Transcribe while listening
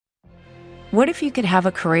What if you could have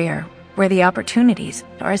a career where the opportunities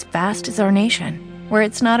are as vast as our nation, where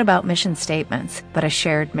it's not about mission statements, but a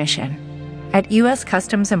shared mission? At U.S.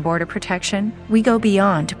 Customs and Border Protection, we go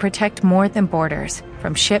beyond to protect more than borders.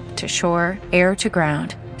 From ship to shore, air to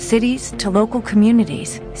ground, cities to local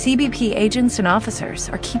communities, CBP agents and officers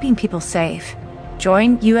are keeping people safe.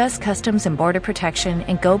 Join U.S. Customs and Border Protection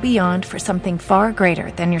and go beyond for something far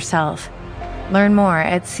greater than yourself. Learn more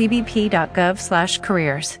at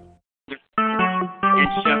cbp.gov/careers.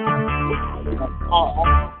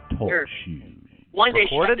 One day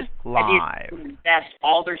she had to invest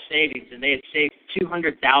all their savings, and they had saved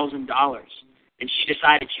 $200,000. And she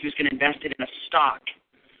decided she was going to invest it in a stock,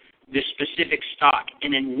 this specific stock.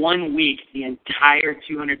 And in 1 week, the entire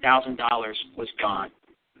 $200,000 was gone.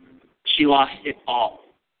 She lost it all.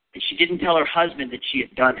 And she didn't tell her husband that she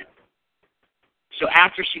had done it. So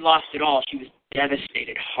after she lost it all, she was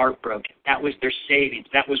devastated, heartbroken. That was their savings.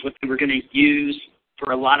 That was what they were going to use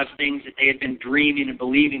for a lot of things that they had been dreaming and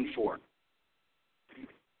believing for.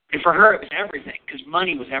 And for her, it was everything, because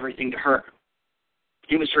money was everything to her.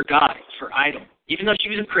 It was her God. It was her idol. Even though she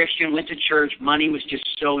was a Christian, went to church, money was just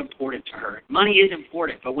so important to her. Money is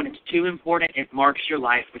important, but when it's too important, it marks your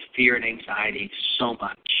life with fear and anxiety so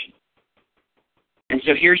much. And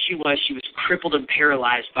so here she was crippled and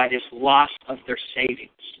paralyzed by this loss of their savings.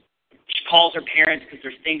 She calls her parents because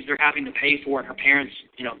there's things they're having to pay for, and her parents,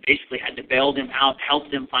 basically had to bail them out,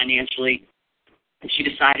 help them financially. And she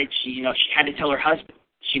decided she had to tell her husband.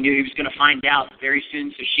 She knew he was going to find out very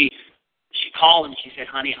soon, so she called him. She said,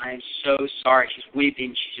 "Honey, I am so sorry." She's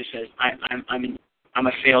weeping. She just says, "I'm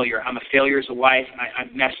a failure. I'm a failure as a wife. I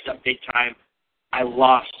messed up big time. I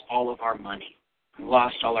lost all of our money. I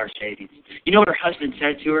lost all our savings." You know what her husband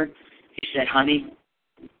said to her? He said, "Honey,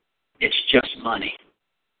 it's just money."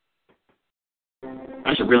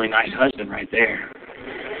 That's a really nice husband right there.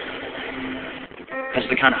 That's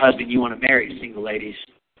the kind of husband you want to marry, single ladies.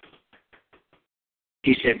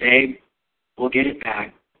 He said, "Babe, we'll get it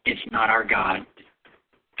back. It's not our God.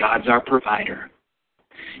 God's our provider."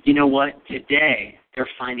 You know what? Today, they're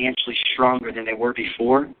financially stronger than they were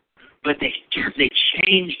before, but they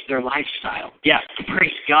changed their lifestyle. Yeah,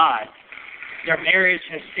 praise God. Their marriage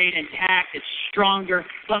has stayed intact. It's stronger,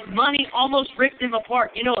 but money almost ripped them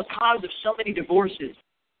apart. You know, a cause of so many divorces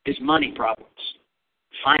is money problems,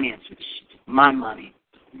 finances, my money.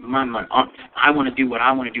 I want to do what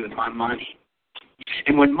I want to do with my money.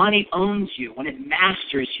 And when money owns you, when it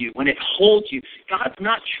masters you, when it holds you, God's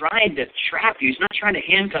not trying to trap you. He's not trying to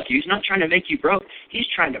handcuff you. He's not trying to make you broke. He's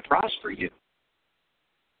trying to prosper you.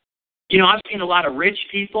 You know, I've seen a lot of rich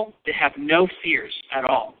people that have no fears at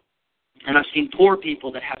all. And I've seen poor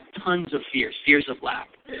people that have tons of fears of lack.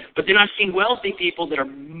 But then I've seen wealthy people that are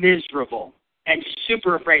miserable and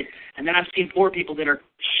super afraid. And then I've seen poor people that are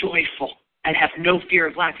joyful and have no fear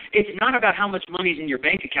of lack. It's not about how much money is in your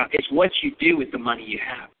bank account. It's what you do with the money you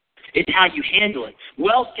have. It's how you handle it.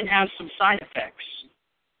 Wealth can have some side effects.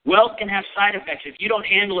 Wealth can have side effects. If you don't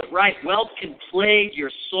handle it right, wealth can plague your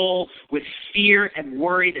soul with fear and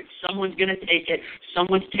worry that someone's going to take it,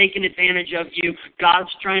 someone's taking advantage of you,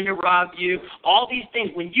 God's trying to rob you, all these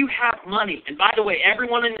things. When you have money, and by the way,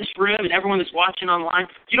 everyone in this room and everyone that's watching online,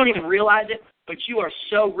 you don't even realize it, but you are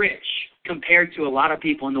so rich compared to a lot of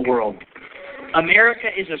people in the world. America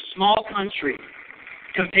is a small country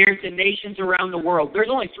compared to nations around the world. There's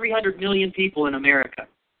only 300 million people in America.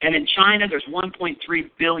 And in China, there's 1.3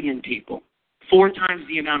 billion people, 4 times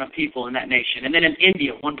the amount of people in that nation. And then in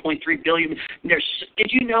India, 1.3 billion.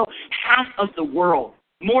 Did you know half of the world,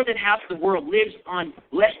 more than half of the world, lives on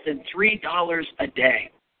less than $3 a day?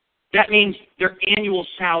 That means their annual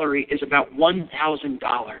salary is about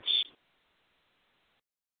 $1,000.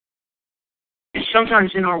 And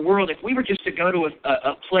sometimes in our world, if we were just to go to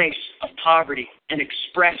a place of poverty and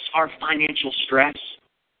express our financial stress,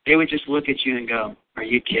 they would just look at you and go, "Are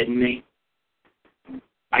you kidding me?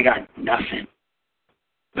 I got nothing,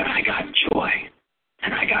 but I got joy,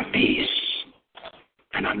 and I got peace,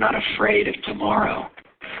 and I'm not afraid of tomorrow."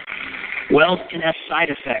 Wealth can have side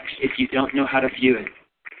effects if you don't know how to view it.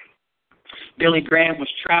 Billy Graham was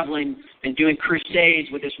traveling and doing crusades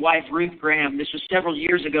with his wife, Ruth Graham. This was several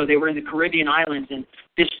years ago. They were in the Caribbean islands, and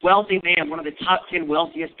this wealthy man, one of the top 10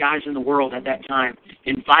 wealthiest guys in the world at that time,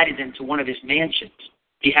 invited them to one of his mansions.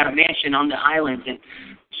 He had a mansion on the island, and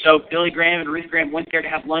so Billy Graham and Ruth Graham went there to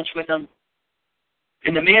have lunch with him.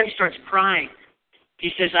 And the man starts crying.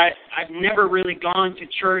 He says, I've never really gone to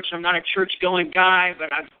church. I'm not a church-going guy,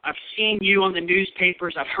 but I've seen you on the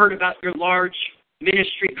newspapers. I've heard about your large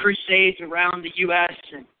ministry crusades around the U.S.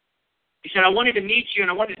 And he said, I wanted to meet you,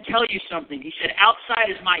 and I wanted to tell you something. He said,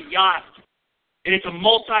 outside is my yacht, And it's a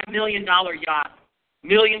multi-million-dollar yacht.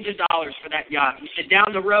 Millions of dollars for that yacht. He said,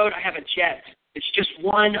 down the road, I have a jet. It's just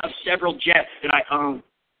one of several jets that I own.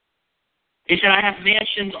 He said, I have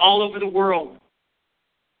mansions all over the world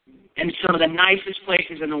in some of the nicest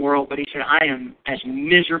places in the world. But he said, I am as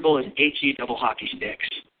miserable as HE double hockey sticks.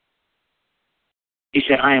 He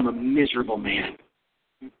said, I am a miserable man.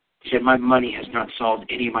 He said, my money has not solved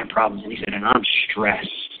any of my problems. And he said, and I'm stressed.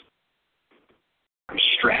 I'm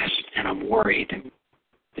stressed and I'm worried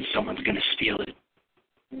that someone's going to steal it.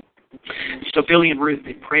 So Billy and Ruth,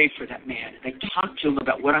 they prayed for that man. They talked to him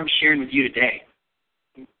about what I'm sharing with you today.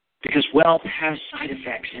 Because wealth has side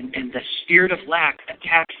effects, and the spirit of lack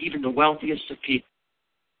attacks even the wealthiest of people.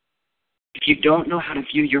 If you don't know how to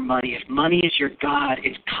view your money, if money is your God,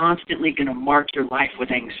 it's constantly going to mark your life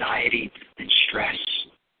with anxiety and stress.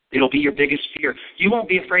 It'll be your biggest fear. You won't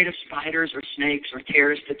be afraid of spiders or snakes or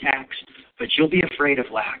terrorist attacks, but you'll be afraid of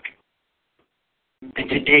lack. And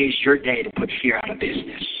today is your day to put fear out of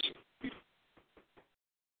business.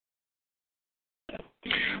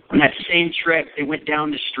 On that same trip, they went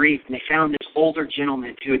down the street and they found this older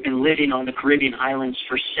gentleman who had been living on the Caribbean islands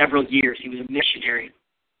for several years. He was a missionary.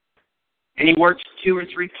 And he worked 2 or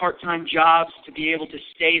 3 part-time jobs to be able to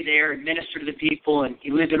stay there and minister to the people. And he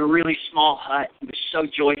lived in a really small hut. He was so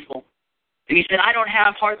joyful. And he said, I don't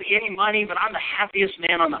have hardly any money, but I'm the happiest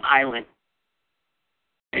man on the island.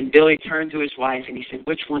 And Billy turned to his wife and he said,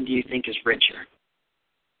 which one do you think is richer?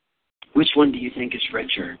 Which one do you think is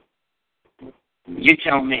richer? You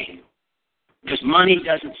tell me. Because money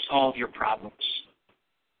doesn't solve your problems.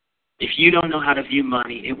 If you don't know how to view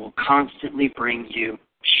money, it will constantly bring you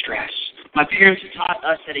stress. My parents taught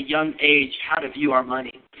us at a young age how to view our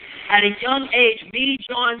money. At a young age, me,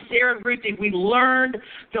 John, Sarah, and Ruthie, we learned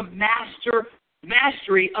the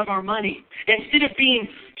mastery of our money. Instead of being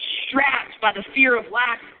strapped by the fear of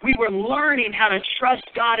lack, we were learning how to trust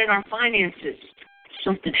God in our finances.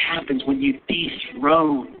 Something happens when you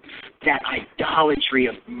dethrone that idolatry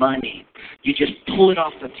of money. You just pull it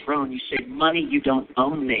off the throne. You say, money, you don't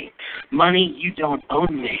own me. Money, you don't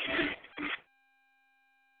own me.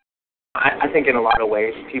 I think in a lot of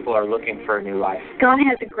ways, people are looking for a new life. God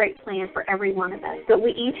has a great plan for every one of us, but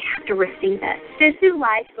we each have to receive it. This new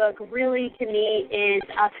life book really, to me, is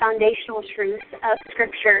a foundational truth of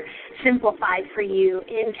Scripture simplified for you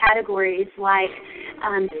in categories like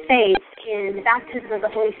faith and the baptism of the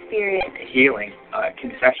Holy Spirit. Healing,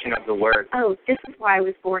 confession of the Word. Oh, this is why I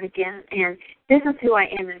was born again, and this is who I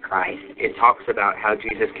am in Christ. It talks about how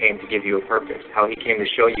Jesus came to give you a purpose, how he came to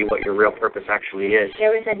show you what your real purpose actually is.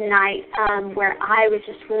 There was a night where I was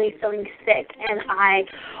just really feeling sick, and I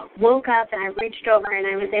woke up and I reached over and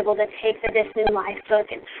I was able to take This New Life book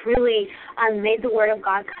and really made the Word of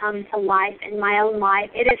God come to life in my own life.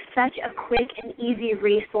 It is such a quick and easy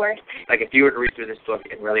resource. Like if you were to read through this book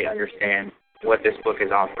and really understand what this book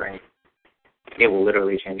is offering, it will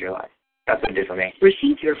literally change your life. That's what it did for me.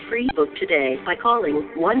 Receive your free book today by calling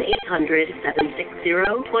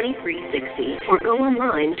 1-800-760-2360 or go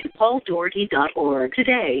online to pauldoherty.org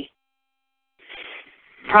today.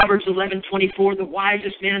 Proverbs 11:24, the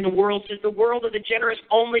wisest man in the world says, the world of the generous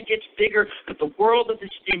only gets bigger, but the world of the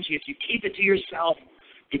stingy, if you keep it to yourself,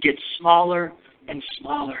 it gets smaller and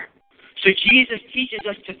smaller. So Jesus teaches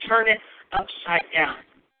us to turn it upside down.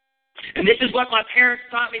 And this is what my parents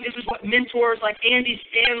taught me. This is what mentors like Andy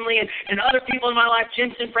Stanley and other people in my life,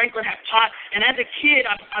 Jensen Franklin, have taught. And as a kid,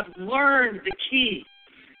 I've learned the key.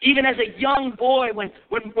 Even as a young boy, when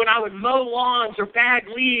I would mow lawns or bag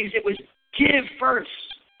leaves, it was give first.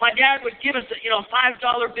 My dad would give us a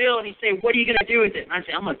 $5 bill, and he'd say, what are you going to do with it? And I'd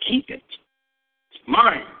say, I'm going to keep it. It's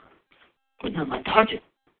mine. Put it in my pocket.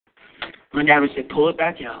 My dad would say, pull it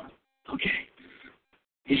back out. Okay.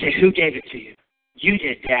 He'd say, who gave it to you? You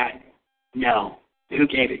did, Dad. No. Who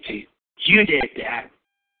gave it to you? You did, Dad.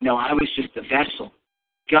 No, I was just a vessel.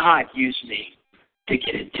 God used me to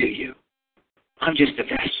get it to you. I'm just a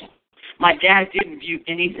vessel. My dad didn't view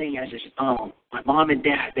anything as his own. My mom and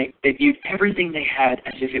dad, they viewed everything they had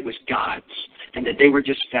as if it was God's and that they were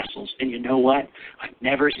just vessels. And you know what? I've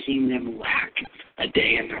never seen them lack a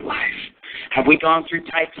day in their life. Have we gone through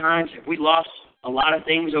tight times? Have we lost a lot of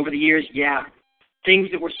things over the years? Yeah.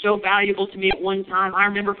 Things that were so valuable to me at one time. I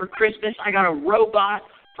remember for Christmas, I got a robot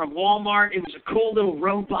from Walmart. It was a cool little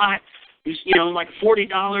robot. It was, like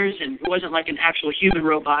 $40, and it wasn't like an actual human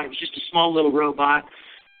robot. It was just a small little robot.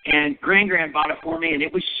 And Gran bought it for me, and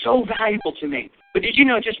it was so valuable to me. But did you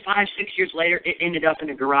know just 5-6 years later, it ended up in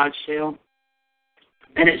a garage sale?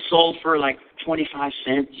 And it sold for like 25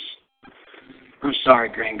 cents. I'm sorry,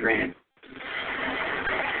 Gran.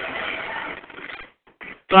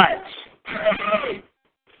 But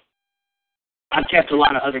I've kept a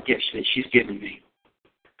lot of other gifts that she's given me.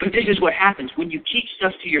 But this is what happens. When you keep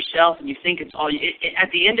stuff to yourself and you think it's all at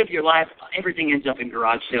the end of your life, everything ends up in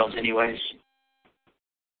garage sales anyways.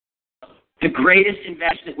 The greatest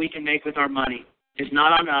investment we can make with our money is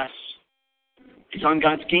not on us. It's on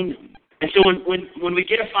God's kingdom. And so when we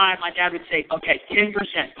get a 5, my dad would say, okay, 10%,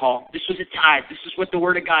 Paul. This was a tithe. This is what the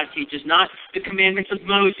Word of God teaches, not the commandments of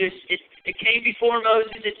Moses. It came before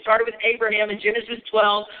Moses. It started with Abraham in Genesis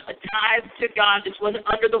 12, a tithe to God. This wasn't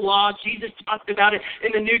under the law. Jesus talked about it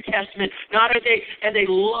in the New Testament, not as a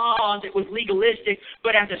law that was legalistic,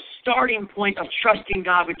 but as a starting point of trusting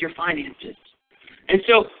God with your finances. And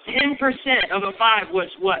so 10% of a 5 was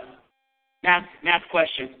what? Math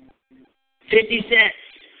question. 50 cents.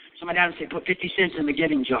 So my dad would say, put 50 cents in the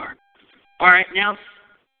giving jar. All right, now,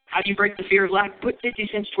 how do you break the fear of lack? Put 50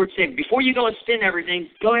 cents towards saving. Before you go and spend everything,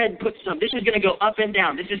 go ahead and put some. This is going to go up and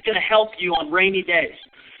down. This is going to help you on rainy days.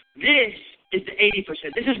 This is the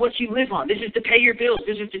 80%. This is what you live on. This is to pay your bills.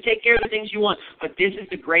 This is to take care of the things you want. But this is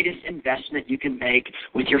the greatest investment you can make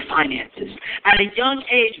with your finances. At a young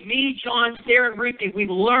age, me, John, Sarah, and Ruthie,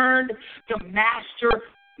 we've learned the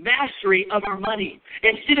mastery of our money.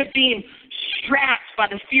 Instead of being strapped by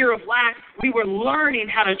the fear of lack, we were learning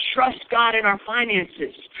how to trust God in our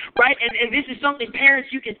finances, right? And this is something, parents,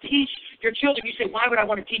 you can teach your children. You say, why would I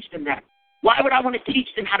want to teach them that? Why would I want to teach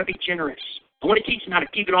them how to be generous? I want to teach them how to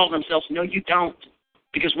keep it all to themselves. No, you don't,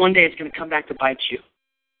 because one day it's going to come back to bite you.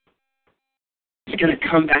 It's going to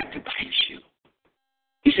come back to bite you.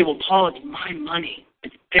 You say, well, Paul, it's my money.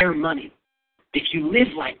 It's their money. If you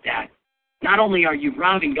live like that, not only are you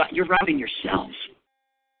robbing God, you're robbing yourself.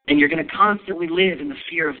 And you're going to constantly live in the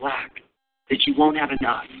fear of lack, that you won't have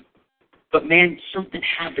enough. But man, something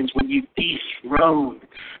happens when you dethrone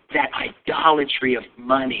that idolatry of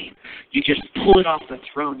money. You just pull it off the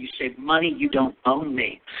throne. You say, money, you don't own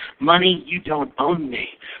me. Money, you don't own me.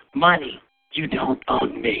 Money, you don't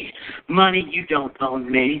own me. Money, you don't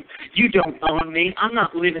own me. You don't own me. I'm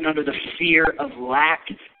not living under the fear of lack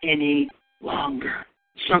any longer.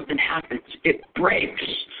 Something happens. It breaks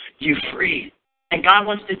you free. And God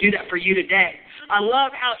wants to do that for you today. I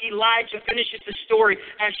love how Elijah finishes the story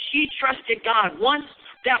as she trusted God. Once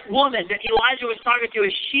that woman that Elijah was talking to,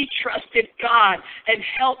 as she trusted God and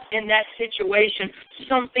helped in that situation,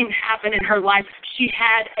 something happened in her life. She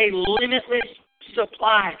had a limitless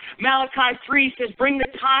supply. Malachi 3 says, bring the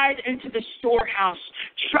tithe into the storehouse.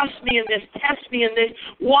 Trust me in this. Test me in this.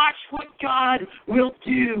 Watch what God will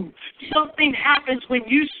do. Something happens when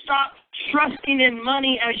you stop trusting in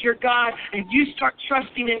money as your God and you start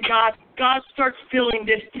trusting in God. God starts filling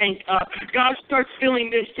this tank up. God starts filling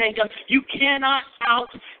this tank up. You cannot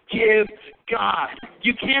outgive God.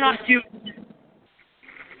 You cannot do.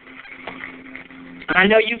 And I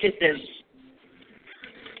know you get this.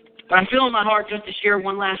 But I feel in my heart just to share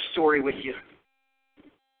one last story with you.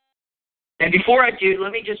 And before I do,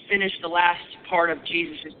 let me just finish the last part of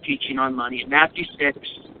Jesus' teaching on money. In Matthew 6,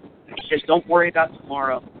 he says, don't worry about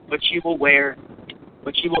tomorrow, what you will wear,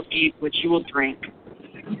 what you will eat, what you will drink.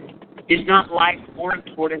 Is not life more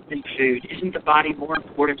important than food? Isn't the body more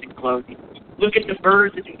important than clothing? Look at the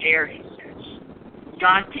birds of the air, he says.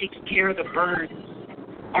 God takes care of the birds.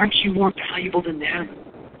 Aren't you more valuable than them?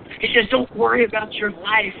 He says, don't worry about your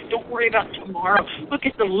life. Don't worry about tomorrow. Look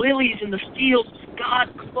at the lilies in the fields. God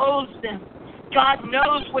clothes them. God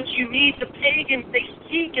knows what you need. The pagans, they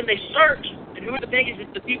seek and they search. And who are the pagans?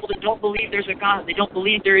 It's the people that don't believe there's a God. They don't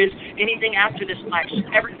believe there is anything after this life. So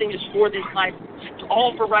everything is for this life. It's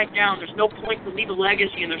all for right now. There's no point to leave a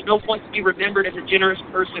legacy, and there's no point to be remembered as a generous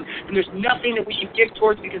person. And there's nothing that we should give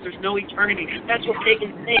towards because there's no eternity. That's what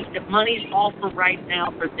pagans think, that money's all for right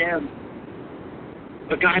now for them.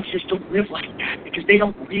 But God says, don't live like that, because they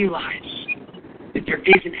don't realize that there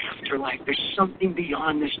is an afterlife. There's something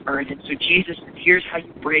beyond this earth. And so Jesus, here's how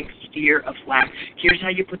you break fear of lack. Here's how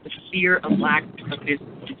you put the fear of lack into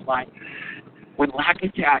business life. When lack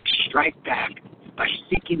attacks, strike back by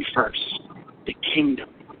seeking first the kingdom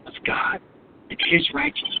of God and His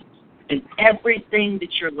righteousness. And everything that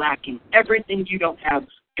you're lacking, everything you don't have,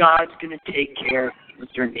 God's going to take care of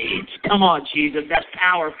your needs. Come on, Jesus. That's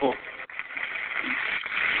powerful.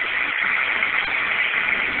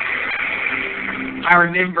 I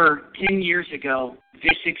remember 10 years ago,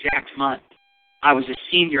 this exact month, I was a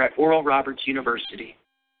senior at Oral Roberts University.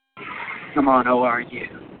 Come on, ORU.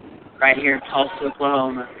 Right here in Tulsa,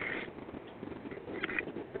 Oklahoma.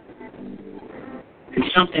 And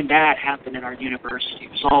something bad happened in our university.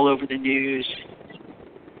 It was all over the news.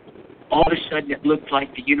 All of a sudden, it looked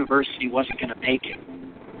like the university wasn't going to make it.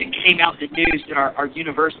 It came out in the news that our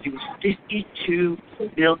university was $52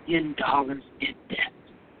 million in debt.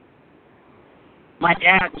 My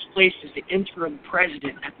dad was placed as the interim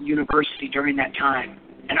president at the university during that time.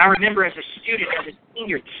 And I remember as a student, as a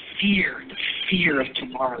senior, the fear of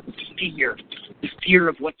tomorrow, the fear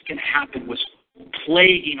of what's going to happen was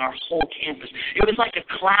plaguing our whole campus. It was like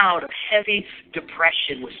a cloud of heavy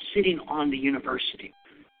depression was sitting on the university.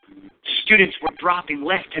 Students were dropping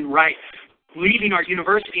left and right, leaving our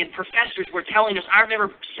university, and professors were telling us. I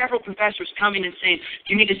remember several professors coming and saying,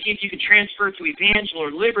 you need to see if you can transfer to Evangel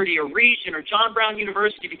or Liberty or Regent or John Brown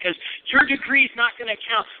University because your degree is not going to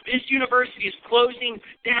count. This university is closing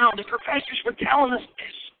down. The professors were telling us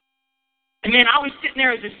this. And then I was sitting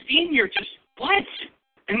there as a senior just, what?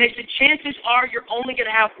 And they said, chances are you're only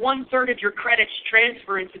going to have 1/3 of your credits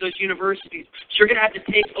transfer into those universities. So you're going to have to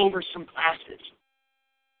take over some classes.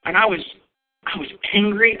 And I was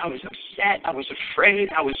angry, I was upset, I was afraid,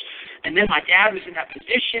 and then my dad was in that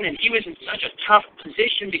position, and he was in such a tough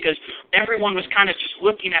position because everyone was kind of just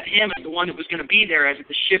looking at him as the one that was going to be there as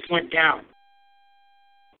the ship went down.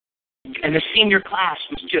 And the senior class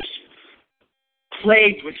was just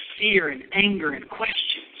plagued with fear and anger and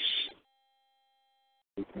questions.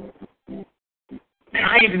 And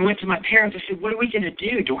I even went to my parents and said, what are we going to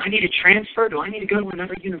do? Do I need to transfer? Do I need to go to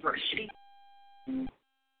another university?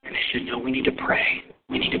 And they said, no, we need to pray.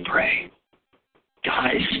 We need to pray.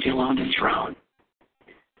 God is still on the throne.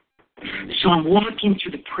 So I'm walking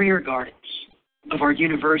through the prayer gardens of our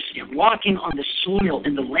university. I'm walking on the soil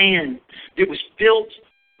and the land that was built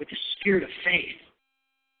with the spirit of faith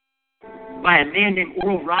by a man named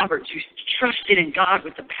Oral Roberts who trusted in God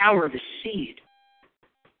with the power of his seed.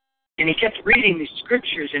 And he kept reading these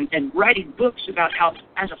scriptures and writing books about how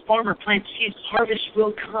as a farmer plants seeds, harvest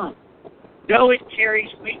will come. Though it tarries,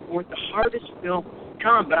 wait for it, the harvest will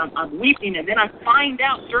come. But I'm weeping, and then I find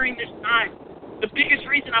out during this time, the biggest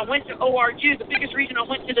reason I went to ORU, the biggest reason I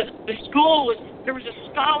went to the school was there was a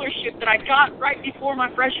scholarship that I got right before my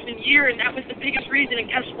freshman year, and that was the biggest reason. And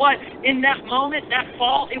guess what? In that moment, that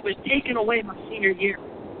fall, it was taken away my senior year.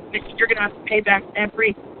 You're going to have to pay back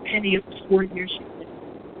every penny of the 4 years you did.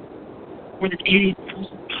 More than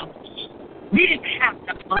 $80,000. We didn't have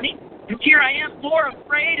that money. And here I am, more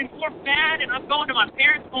afraid and more mad, and I'm going to my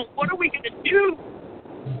parents going, what are we going to do?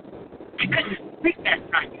 I couldn't sleep that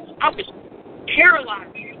night. I was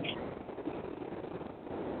paralyzed.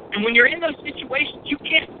 And when you're in those situations, you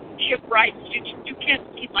can't see a bright future. You can't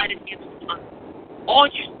see light at the end of the tunnel. All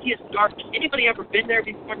you see is darkness. Anybody ever been there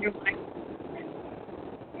before in your life?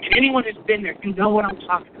 And anyone who's been there, you know what I'm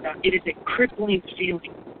talking about. It is a crippling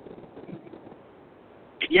feeling.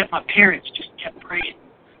 And yet my parents just kept praying.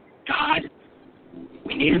 God,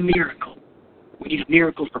 we need a miracle. We need a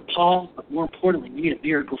miracle for Paul, but more importantly, we need a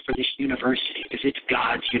miracle for this university because it's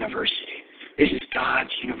God's university. This is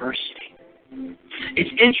God's university.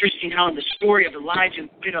 It's interesting how in the story of Elijah and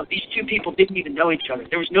the widow, these two people didn't even know each other.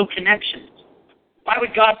 There was no connection. Why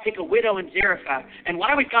would God pick a widow in Zarephath? And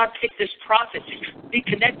why would God pick this prophet to be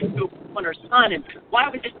connected to her son? And why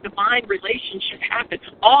would this divine relationship happen?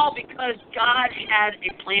 All because God had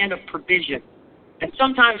a plan of provision. And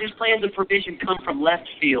sometimes his plans of provision come from left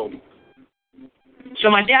field.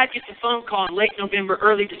 So my dad gets a phone call in late November,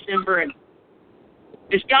 early December, and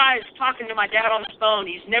this guy is talking to my dad on the phone.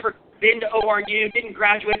 He's never been to ORU, didn't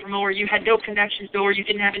graduate from ORU, had no connections to ORU,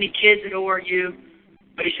 didn't have any kids at ORU.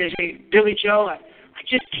 But he says, hey, Billy Joe, I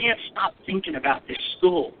just can't stop thinking about this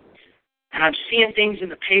school. And I'm seeing things in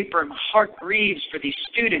the paper, and my heart grieves for these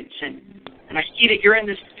students. And I see that you're in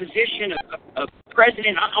this position of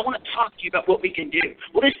president. I want to talk to you about what we can do.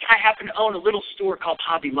 Well, this guy happened to own a little store called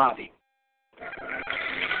Hobby Lobby.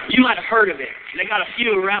 You might have heard of it. They got a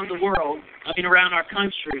few around the world, around our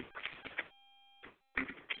country.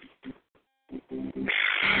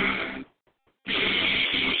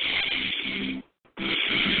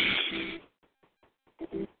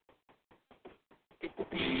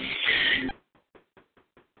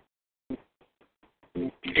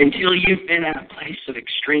 Until you've been at a place of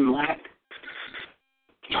extreme lack,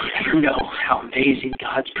 you'll never know how amazing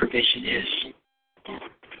God's provision is.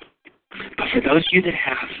 But for those of you that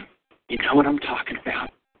have, you know what I'm talking about.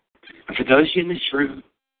 And for those of you in this room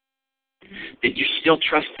that you're still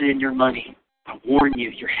trusting in your money, I warn you,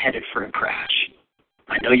 you're headed for a crash.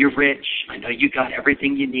 I know you're rich. I know you got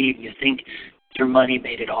everything you need. You think your money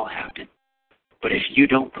made it all happen. But if you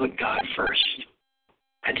don't put God first,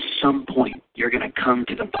 at some point, you're going to come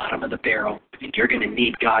to the bottom of the barrel, and you're going to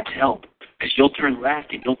need God's help. Because you'll turn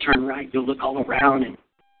left and you'll turn right. You'll look all around, and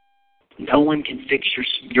no one can fix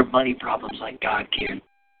your money problems like God can.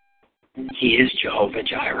 He is Jehovah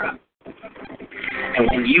Jireh. And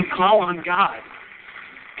when you call on God,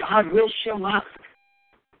 God will show up.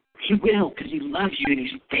 He will, because he loves you and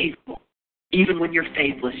he's faithful. Even when you're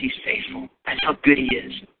faithless, He's faithful. That's how good He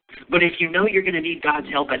is. But if you know you're going to need God's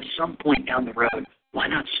help at some point down the road, why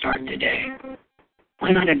not start today?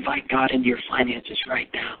 Why not invite God into your finances right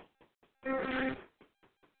now?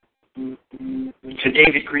 So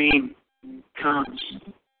David Green comes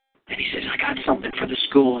and he says, I got something for the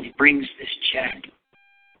school. And he brings this check,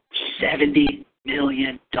 $70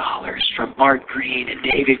 million from Mark Green and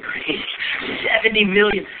David Green. $70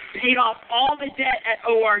 million. Paid off all the debt at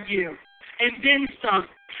ORU and then some.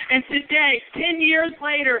 And today, 10 years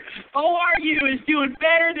later, ORU is doing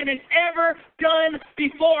better than it's ever done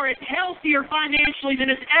before. It's healthier financially than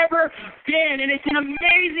it's ever been. And it's an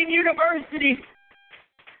amazing university.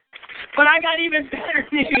 But I got even better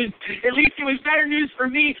news. At least it was better news for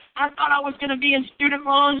me. I thought I was going to be in student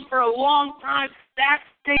loans for a long time. That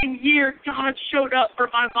same year, God showed up for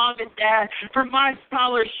my mom and dad, for my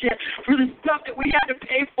scholarship, for the stuff that we had to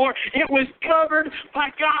pay for. It was covered by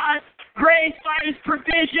God's grace, by His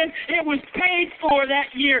provision. It was paid for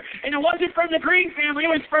that year. And it wasn't from the Green family. It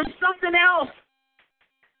was from something else.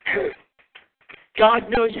 God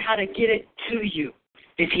knows how to get it to you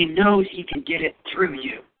if He knows He can get it through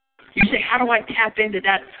you. You say, how do I tap into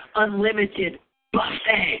that unlimited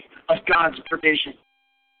buffet of God's provision?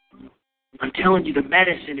 I'm telling you, the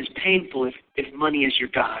medicine is painful if money is your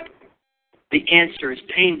God. The answer is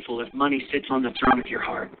painful if money sits on the throne of your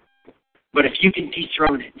heart. But if you can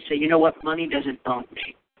dethrone it and say, you know what, money doesn't own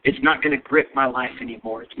me. It's not going to grip my life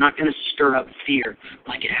anymore. It's not going to stir up fear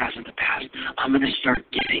like it has in the past. I'm going to start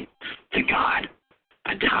giving to God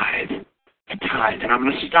a tithe. And I'm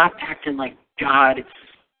going to stop acting like God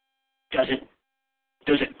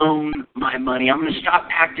doesn't own my money. I'm going to stop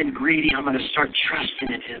acting greedy. I'm going to start trusting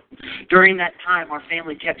in Him. During that time, our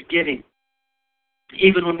family kept giving.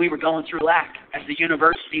 Even when we were going through lack, as the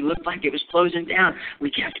university looked like it was closing down,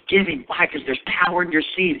 we kept giving. Why? Because there's power in your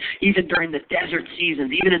seed. Even during the desert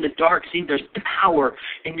seasons, even in the dark seasons, there's power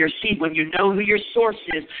in your seed when you know who your source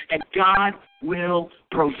is, and God will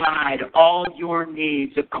provide all your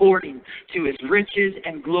needs according to His riches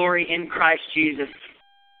and glory in Christ Jesus.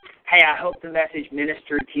 Hey, I hope the message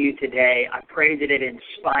ministered to you today. I pray that it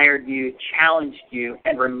inspired you, challenged you,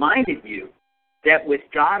 and reminded you that with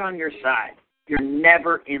God on your side, you're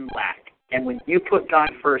never in lack. And when you put God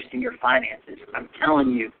first in your finances, I'm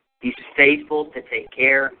telling you, He's faithful to take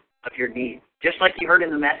care of your needs. Just like you heard in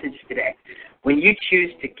the message today. When you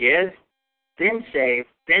choose to give, then save,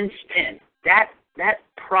 then spend, that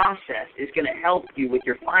process is going to help you with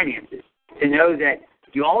your finances. To know that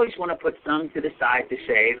you always want to put some to the side to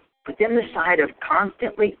save, but then the side of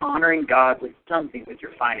constantly honoring God with something with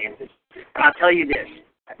your finances. And I'll tell you this,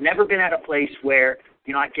 I've never been at a place where,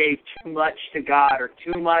 I gave too much to God or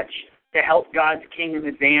too much to help God's kingdom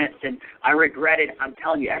advance, and I regret it. I'm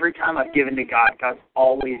telling you, every time I've given to God, God's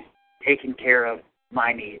always taken care of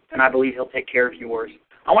my needs, and I believe He'll take care of yours.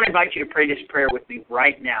 I want to invite you to pray this prayer with me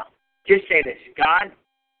right now. Just say this: God,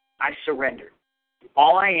 I surrender.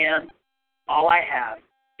 All I am, all I have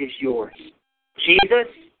is yours.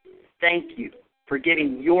 Jesus, thank you for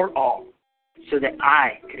giving your all so that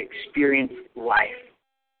I could experience life.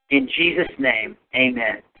 In Jesus' name,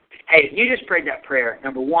 amen. Hey, if you just prayed that prayer,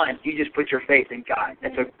 number one, you just put your faith in God.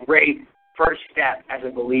 That's a great first step as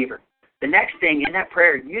a believer. The next thing in that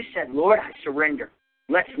prayer, you said, Lord, I surrender.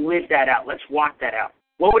 Let's live that out. Let's walk that out.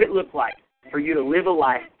 What would it look like for you to live a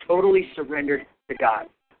life totally surrendered to God?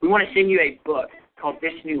 We want to send you a book called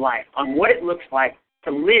This New Life on what it looks like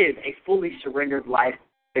to live a fully surrendered life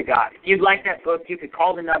to God. If you'd like that book, you could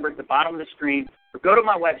call the number at the bottom of the screen or go to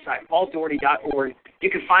my website, pauldaugherty.org. You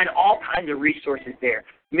can find all kinds of resources there.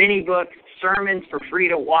 Mini books, sermons for free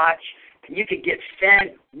to watch, and you could get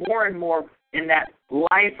fed more and more in that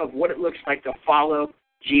life of what it looks like to follow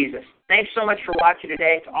Jesus. Thanks so much for watching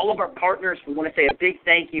today. To all of our partners, we want to say a big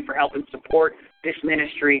thank you for helping support this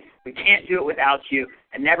ministry. We can't do it without you.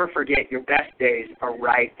 And never forget, your best days are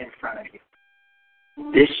right in front of you.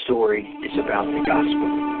 This story is about the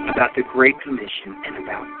gospel, about the Great Commission, and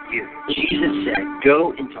about you. Jesus said,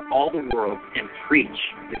 go into all the world and preach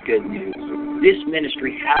the good news. This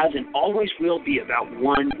ministry has and always will be about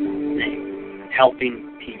one thing: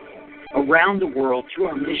 helping people. Around the world, through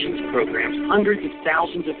our missions programs, hundreds of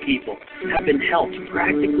thousands of people have been helped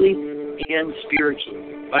practically and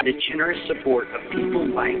spiritually by the generous support of people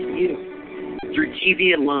like you. Through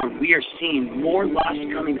TV alone, we are seeing more lost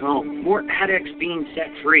coming home, more addicts being set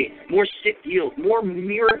free, more sick healed, more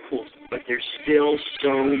miracles, but there's still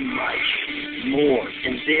so much more,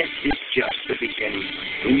 and this is just the beginning.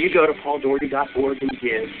 When you go to pauldaugherty.org and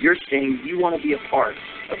give, you're saying you want to be a part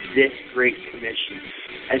of this great commission.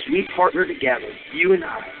 As we partner together, you and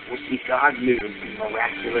I will see God move in a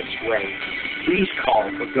miraculous way. Please call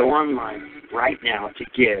or go online right now to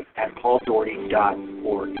give at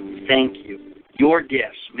pauldaugherty.org. Thank you. Your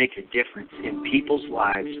gifts make a difference in people's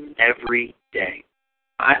lives every day.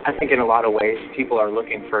 I think in a lot of ways, people are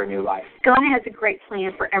looking for a new life. God has a great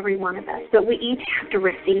plan for every one of us, but we each have to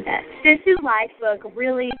receive it. This new life book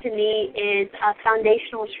really, to me, is a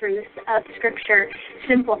foundational truth of Scripture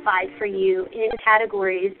simplified for you in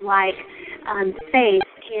categories like faith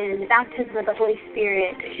and baptism of the Holy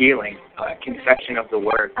Spirit. Healing, conception of the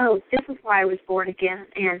Word. Oh, this is why I was born again,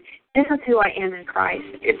 and this is who I am in Christ.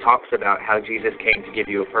 It talks about how Jesus came to give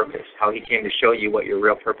you a purpose, how he came to show you what your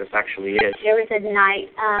real purpose actually is. There was a night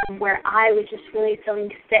where I was just really feeling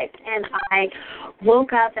sick, and I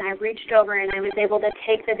woke up and I reached over and I was able to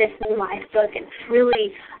take This New Life book and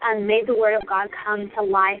really made the Word of God come to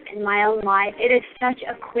life in my own life. It is such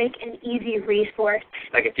a quick and easy resource.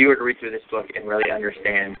 Like if you were to read through this book and really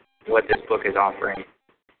understand what this book is offering,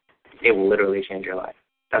 it will literally change your life.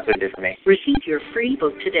 That's what it did for me. Receive your free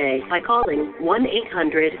book today by calling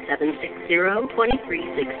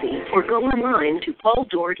 1-800-760-2360 or go online to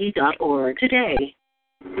pauldaugherty.org today.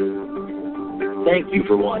 Thank you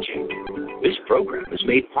for watching. This program is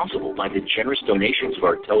made possible by the generous donations of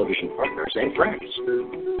our television partners and friends.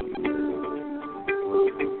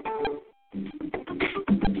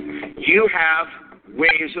 You have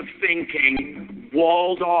ways of thinking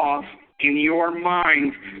walled off in your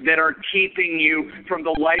mind that are keeping you from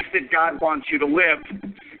the life that God wants you to live.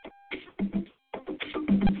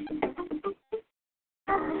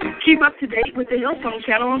 Keep up to date with the Hillsong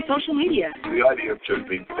channel on social media. The idea of church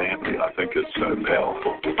being family, I think, is so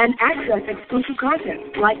powerful. And access exclusive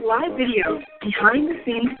content like live videos,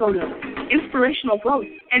 behind-the-scenes photos, inspirational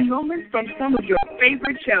quotes, and moments from some of your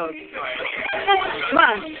favorite shows.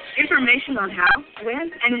 Plus, information on how,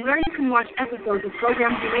 when, and where you can watch episodes of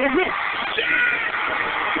programs you may have missed.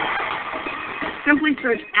 Simply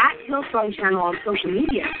search @Hillsong channel on social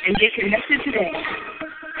media and get connected today.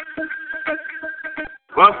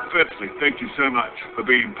 Well, firstly, thank you so much for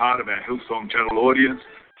being part of our Hillsong Channel audience.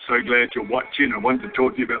 So glad you're watching. I wanted to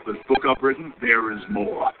talk to you about this book I've written. There is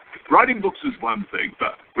more. Writing books is one thing,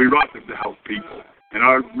 but we write them to help people. And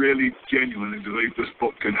I really genuinely believe this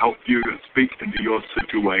book can help you to speak into your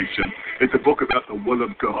situation. It's a book about the will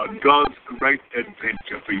of God, God's great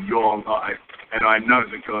adventure for your life. And I know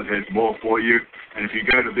that God has more for you. And if you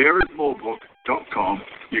go to thereismorebook.com,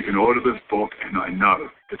 you can order this book, and I know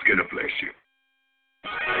it's going to bless you.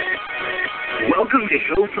 Welcome to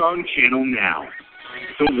Hillsong Channel Now,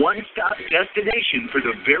 the one-stop destination for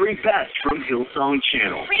the very best from Hillsong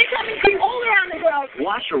Channel. We just have to see all around the world.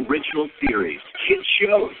 Watch original series, kids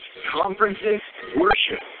shows, conferences,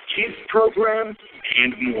 worship, kids programs,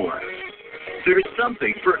 and more. There's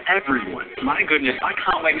something for everyone. My goodness, I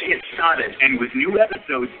can't wait to get started. And with new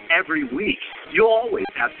episodes every week, you'll always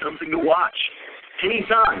have something to watch.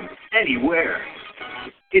 Anytime, anywhere.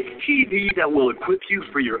 It's TV that will equip you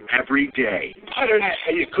for your everyday. I don't know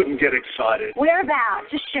how you couldn't get excited. Whereabouts?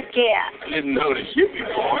 Just check gas. I didn't notice you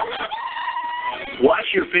before. Watch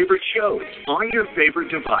your favorite shows on your favorite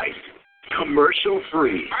device, commercial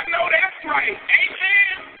free. I know that's right.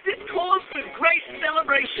 Amen. This calls for great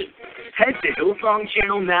celebration. Head to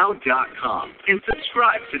HillsongChannelNow.com and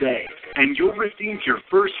subscribe today, and you'll receive your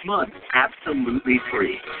first month absolutely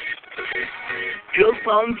free.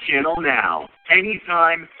 Hillsong Channel Now,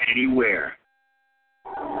 anytime, anywhere.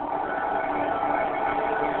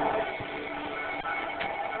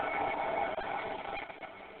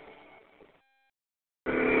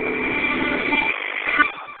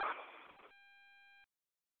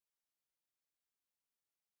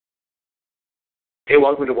 Hey,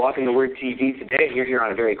 welcome to Walking the Word TV today. You're here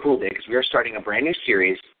on a very cool day because we are starting a brand new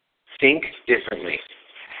series, Think Differently.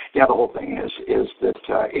 Yeah, the whole thing is that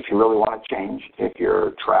if you really want to change, if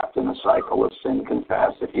you're trapped in a cycle of sin,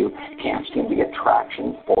 confess. If you can't seem to get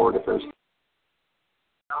traction forward, if there's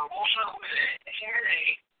also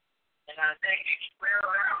hearing, and I think it's where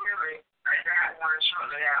around here, I want to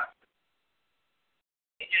sort it out.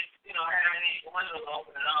 It just, having these windows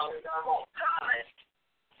open and all the whole time.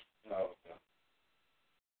 No.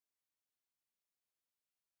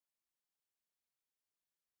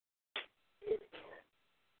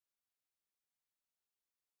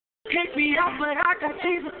 Take me out, but I got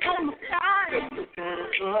Jesus on my side. Ain't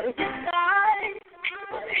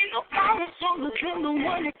no promise on the killer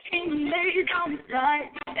one that came and laid down his life.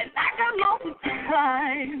 And I got lost with the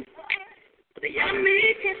time. The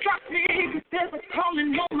enemy can't stop me, cause there's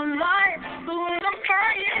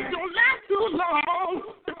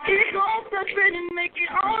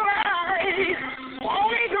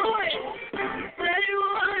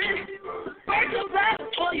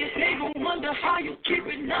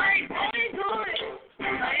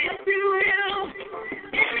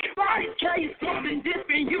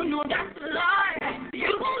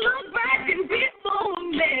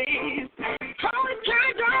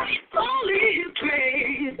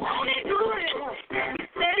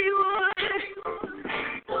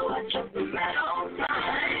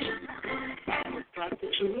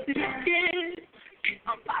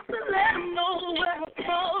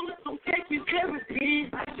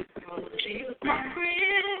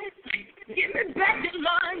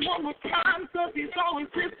one more time, cause he's always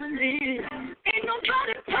listening. Ain't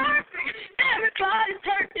nobody perfect, everybody's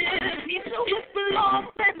hurting. Need to whisper,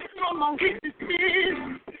 Lord, save me from my weaknesses,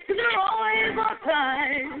 cause they're always on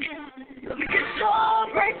time. Let me get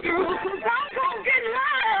your breakthrough, cause I'm gonna get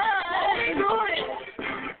right.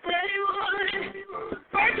 Steady wood,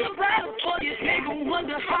 break your battle for you. Ain't gonna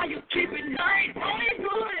wonder how you keep it nice. Only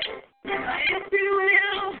good, if you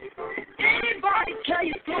will. Anybody tell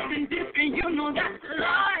you something different, you know that's a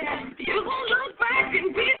lie. You gon' look back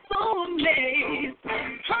and be so amazed.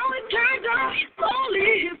 How it turned out, it's only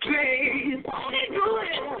his grace. Only good,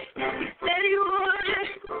 said he would.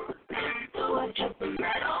 So I kept him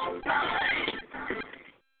at all times.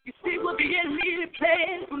 You see what the enemy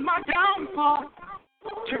planned for my downfall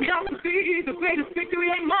turned out to be the greatest victory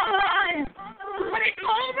in my life. When it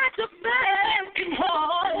goes back to fast and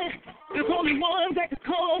hard, there's only one that can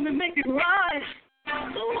come and make it right. So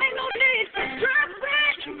ain't no need to stress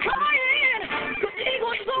and crying, cause he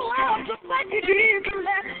gon' show out just like he did the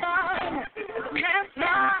last time. Last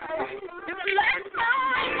time, the last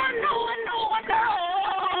time, I know.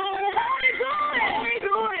 Only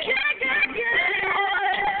good, yeah.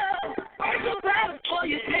 Break your battle for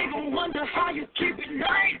you, they gon' wonder how you keep it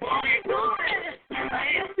nice. Only good,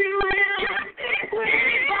 if you will.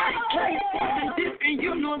 Anybody tell you something different,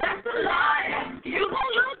 you know that's a lie. You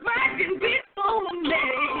gon' look back and be so amazed.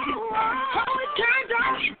 How it turned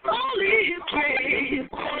out, it's only his grace.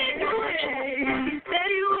 Only good, he said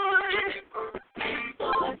he would. So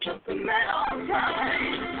I took him at all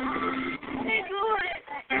times. Only good,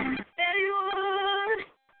 said he would.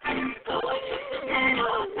 So I took him at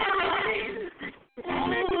all times.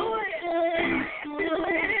 Only good,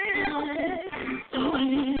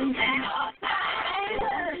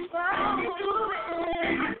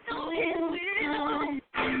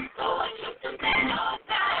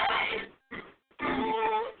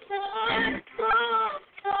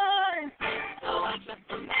 so I took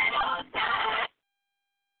him at all times.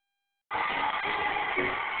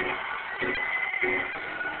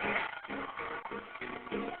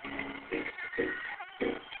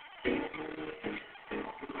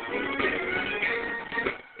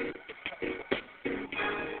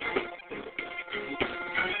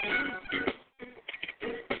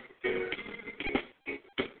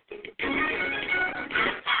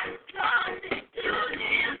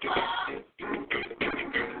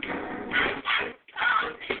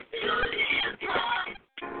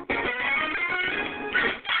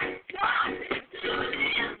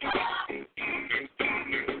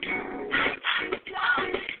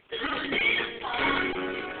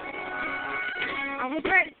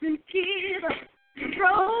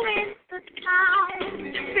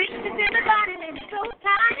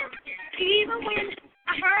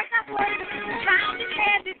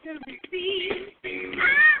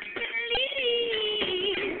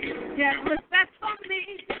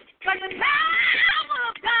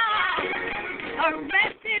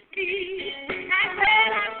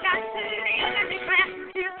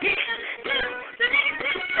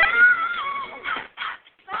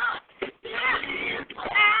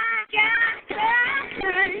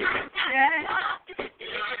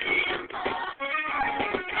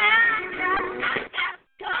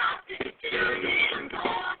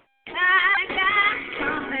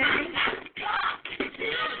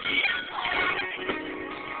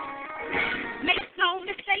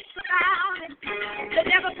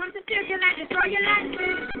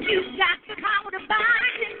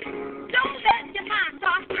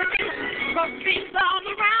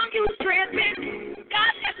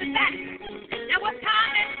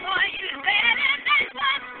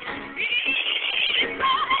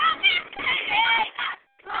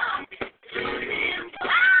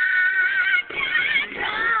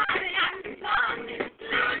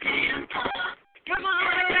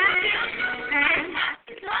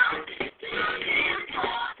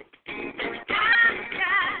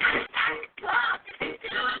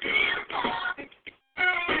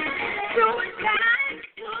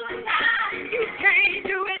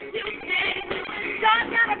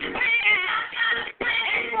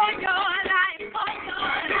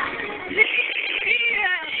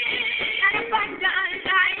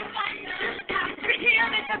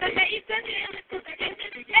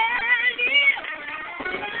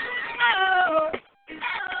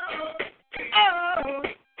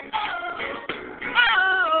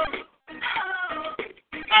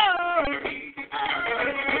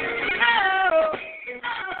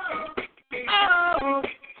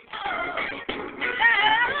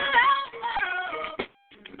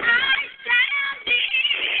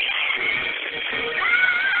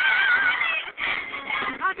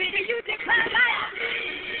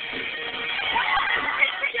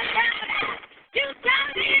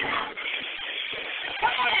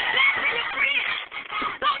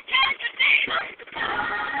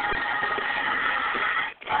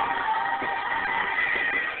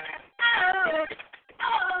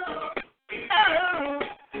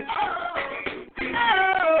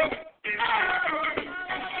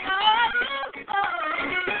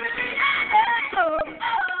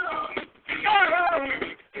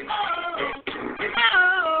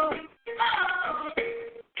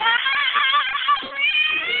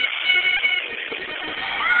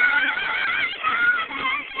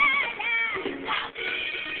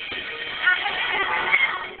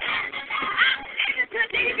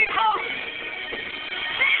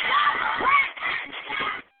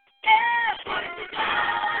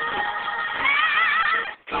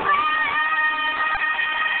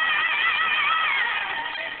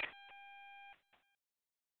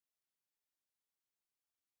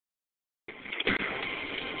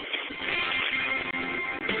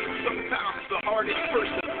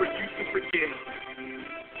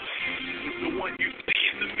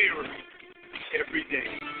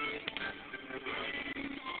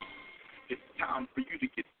 time for you to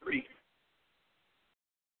get free.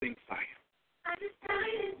 Sing fire.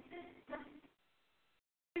 Everything.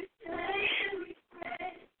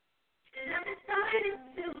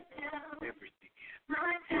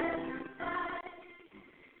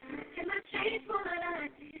 Can I change what I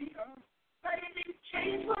did? But it didn't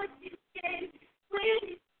change what you gave. When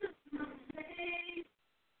you took my place,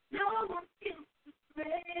 no one feels the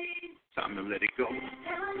praise. Time to let it go. And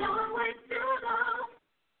I know it went too long.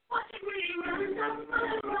 Watching reruns of my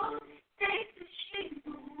wrong takes the shame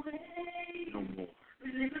away. No more.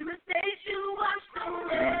 Living mistakes you washed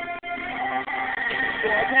away. So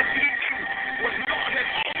I want you to do what God has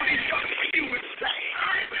already done for you and say,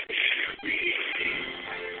 I forgive thee.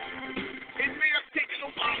 It may have taken a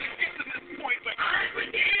while to get to this point, but I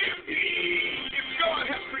forgive thee. If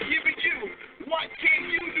God has forgiven you, why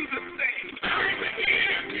can't you do the same? I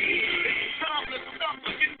forgive thee. It's time to stop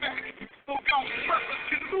looking back so God's purpose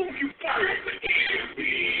can move you forward. I forgive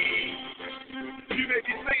thee. You may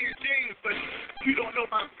be saying, James, but you don't know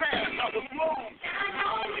my past. I was wrong.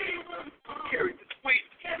 Carry this weight.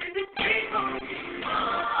 I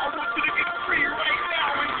want you to get free right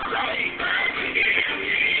now and say,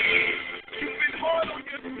 you've been hard on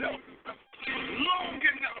yourself long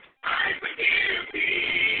enough. I forgive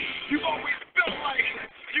thee. You've always felt like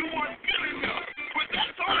you weren't good enough, but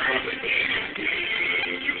that's all right.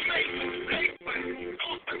 You make mistakes, but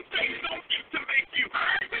those mistakes don't get to make you.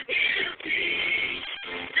 I forgive thee.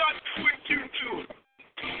 God quit you too,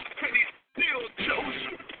 and He still chose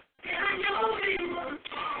you. I know He was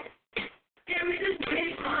wrong. Carry this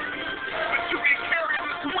weight on yourself. But you can carry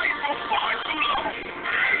this weight for far too long.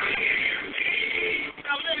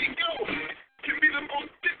 Now letting go can be the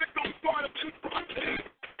most difficult part of this process.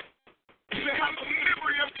 To have a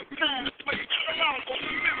memory of the past, but not allow those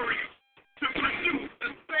memories to produce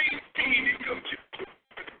the same pain in your future.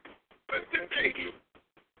 But today,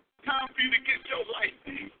 time for you to get your life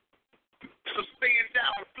back. So staying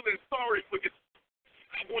down, feeling sorry for yourself.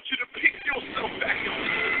 I want you to pick yourself back up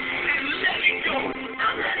and let it go.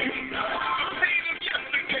 I'm letting it go. The pain of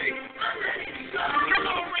yesterday. I'm letting it go.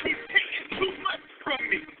 You're already taking too much from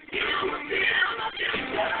me. The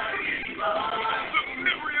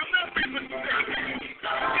memory of every mistake. It's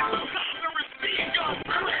time to receive God.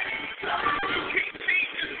 You can't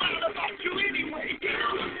change His mind about you anyway. You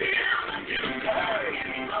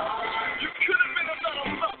could have been a better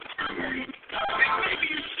mother. And maybe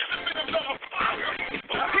you should have been a better father. Pick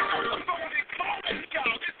up the phone and call that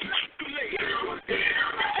child. It's not too late. It's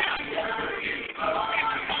time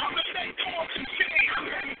to let go of the shame.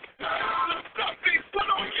 The stuff they put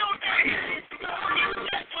on your name. The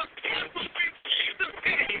debt was canceled in Jesus'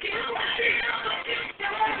 name.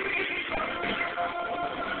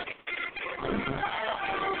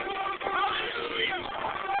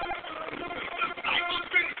 The cycle's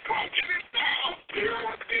been broken and down.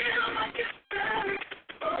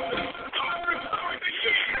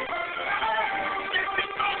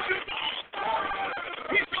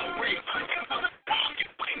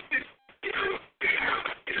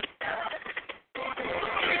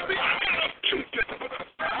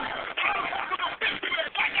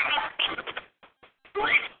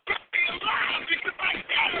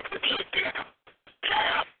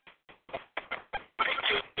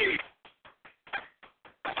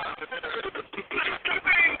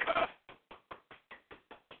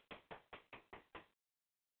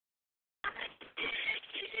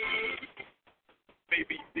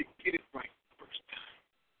 Maybe you didn't get it right the first time.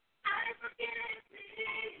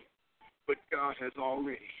 But God has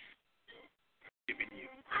already given you.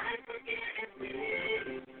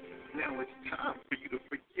 Now it's time for you to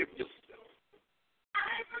forgive yourself.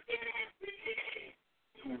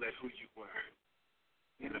 Don't let who you were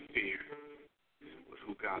interfere with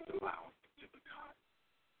who God's allowed to become.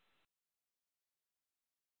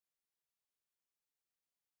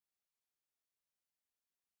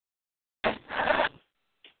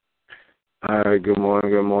 All right, good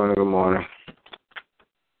morning. Good morning.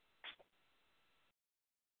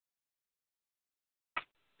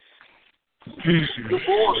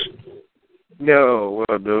 Yo, what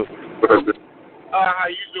up, dude? How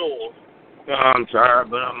you doing? I'm tired,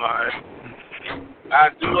 but I'm all right. I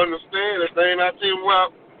do understand the thing I tell you.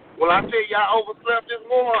 Well, when I tell you I overslept this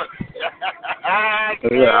morning,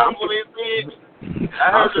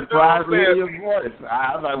 I'm surprised to hear your voice.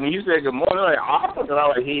 I was like, when you said good morning, I was like, oh, because I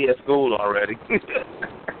was like, he at school already.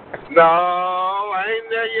 No, I ain't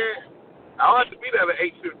there yet. I don't have to be there at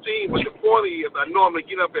 8:15, but the point is I normally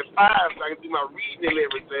get up at 5 so I can do my reading and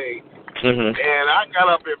everything. Mm-hmm. And I got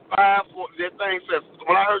up at 5:40. That thing said,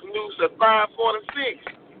 when I heard the news, it said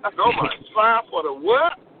 5:46. I said, oh my, 5 for the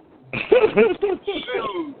what?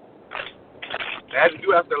 Shoot. I had to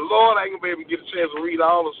do after the Lord. I ain't gonna be able to get a chance to read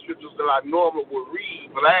all the scriptures that I normally would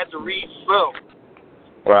read, but I had to read some.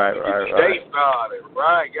 Right. Day started,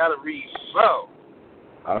 right? Gotta read some.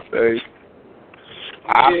 I feel you.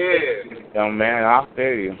 Young man, I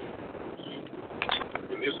feel you.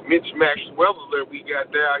 And this mismatched weather that we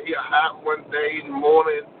got down here, hot one day in the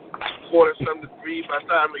morning, 40-some degrees. By the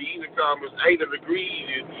time the evening comes, it's 80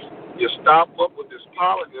 degrees. You stop up with this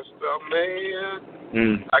pollen and stuff,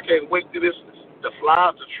 man. I can't wait till the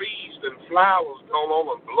flowers, the trees, and flowers going on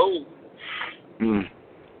and bloom.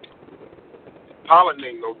 Pollen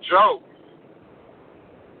ain't no joke.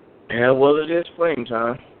 Yeah, well, it is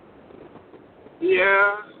springtime.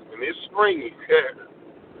 Yeah, and it's springy.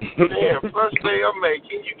 Damn, first day of May,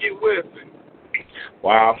 can you get with it?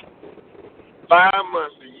 Wow. 5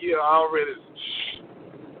 months a year already.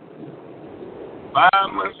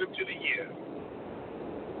 5 months into the year.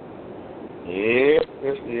 Yes.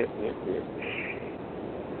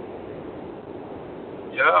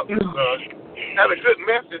 Yep. Had a good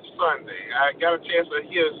message Sunday. I got a chance to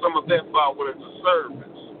hear some of that while with the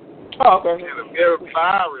service. Oh, okay. Had a very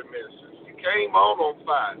fiery message. You came on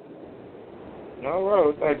fire. All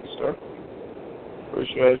right. Thank you, sir.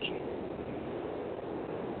 Appreciate you.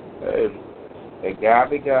 Hey, God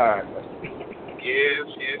be God. Yes.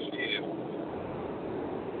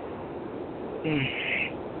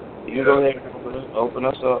 You go ahead and open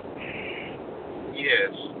us up.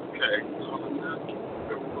 Yes. Okay.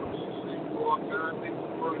 Lord God, make the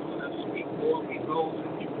words that I speak for me, those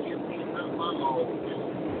that you give me, not my own.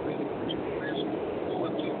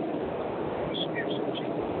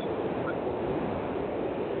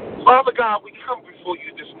 Father God, we come before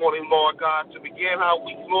you this morning, Lord God, to begin our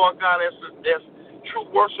week, Lord God, as true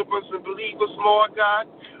worshipers and believers, Lord God,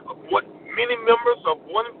 of what many members of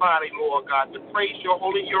one body, Lord God, to praise your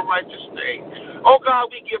holy, your righteous name. Oh God,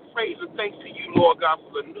 we give praise and thanks to you, Lord God,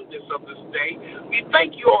 for the newness of this day. We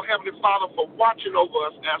thank you, oh Heavenly Father, for watching over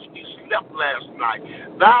us as we slept last night.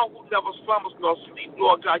 Thou who never slumbers nor sleep,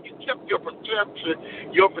 Lord God, you kept your protection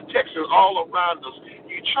all around us.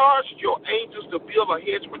 You charged your angels to build a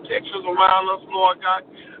hedge of protection around us, Lord God,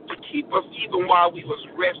 to keep us even while we was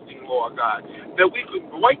resting, Lord God, that we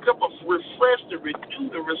could wake up refreshed and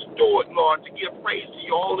renewed and restored, Lord, to give praise to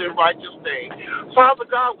your holy and righteous name. Father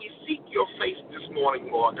God, we seek your face this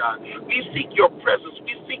morning, Lord God. We seek your presence.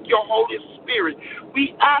 We seek your Holy Spirit.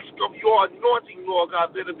 We ask of your anointing, Lord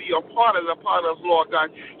God, that it be upon us, Lord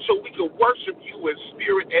God, so we can worship you in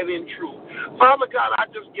spirit and in truth. Father God,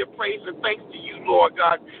 I just give praise and thanks to you, Lord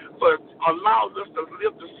God, for allowing us to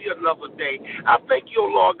live to see another day. I thank you,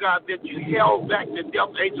 Lord God, that you held back the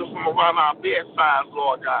death angels from around our bedsides,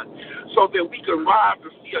 Lord God, so that we can rise to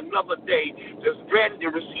see another day that's ready to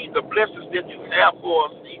receive the blessings that you have for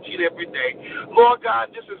us each and every day. Lord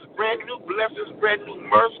God, this is brand new blessings, brand new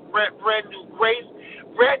mercy, brand new grace,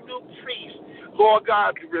 brand new peace. Lord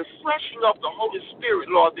God, the refreshing of the Holy Spirit,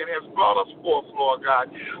 Lord, that has brought us forth, Lord God.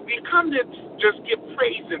 We come to just give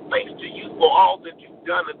praise and thanks to you for all that you've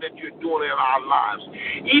done and that you're doing in our lives.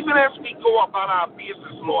 Even as we go about our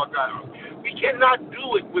business, Lord God, we cannot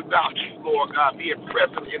do it without you, Lord God, being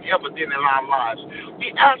present and evident in our lives.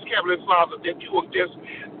 We ask, Heavenly Father, that you will just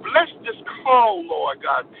bless this call, Lord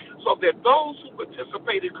God, so that those who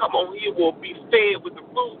participate and come on here will be fed with the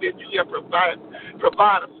food that you have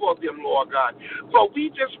provided for them, Lord God. For we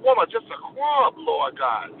just want just a crumb, Lord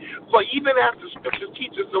God. For even as the scripture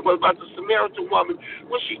teaches us about the Samaritan woman,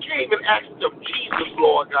 when she came and asked of Jesus,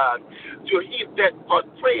 Lord God, to hear that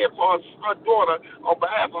praying for her daughter, on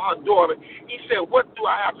behalf of her daughter, he said, what do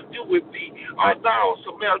I have to do with thee? Art thou a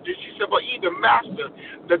Samaritan? She said, but even master,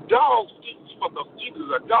 the dogs eat from the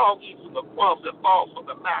crumbs that fall from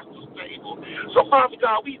the master's table. So, Father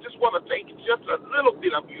God, we just want to take just a little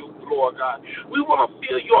bit of you, Lord God. We want to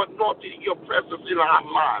feel your anointing, your presence in our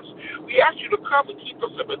lives. We ask you to come and keep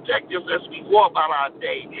us and protect us as we go about our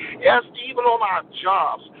day, as even on our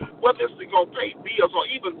jobs, whether it's to go pay bills or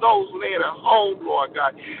even those laying at home, Lord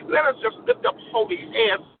God. Let us just lift up holy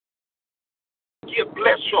hands.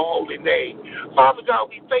 Bless your holy name. Father God,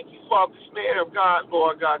 we thank you for this man of God,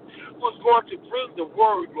 Lord God, who is going to bring the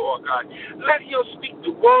word, Lord God. Let him speak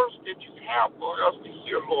the words that you have for us to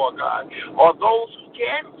hear, Lord God, or those who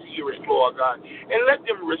can hear it, Lord God, and let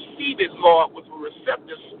them receive it, Lord, with a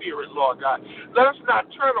receptive spirit, Lord God. Let us not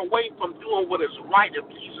turn away from doing what is right and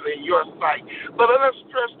pleasing in your sight, but let us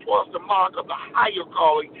press towards the mark of the higher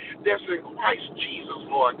calling that's in Christ Jesus,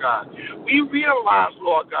 Lord God. We realize,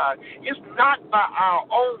 Lord God, it's not by our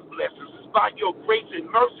own blessings, it's by your grace and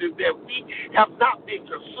mercy that we have not been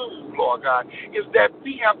consumed, Lord God. Is that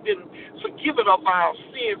we have been forgiven of our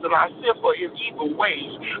sins and our sinful and evil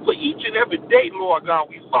ways. For each and every day, Lord God,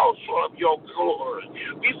 we fall short of your glory.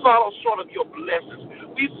 We fall short of your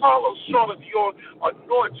blessings. We fall short of your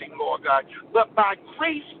anointing, Lord God. But by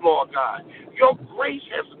grace, Lord God, your grace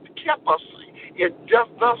has kept us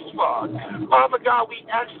thus far. Father God, we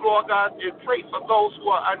ask, Lord God, and pray for those who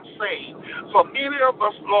are unsaved. For many of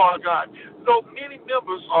us, Lord God, though many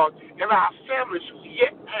members are in our families who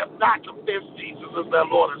yet have not confessed Jesus as their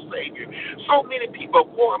Lord and Savior. So many people are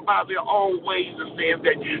going by their own ways and saying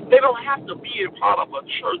that they don't have to be a part of a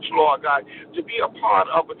church, Lord God, to be a part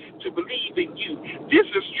of it, to believe in you. This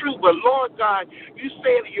is true, but Lord God, you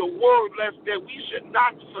said in your word that we should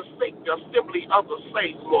not forsake the assembly of the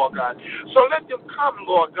saints, Lord God. So let them come,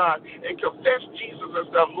 Lord God, and confess Jesus as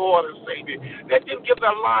their Lord and Savior. Let them give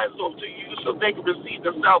their lives over to you so they can receive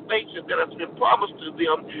the salvation that has been promised to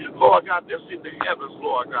them, Lord God, that's in the heavens,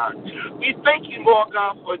 Lord God. We thank you, Lord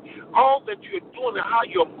God, for all that you're doing and how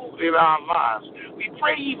you're moving in our lives. We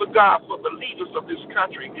pray even, God, for the leaders of this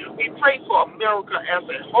country. We pray for America as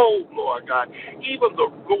a whole, Lord God. Even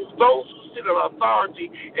those who sit in authority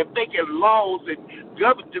and making laws and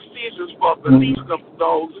government decisions for the least of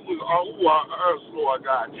those who are us, Lord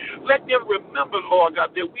God. Let them remember, Lord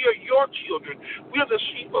God, that we are your children. We are the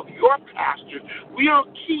sheep of your pasture. We are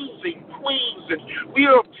kings and queens, and we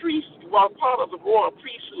are priests. We are part of the royal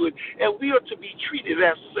priesthood, and we are to be treated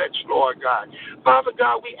as such, Lord God. Father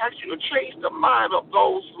God, we ask you to change the mind of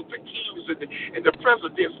those with the kings and the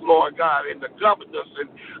presidents, Lord God, and the governors,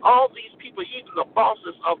 and all these people, even the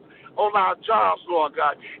bosses on our jobs, Lord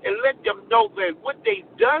God, and let them know that what they've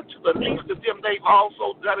done to the least of them, they've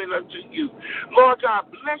also done it unto you. Lord God,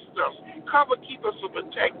 bless us, cover, keep us, and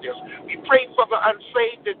protect us. We pray for the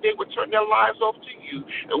unsaved that they would turn their lives over to you,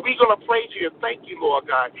 and we're going to praise you and thank you, Lord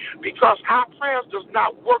God, because our prayers does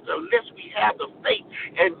not work unless we have the faith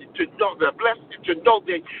and to know the blessing, to know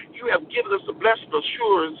that you have given us the blessed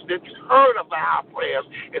assurance that you heard of our prayers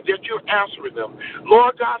and that you're answering them.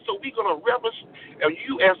 Lord God, so we're going to reverence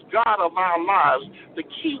you as God of our lives, the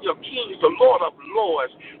King of kings, the Lord of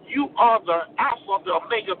lords. You are the Alpha, the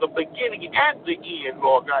Omega, the beginning and the end,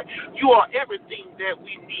 Lord God. You are everything that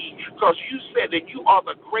we need because you said that you are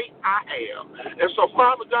the great I am. And so,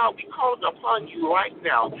 Father God, we call upon you right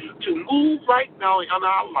now to move right now in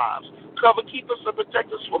our lives. Cover, keep us, and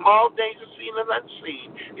protect us from all dangers seen and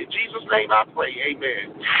unseen. In Jesus' name I pray.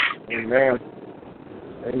 Amen. Amen.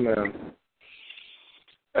 Amen.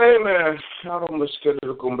 Amen. Sharon Muskel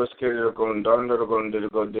Kumbasker Gondander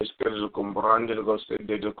Gondigo Diskel Kumbrandil Gosted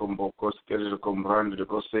Kumbokosker Kumbrandil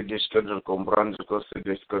Gosted Diskel Kumbrandil Gosted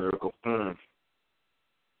Diskel.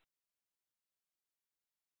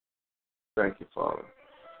 Thank you, Father.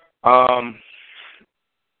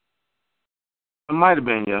 It might have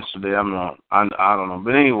been yesterday. I don't know.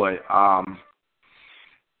 But anyway,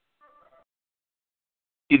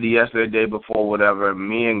 either yesterday, the day before, whatever,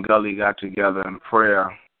 me and Gully got together in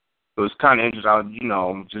prayer. It was kind of interesting. I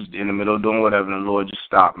was, just in the middle of doing whatever, and the Lord just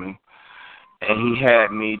stopped me. And he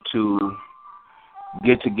had me to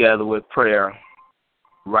get together with prayer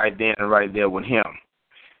right then and right there with him.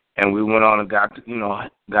 And we went on and got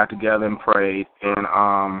together and prayed.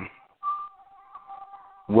 And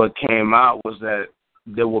what came out was that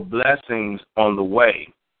there were blessings on the way.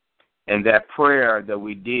 And that prayer that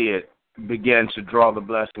we did began to draw the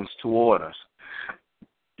blessings toward us.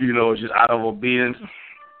 Just out of obedience.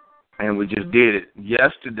 And we just did it.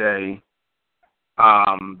 Yesterday,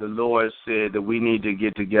 the Lord said that we need to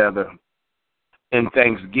get together in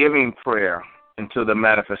thanksgiving prayer until the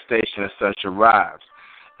manifestation of such arrives.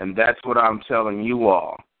 And that's what I'm telling you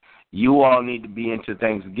all. You all need to be into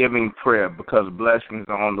thanksgiving prayer because blessings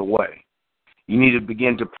are on the way. You need to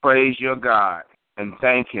begin to praise your God and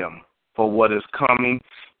thank him for what is coming.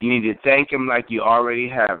 You need to thank him like you already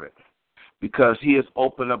have it. Because he has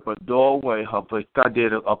opened up a doorway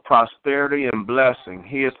of prosperity and blessing.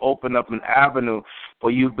 He has opened up an avenue for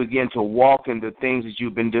you to begin to walk in the things that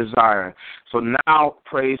you've been desiring. So now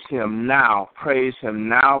praise him now. Praise him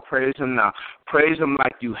now. Praise him now. Praise him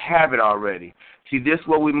like you have it already. See, this is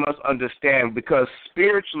what we must understand because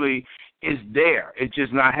spiritually it's there. It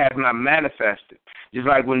just has not manifested. Just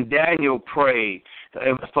like when Daniel prayed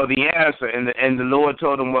for the answer, and the Lord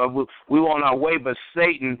told him, well, we were on our way, but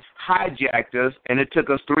Satan hijacked us, and it took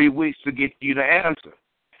us 3 weeks to get you the answer.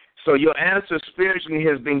 So your answer spiritually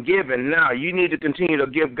has been given. Now you need to continue to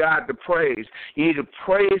give God the praise. You need to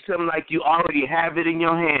praise him like you already have it in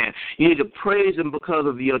your hand. You need to praise him because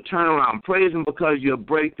of your turnaround. Praise him because of your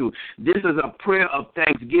breakthrough. This is a prayer of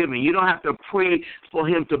thanksgiving. You don't have to pray for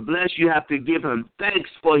him to bless. You have to give him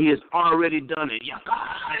thanks for he has already done it.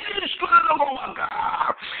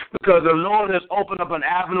 Because the Lord has opened up an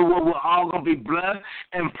avenue where we're all going to be blessed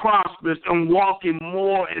and prosperous and walking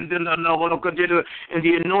more in the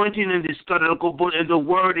anointing and the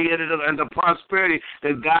word and the prosperity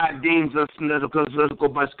that God deems us to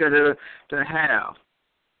have.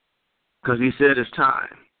 Because he said it's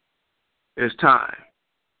time. It's time.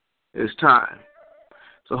 It's time.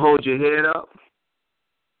 So hold your head up.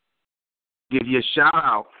 Give you a shout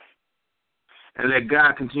out. And let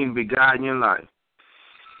God continue to be God in your life.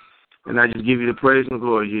 And I just give you the praise and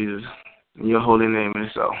glory, Jesus. In your holy name.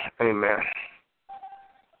 And so, amen.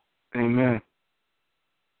 Amen.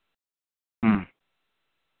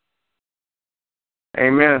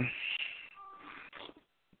 Amen.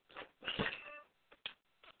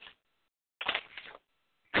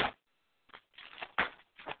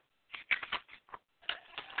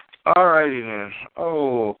 All righty then.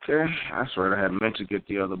 Oh, okay. That's right. I had meant to get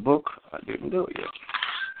the other book. I didn't do it yet.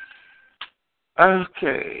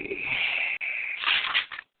 Okay.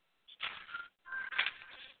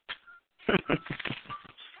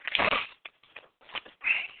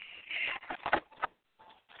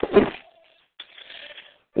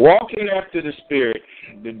 Walking after the Spirit,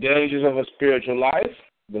 the dangers of a spiritual life,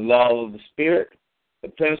 the law of the Spirit, the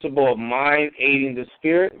principle of mind aiding the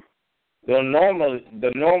Spirit, the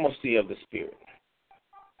normalcy of the Spirit.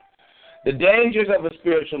 The dangers of a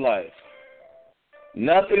spiritual life.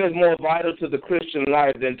 Nothing is more vital to the Christian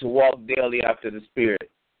life than to walk daily after the Spirit.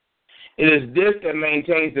 It is this that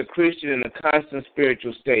maintains the Christian in a constant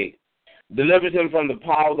spiritual state, delivers him from the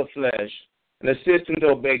power of the flesh, and assists him to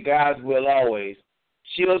obey God's will always,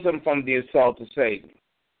 shields him from the assault of Satan.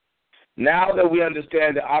 Now that we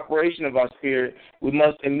understand the operation of our spirit, we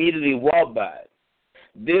must immediately walk by it.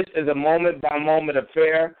 This is a moment-by-moment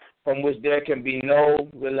affair from which there can be no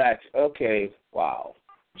relax. Okay, wow.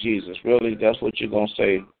 Jesus, really? That's what you're going to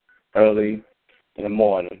say early in the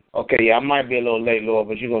morning? Okay, yeah, I might be a little late, Lord,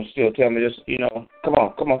 but you're going to still tell me this, Come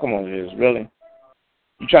on, Jesus, really?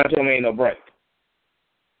 You trying to tell me ain't no break?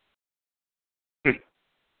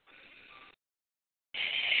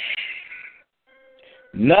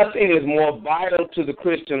 Nothing is more vital to the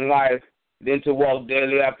Christian life than to walk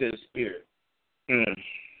daily after the Spirit.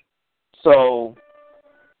 So,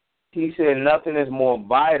 he said nothing is more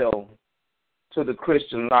vital to the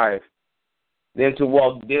Christian life than to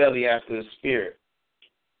walk daily after the Spirit.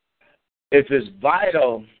 If it's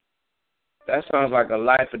vital, that sounds like a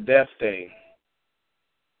life or death thing.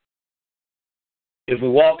 If we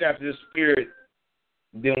walk after the Spirit,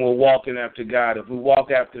 then we're walking after God. If we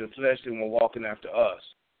walk after the flesh, then we're walking after us.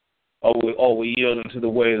 Or we're yielding to the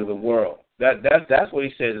ways of the world. That's what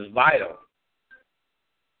he says is vital.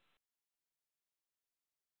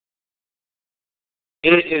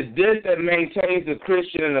 It is this that maintains the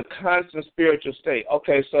Christian in a constant spiritual state.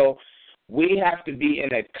 Okay, so we have to be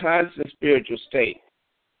in a constant spiritual state.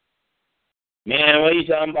 Man, what are you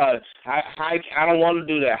talking about? I don't want to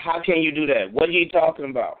do that. How can you do that? What are you talking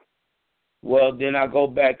about? Well, then I go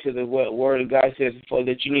back to the word of God says for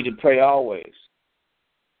that you need to pray always.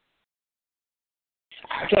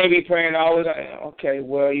 I can't be praying always. Okay,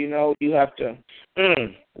 well, you have to.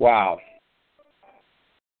 Wow.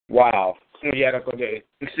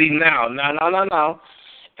 See, now.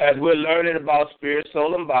 As we're learning about spirit,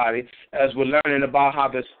 soul, and body, as we're learning about how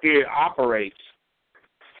the Spirit operates,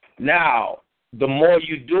 now, the more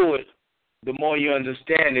you do it, the more you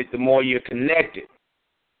understand it, the more you're connected.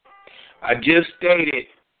 I just stated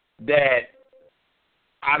that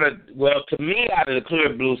out of the clear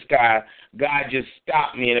blue sky, God just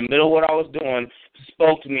stopped me in the middle of what I was doing,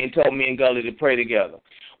 spoke to me, and told me and Gully to pray together.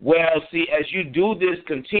 Well, see, as you do this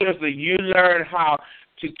continuously, you learn how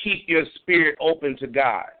to keep your spirit open to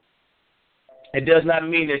God. It does not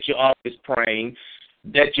mean that you're always praying,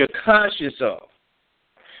 that you're conscious of.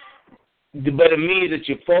 But it means that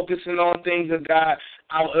you're focusing on things of God.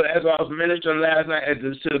 As I was ministering last night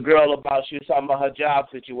to the girl she was talking about her job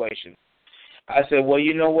situation. I said, well,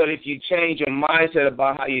 you know what? If you change your mindset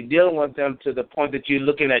about how you're dealing with them to the point that you're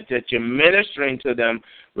looking at that you're ministering to them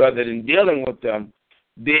rather than dealing with them,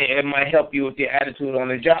 then it might help you with your attitude on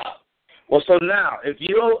the job. Well, so now, if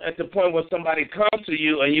you're at the point where somebody comes to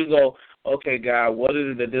you and you go, okay, God, what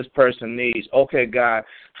is it that this person needs? Okay, God,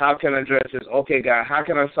 how can I address this? Okay, God, how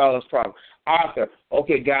can I solve this problem? Arthur,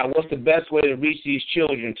 okay, God, what's the best way to reach these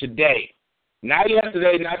children today? Not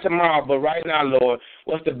yesterday, not tomorrow, but right now, Lord,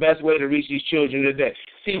 what's the best way to reach these children today?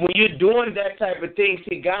 See, when you're doing that type of thing,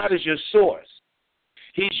 see, God is your source.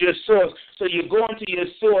 He's your source. So you're going to your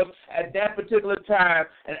source at that particular time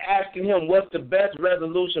and asking him what's the best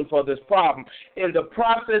resolution for this problem. In the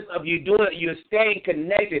process of you doing it, you're staying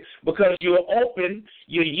connected because you're open,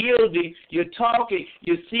 you're yielding, you're talking,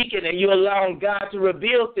 you're seeking, and you're allowing God to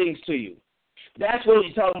reveal things to you. That's what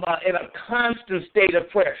we're talking about, in a constant state of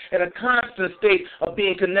prayer, in a constant state of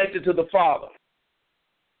being connected to the Father.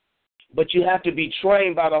 But you have to be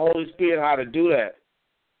trained by the Holy Spirit how to do that.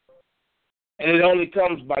 And it only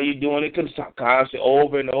comes by you doing it constantly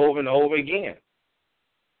over and over and over again.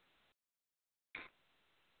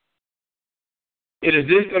 It is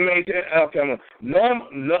this to maintain. Okay,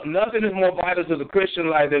 nothing is more vital to the Christian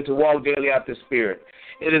life than to walk daily after the Spirit.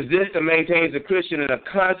 It is this that maintains the Christian in a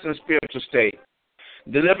constant spiritual state,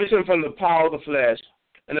 delivers him from the power of the flesh,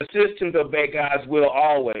 and assists him to obey God's will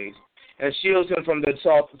always, and shields him from the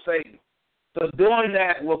assault of Satan. So doing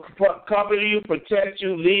that will cover you, protect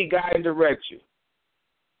you, lead, guide, and direct you.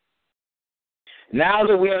 Now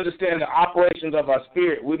that we understand the operations of our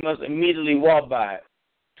spirit, we must immediately walk by it.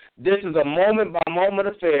 This is a moment-by-moment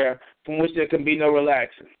affair from which there can be no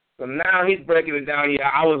relaxing. So now he's breaking it down here.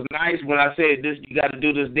 I was nice when I said this, you got to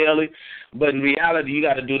do this daily, but in reality, you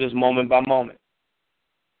got to do this moment by moment.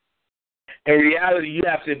 In reality, you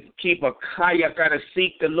have to keep a kayak, got to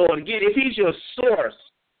seek the Lord. Again, if he's your source,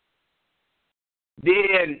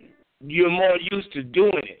 then you're more used to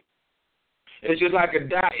doing it. It's just like a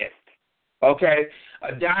diet, okay?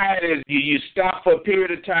 A diet is you stop for a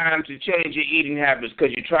period of time to change your eating habits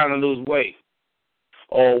because you're trying to lose weight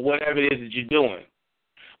or whatever it is that you're doing.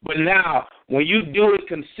 But now, when you do it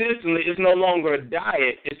consistently, it's no longer a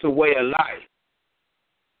diet, it's a way of life.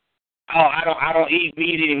 Oh, I don't eat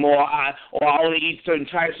meat anymore, or I only eat certain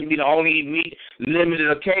types of meat, I only eat meat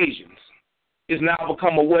limited occasions. It's now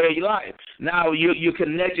become a way of life. Now you're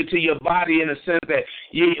connected to your body in a sense that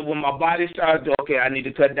when my body starts to, okay, I need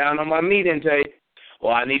to cut down on my meat intake,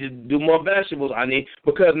 or I need to do more vegetables.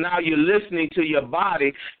 Because now you're listening to your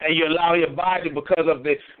body, and you allow your body, because of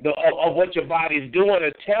of what your body is doing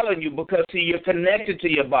or telling you, because see, you're connected to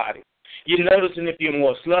your body. You're noticing if you're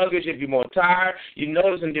more sluggish, if you're more tired. You're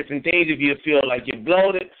noticing different things if you feel like you're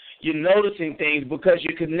bloated. You're noticing things because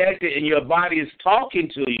you're connected and your body is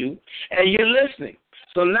talking to you and you're listening.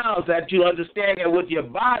 So now that you understand that with your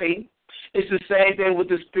body, it's the same thing with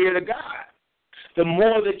the Spirit of God. The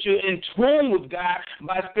more that you're in tune with God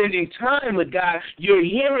by spending time with God, you're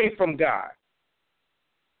hearing from God.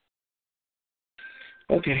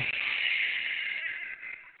 Okay.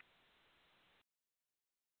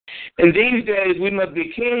 In these days, we must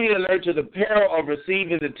be keenly alert to the peril of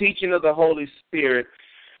receiving the teaching of the Holy Spirit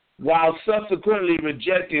while subsequently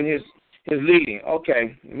rejecting his leading.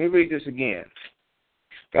 Okay, let me read this again.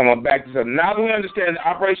 Come on, back this up. Now that we understand the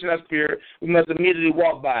operation of Spirit, we must immediately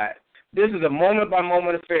walk by it. This is a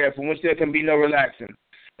moment-by-moment affair from which there can be no relaxing.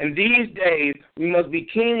 In these days, we must be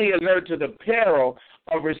keenly alert to the peril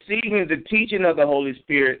of receiving the teaching of the Holy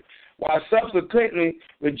Spirit while subsequently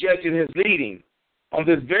rejecting his leading. On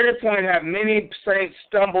this very point have many saints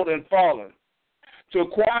stumbled and fallen. To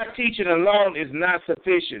acquire teaching alone is not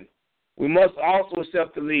sufficient. We must also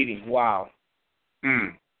accept the leading. Wow.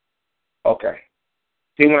 Okay.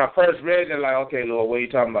 See, when I first read it, like, okay, Lord, what are you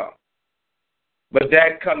talking about? But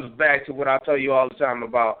that comes back to what I tell you all the time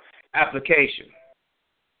about application.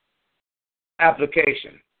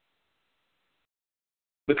 Application.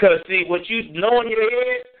 Because, see, what you know in your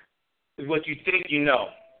head is what you think you know.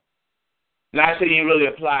 Not until you really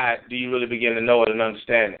apply it do you really begin to know it and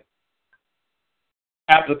understand it.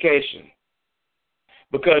 Application.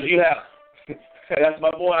 Because you have, that's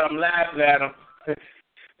my boy, I'm laughing at him,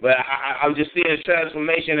 but I'm just seeing a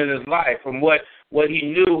transformation in his life from what he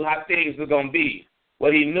knew how things were going to be,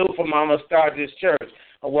 what he knew from I'm going to start this church,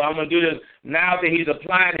 or what I'm going to do this. Now that he's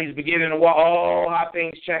applying, he's beginning to walk, how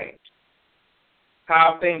things change.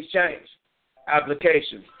 How things change.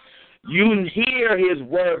 Application. You hear his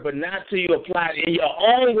word, but not till you apply it in your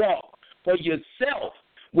own walk for yourself,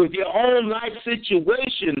 with your own life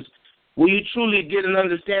situations, will you truly get an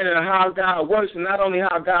understanding of how God works, and not only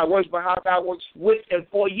how God works, but how God works with and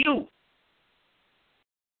for you.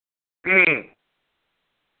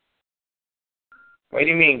 What do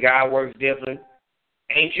you mean God works different?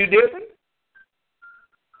 Ain't you different?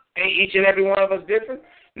 Ain't each and every one of us different?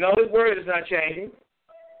 No, his word is not changing.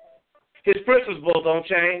 His principles don't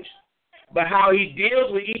change. But how he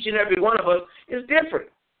deals with each and every one of us is different.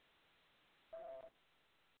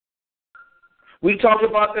 We talked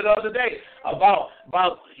about that the other day, about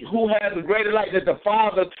who has a greater light, that the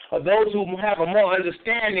Father, or those who have a more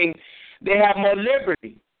understanding, they have more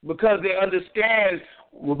liberty because they understand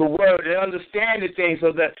the word, they understand the things,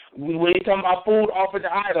 so that when you talk about food offered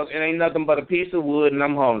to idols, it ain't nothing but a piece of wood and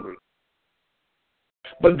I'm hungry.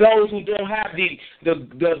 But those who don't have the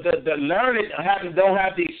learning, don't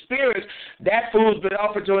have the experience, that food's been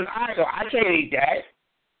offered to an idol. I can't eat that.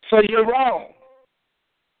 So you're wrong.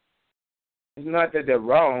 It's not that they're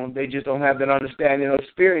wrong. They just don't have that understanding or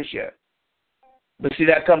experience yet. But see,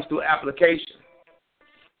 that comes through application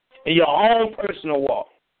in your own personal walk.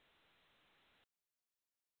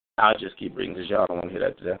 I'll just keep reading because y'all don't want to hear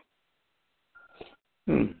that today.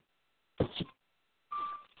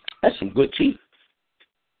 That's some good tea.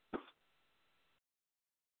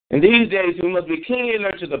 In these days, we must be keenly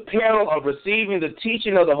alert to the peril of receiving the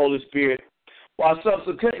teaching of the Holy Spirit while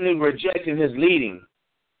subsequently rejecting his leading.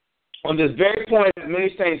 On this very point, many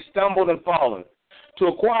saints stumbled and fallen. To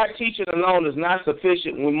acquire teaching alone is not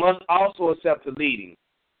sufficient. We must also accept the leading.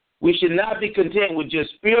 We should not be content with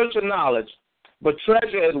just spiritual knowledge, but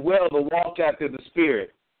treasure as well the walk after the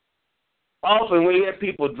Spirit. Often we hear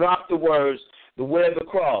people drop the words, the way of the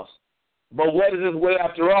cross. But what is this way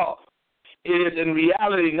after all? It is in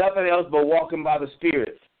reality nothing else but walking by the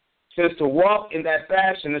Spirit. Since to walk in that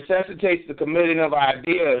fashion necessitates the committing of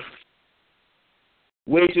ideas,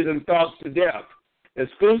 wishes, and thoughts to death.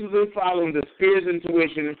 Exclusively following the Spirit's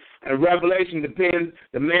intuition and revelation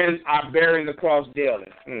demands our bearing the cross daily.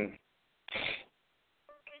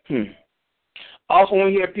 Often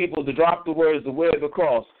we hear people to drop the words, the way of the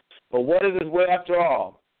cross. But what is this way after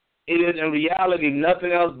all? It is in reality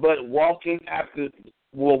nothing else but walking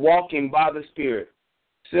by the Spirit.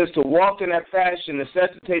 Since to walk in that fashion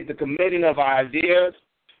necessitates the committing of our ideas,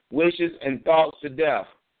 wishes, and thoughts to death.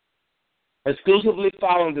 Exclusively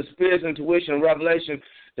following the Spirit's intuition and revelation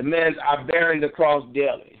demands our bearing the cross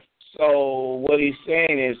daily. So what he's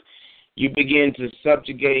saying is you begin to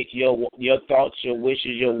subjugate your thoughts, your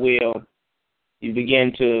wishes, your will. You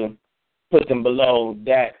begin to put them below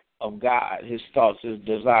that of God, his thoughts, his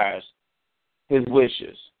desires, his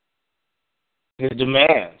wishes, his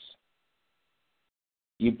demands.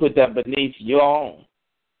 You put that beneath your own.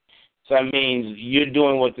 So that means you're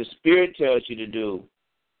doing what the Spirit tells you to do.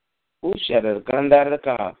 Ooh, shut it, gun out of the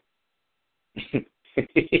car.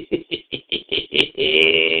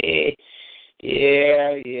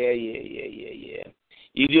 Yeah.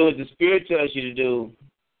 You do what the Spirit tells you to do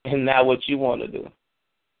and not what you want to do.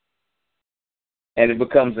 And it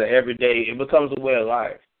becomes a way of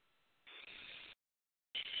life.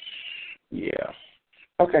 Yeah.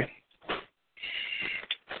 Okay.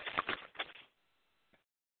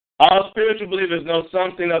 All spiritual believers know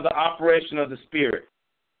something of the operation of the Spirit.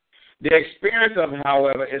 The experience of it,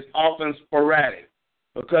 however, is often sporadic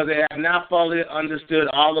because they have not fully understood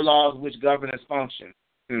all the laws which govern its function.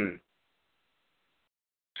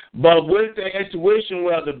 But with their intuition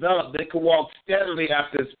well developed, they can walk steadily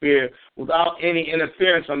after the Spirit without any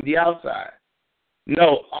interference from the outside.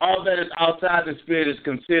 No, all that is outside the Spirit is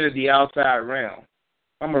considered the outside realm.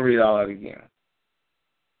 I'm going to read all that again.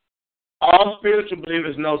 All spiritual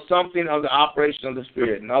believers know something of the operation of the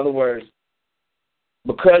Spirit. In other words,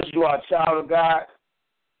 because you are a child of God,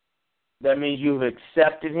 that means you've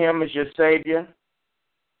accepted him as your Savior.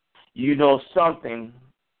 You know something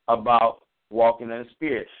about walking in the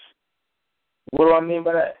Spirit. What do I mean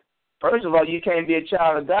by that? First of all, you can't be a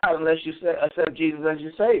child of God unless you accept Jesus as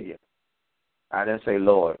your Savior. I didn't say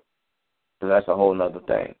Lord, so that's a whole other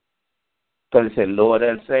thing. Because it said Lord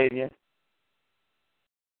and Savior.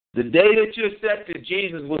 The day that you accepted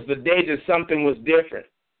Jesus was the day that something was different.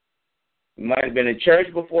 You might have been in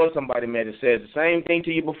church before. Somebody may have said the same thing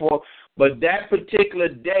to you before. But that particular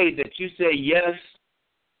day that you said yes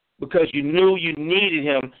because you knew you needed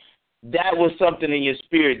him, that was something in your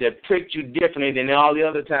spirit that pricked you differently than all the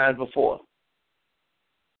other times before.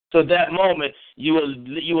 So that moment, you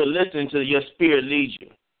will listen to your spirit lead you.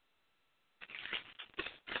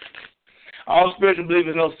 All spiritual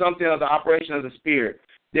believers know something of the operation of the Spirit.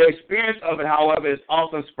 Their experience of it, however, is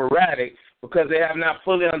often sporadic because they have not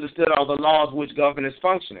fully understood all the laws which govern its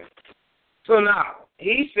functioning. So now,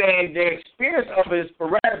 he's saying their experience of it is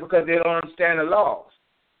sporadic because they don't understand the laws.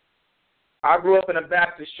 I grew up in a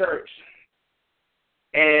Baptist church,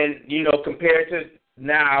 and, compared to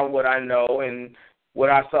now what I know and what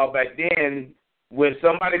I saw back then, when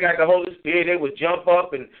somebody got the Holy Spirit, they would jump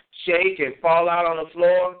up and shake and fall out on the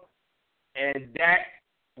floor, and that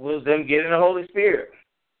was them getting the Holy Spirit.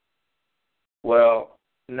 Well,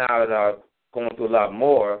 now that I'm going through a lot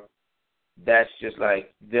more, that's just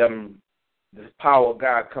like them the power of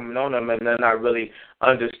God coming on them, and they're not really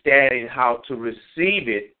understanding how to receive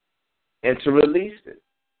it and to release it.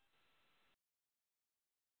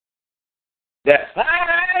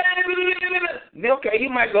 Okay, you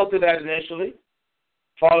might go through that initially,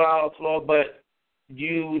 fall out on the floor, but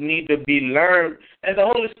you need to be learned, and the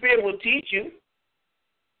Holy Spirit will teach you,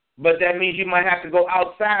 but that means you might have to go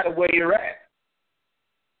outside of where you're at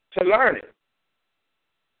to learn it.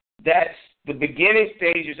 That's the beginning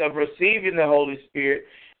stages of receiving the Holy Spirit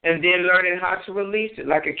and then learning how to release it,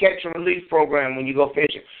 like a catch and release program when you go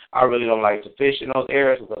fishing. I really don't like to fish in those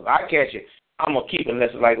areas because if I catch it, I'm going to keep it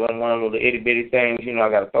unless it's like one of those itty-bitty things, I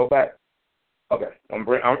got to throw back. Okay, I'm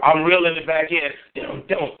reeling it back in.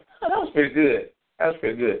 Don't. Oh, that was pretty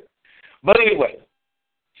good. But anyway,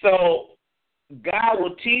 so God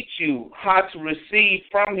will teach you how to receive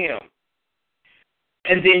from him.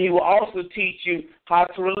 And then he will also teach you how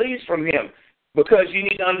to release from him, because you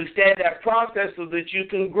need to understand that process so that you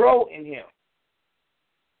can grow in him.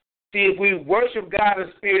 See, if we worship God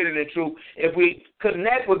in spirit and in truth, if we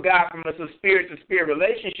connect with God from a spirit-to-spirit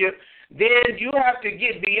relationship, then you have to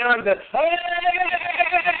get beyond the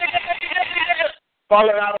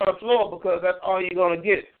falling out on the floor, because that's all you're going to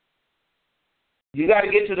get. You got to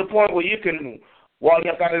get to the point where you can walk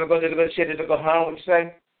up out of the shit to go home, what you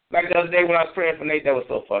say? Like the other day when I was praying for Nate, that was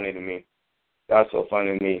so funny to me. But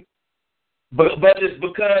it's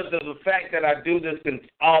because of the fact that I do this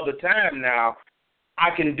all the time now, I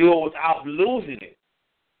can do it without losing it.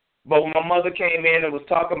 But when my mother came in and was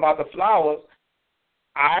talking about the flowers,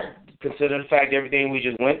 I considered the fact everything we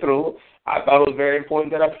just went through, I thought it was very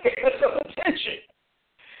important that I paid some attention.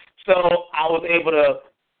 So I was able to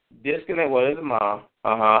disconnect, what is it, Mom?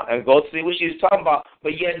 And go see what she was talking about,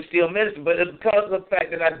 but yet still minister. But it's because of the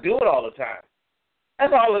fact that I do it all the time.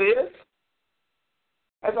 That's all it is.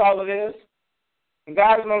 And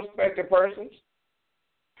God is no respecter of persons.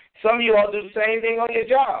 Some of you all do the same thing on your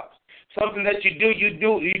jobs. Something that you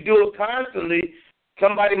do it constantly.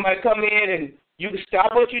 Somebody might come in and you can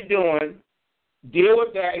stop what you're doing, deal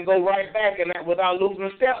with that, and go right back and that without losing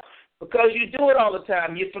a step. Because you do it all the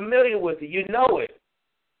time. You're familiar with it. You know it.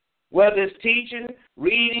 Whether it's teaching,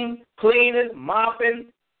 reading, cleaning, mopping,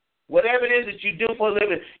 whatever it is that you do for a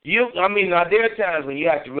living, now there are times when you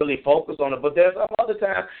have to really focus on it, but there's other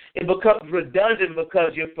times it becomes redundant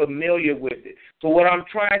because you're familiar with it. So what I'm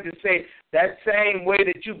trying to say, that same way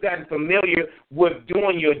that you've gotten familiar with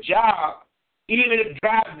doing your job, even if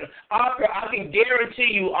driving, Arthur, I can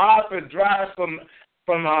guarantee you Arthur drives from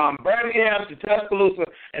Birmingham to Tuscaloosa,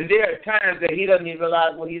 and there are times that he doesn't even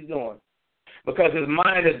realize what he's doing, because his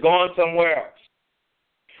mind has gone somewhere else.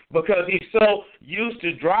 Because he's so used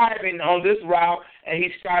to driving on this route, and he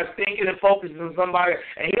starts thinking and focusing on somebody,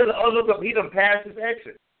 and he'll look up, he done passed his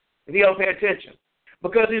exit, and he don't pay attention.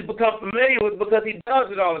 Because he's become familiar with it, because he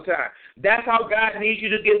does it all the time. That's how God needs you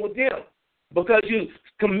to get with him. Because you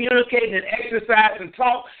communicate and exercise and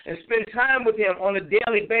talk and spend time with him on a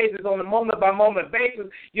daily basis, on a moment-by-moment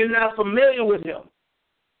basis, you're not familiar with him.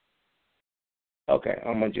 Okay,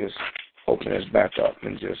 I'm going to just open this back up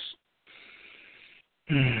and just...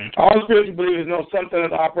 All spiritual believers know something of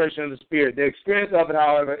the operation of the Spirit. Their experience of it,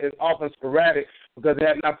 however, is often sporadic because they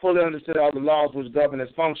have not fully understood all the laws which govern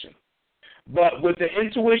its function. But with the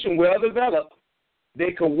intuition well developed,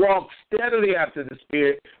 they can walk steadily after the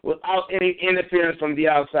Spirit without any interference from the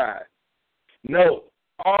outside. Note,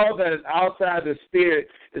 all that is outside the Spirit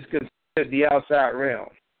is considered the outside realm.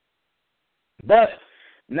 But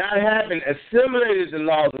not having assimilated the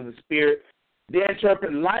laws of the Spirit, they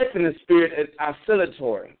interpret life in the Spirit as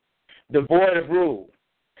oscillatory, devoid of rule,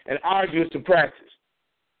 and arduous to practice.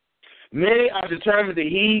 Many are determined to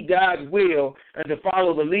heed God's will and to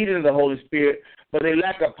follow the leading of the Holy Spirit, but they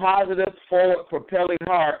lack a positive, forward, propelling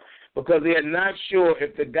heart because they are not sure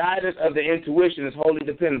if the guidance of the intuition is wholly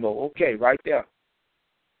dependable. Okay, right there.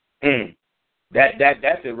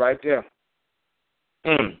 That's it right there.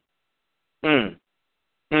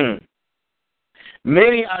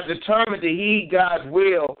 Many are determined to heed God's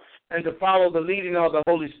will and to follow the leading of the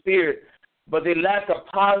Holy Spirit, but they lack a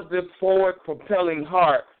positive, forward, propelling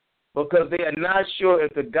heart because they are not sure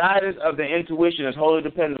if the guidance of the intuition is wholly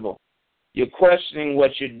dependable. You're questioning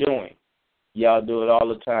what you're doing. Y'all do it all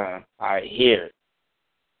the time. I hear it.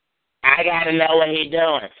 I got to know what he's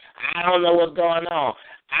doing. I don't know what's going on.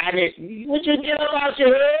 What you get about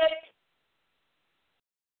your head?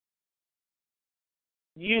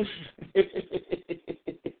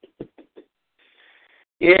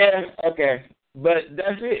 Yeah, okay. But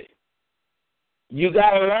that's it. You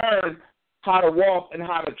got to learn how to walk and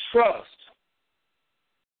how to trust.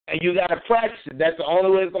 And you got to practice it. That's the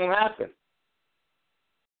only way it's going to happen.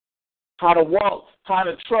 how to walk, how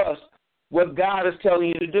to trust what God is telling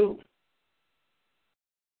you to do.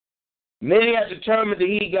 Many have determined to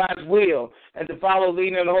heed God's will and to follow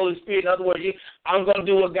leading of the Holy Spirit. In other words, I'm going to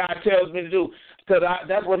do what God tells me to do because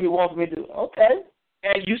that's what He wants me to do. Okay,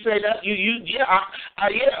 and you say that you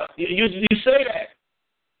say that,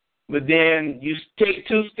 but then you take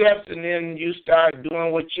 2 steps and then you start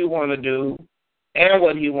doing what you want to do and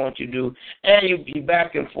what He wants you to do, and you be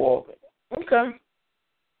back and forth. Okay.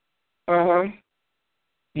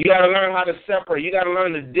 You got to learn how to separate. You got to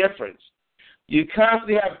learn the difference. You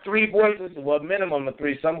constantly have 3 voices, well, minimum of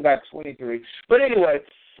 3. Some got 23. But anyway,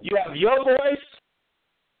 you have your voice,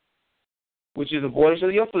 which is the voice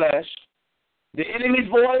of your flesh, the enemy's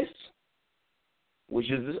voice, which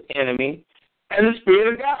is the enemy, and the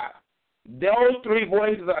Spirit of God. Those 3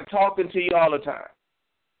 voices are talking to you all the time.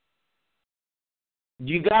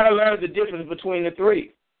 You got to learn the difference between the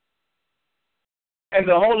 3. And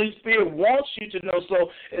the Holy Spirit wants you to know. So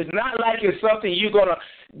it's not like it's something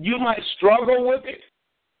you might struggle with it,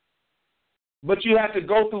 but you have to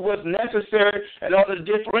go through what's necessary in order to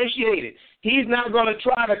differentiate it. He's not going to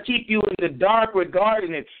try to keep you in the dark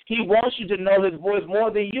regarding it. He wants you to know His voice more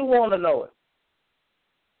than you want to know it.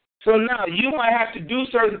 So now you might have to do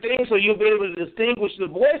certain things so you'll be able to distinguish the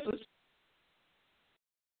voices.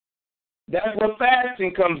 That's where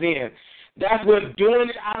fasting comes in. That's where doing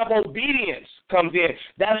it out of obedience comes in.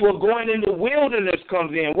 That's where going in the wilderness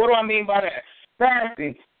comes in. What do I mean by that?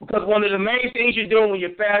 Fasting. Because one of the main things you're doing when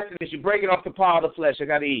you're fasting is you're breaking off the power of the flesh. I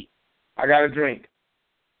got to eat. I got to drink.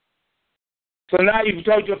 So now you've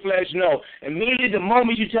told your flesh no. Immediately the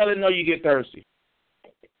moment you tell it no, you get thirsty.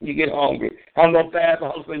 You get hungry. I'm going to fast,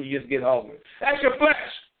 all of a sudden you just get hungry. That's your flesh.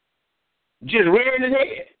 Just rearing its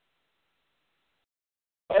head.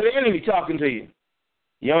 Or the enemy talking to you.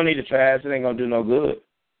 You don't need to fast. It ain't going to do no good.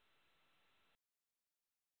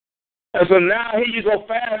 And so now here you go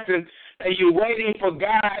fasting, and you're waiting for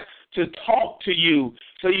God to talk to you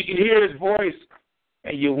so you can hear His voice,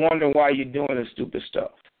 and you're wondering why you're doing this stupid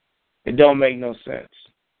stuff. It don't make no sense.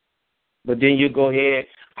 But then you go ahead,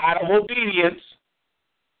 out of obedience,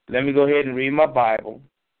 let me go ahead and read my Bible.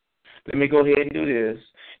 Let me go ahead and do this.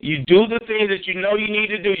 You do the things that you know you need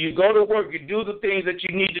to do. You go to work. You do the things that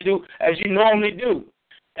you need to do as you normally do.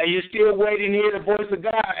 And you're still waiting to hear the voice of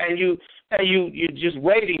God, and you're just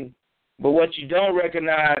waiting. But what you don't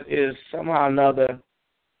recognize is somehow or another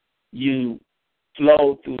you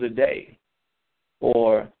flowed through the day,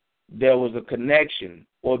 or there was a connection,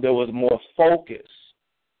 or there was more focus.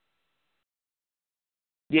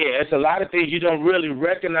 Yeah, it's a lot of things you don't really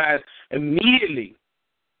recognize immediately,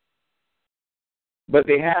 but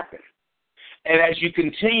they happen. And as you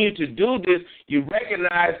continue to do this, you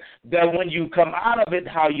recognize that when you come out of it,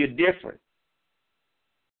 how you're different.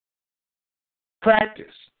 Practice.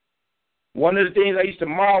 One of the things I used to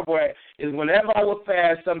marvel at is whenever I would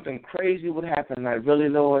fast, something crazy would happen. Like, really,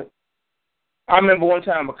 Lord? I remember one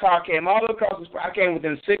time a car came all the way across the street. I came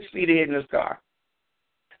within 6 feet of hitting this car.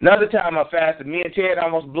 Another time I fasted, me and Ted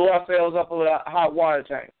almost blew ourselves up with a hot water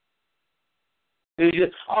tank. It was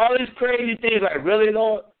just all these crazy things. Like, really,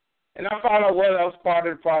 Lord? And I found out, well, that was part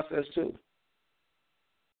of the process, too.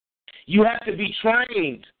 You have to be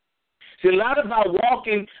trained. See, a lot of our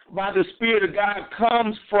walking by the Spirit of God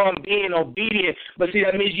comes from being obedient. But, see,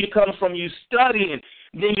 that means you come from you studying.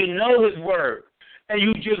 Then you know His Word. And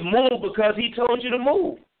you just move because He told you to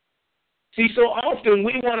move. See, so often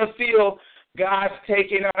we want to feel God's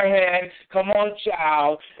taking our hand, come on,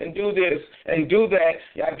 child, and do this and do that.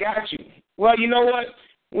 Yeah, I got you. Well, you know what?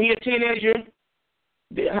 When you're a teenager,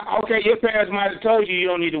 okay, your parents might have told you you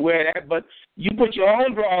don't need to wear that, but you put your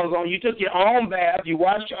own drawers on, you took your own bath, you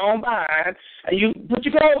washed your own behind, and you put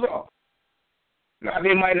your clothes on. Now,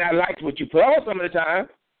 they might not like what you put on some of the time,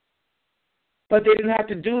 but they didn't have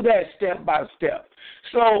to do that step by step.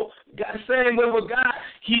 So, same way with God,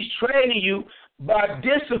 He's training you by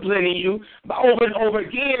disciplining you by over and over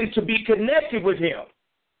again to be connected with Him.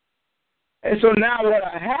 And so now what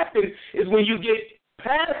happens is when you get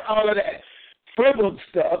past all of that frivolous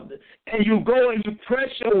stuff, and you go and you press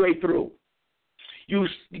your way through. You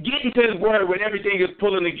get into His Word when everything is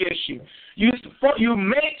pulling against you. You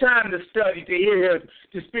make time to study, to hear Him,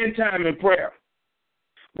 to spend time in prayer.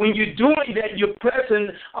 When you're doing that, you're pressing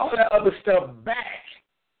all that other stuff back,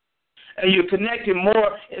 and you're connecting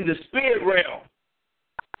more in the spirit realm.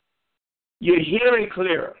 You're hearing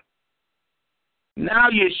clearer. Now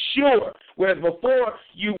you're sure, whereas before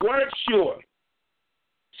you weren't sure.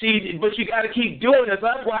 See, but you got to keep doing this.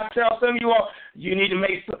 That's why I tell some of you all, you need to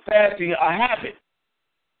make fasting a habit.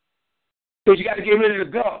 Because you got to get rid of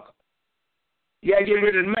the gunk. You got to get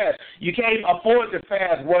rid of the mess. You can't afford to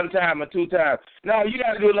fast one time or 2 times. No, you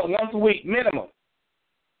got to do it like once a week minimum.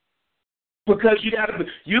 Because you got to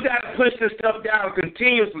push this stuff down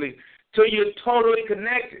continuously till you're totally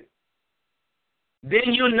connected.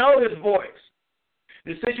 Then you know his voice.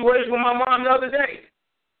 The situation with my mom the other day,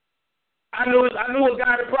 I knew what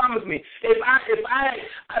God had promised me. If I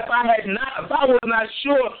was not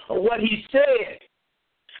sure of what he said,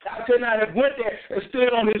 I could not have went there and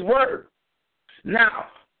stood on his word. Now,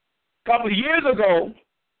 a couple of years ago,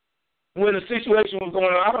 when the situation was going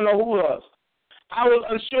on, I don't know who it was, I was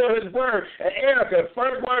unsure of his word. And Erica,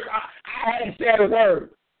 first word, I hadn't said a word.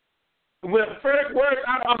 When the first word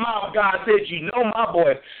out of my mouth, God said, you know my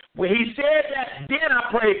voice. When he said that, then I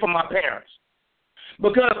prayed for my parents.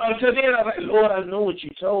 Because until then, I was like, Lord, I know what you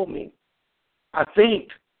told me. I think,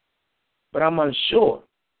 but I'm unsure.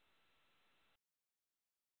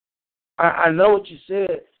 I know what you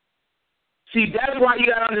said. See, that's why you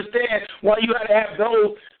got to understand why you got to have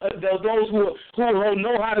those who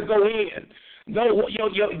know how to go in, those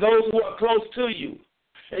who are close to you.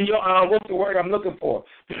 And what's the word I'm looking for?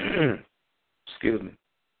 Excuse me.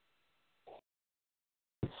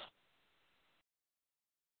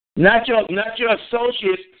 Not your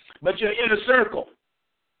associates, but your inner circle.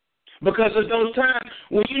 Because of those times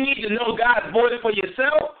when you need to know God's voice for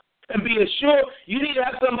yourself and be assured, you need to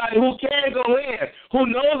have somebody who can go in, who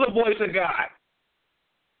knows the voice of God.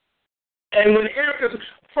 And when Erica's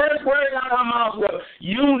first word out of her mouth was,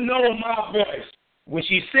 you know my voice. When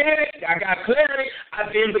she said it, I got clarity, I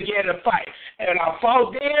then began to fight. And I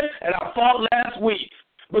fought then, and I fought last week,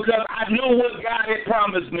 because I knew what God had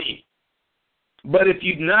promised me. But if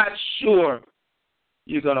you're not sure,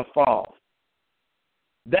 you're going to fall.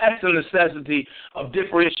 That's the necessity of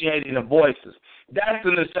differentiating the voices. That's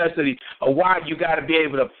the necessity of why you got to be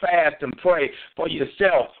able to fast and pray for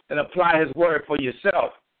yourself and apply his word for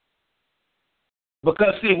yourself.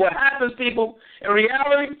 Because, see, what happens, people, in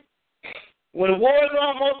reality, when war is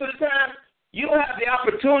on most of the time, you don't have the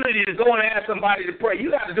opportunity to go and ask somebody to pray.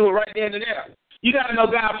 You got to do it right then and there. You got to know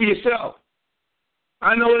God for yourself.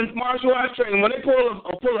 I know in martial arts training, when they pull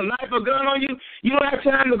a knife or gun on you, you don't have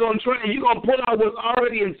time to go and train. You're going to pull out what's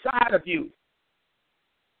already inside of you.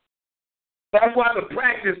 That's why the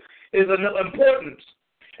practice is of importance.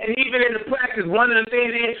 And even in the practice, one of the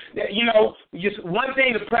things is that, one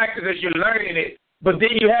thing to practice is you're learning it, but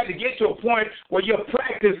then you had to get to a point where your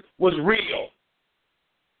practice was real.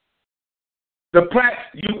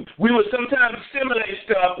 We would sometimes simulate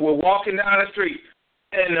stuff. We're walking down the street,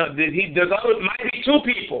 and might be 2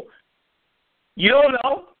 people. You don't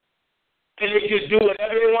know. And they just do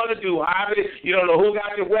whatever they want to do. You don't know who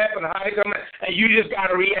got the weapon, how they come in, and you just got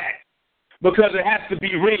to react because it has to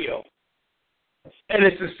be real. And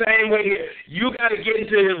it's the same way here. You got to get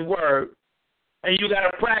into his word, and you got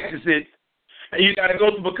to practice it, and you got to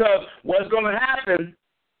go through, because what's going to happen,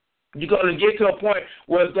 you're going to get to a point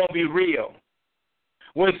where it's going to be real.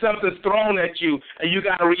 When something's thrown at you, and you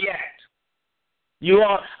got to react. You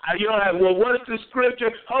don't have, well, what is the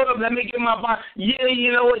scripture? Hold up, let me get my Bible. Yeah,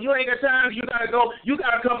 you know what? You ain't got time. You got to go. You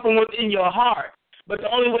got to come from within your heart. But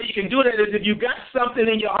the only way you can do that is if you got something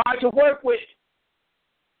in your heart to work with.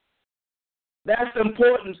 That's the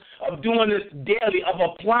importance of doing this daily, of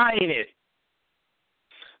applying it.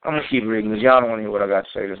 I'm going to keep reading because y'all don't want to hear what I got to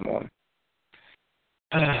say this morning.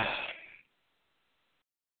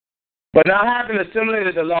 But now having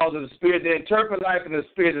assimilated the laws of the Spirit, they interpret life in the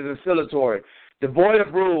Spirit as oscillatory, devoid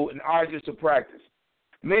of rule and arduous to practice.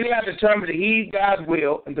 Many are determined to heed God's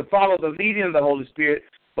will and to follow the leading of the Holy Spirit,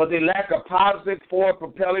 but they lack a positive,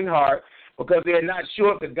 forward-propelling heart because they are not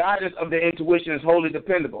sure if the guidance of their intuition is wholly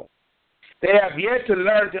dependable. They have yet to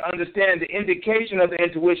learn to understand the indication of the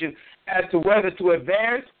intuition as to whether to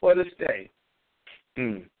advance or to stay.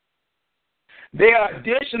 They are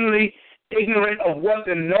additionally ignorant of what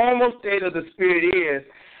the normal state of the Spirit is,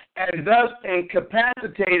 and thus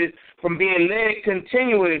incapacitated from being led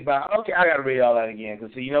continually by. Okay, I got to read all that again,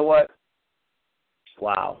 because you know what?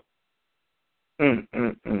 Wow. Many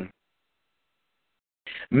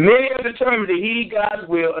are determined to heed God's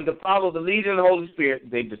will and to follow the leading of the Holy Spirit.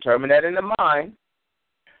 They determine that in the mind.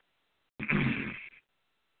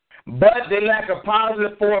 But they lack a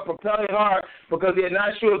positive, forward, propelling heart because they are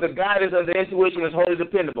not sure if the guidance of the intuition is wholly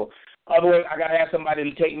dependable. Otherwise, I got to have somebody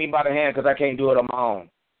to take me by the hand because I can't do it on my own.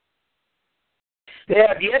 They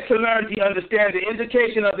have yet to learn to understand the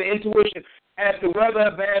indication of the intuition as to whether to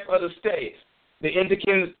advance or to stay. They have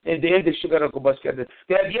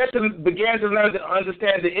yet to begin to learn to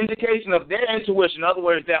understand the indication of their intuition, in other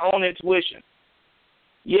words, their own intuition.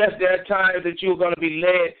 Yes, there are times that you're going to be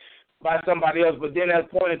led by somebody else, but then at a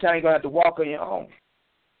point in time, you're going to have to walk on your own.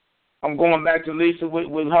 I'm going back to Lisa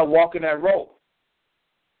with her walking that rope.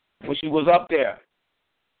 When she was up there,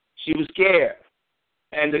 she was scared.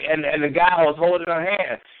 And the guy was holding her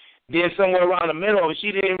hand. Then somewhere around the middle,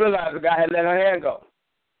 she didn't realize the guy had let her hand go.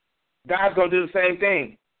 God's going to do the same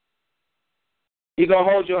thing. He's going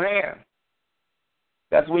to hold your hand.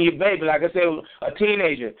 That's when you're baby. Like I said, a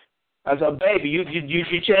teenager. As a baby, you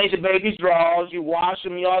change the baby's drawers, you wash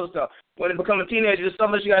them, you all the stuff. When they become a teenager, there's so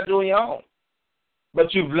much you got to do on your own.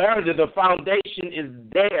 But you've learned that the foundation is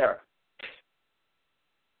there.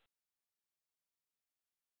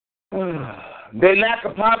 They lack a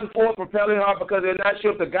positive force propelling heart because they're not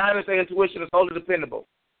sure if the guidance and intuition is wholly dependable.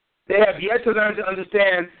 They have yet to learn to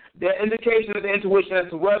understand their indication of the intuition as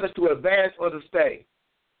to whether to advance or to stay.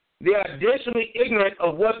 They are additionally ignorant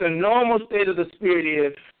of what the normal state of the spirit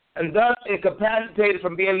is and thus incapacitated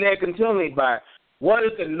from being led continually by it. What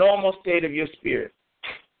is the normal state of your spirit?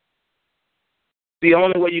 The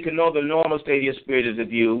only way you can know the normal state of your spirit is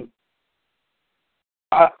if you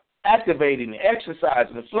are activating it,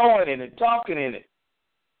 exercising it, flowing in it, talking in it.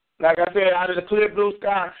 Like I said, out of the clear blue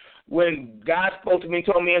sky, when God spoke to me,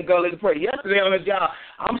 told me in Gully to pray. Yesterday on the job,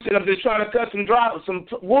 I'm sitting up there trying to cut some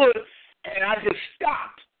wood, and I just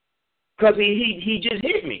stopped because he just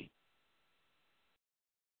hit me.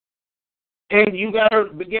 And you got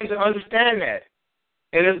to begin to understand that,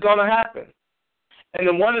 and it's going to happen. And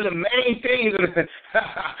then one of the main things,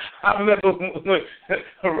 I remember when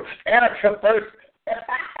Erica first,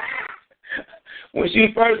 when she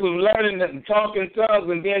first was learning and talking tongues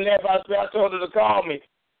and being led by spirit, I told her to call me.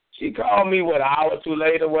 She called me, an hour or two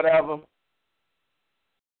later, whatever.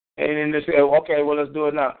 And then they said, okay, well, let's do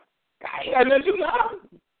it now. I ain't got nothing to do now.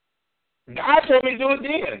 God told me to do it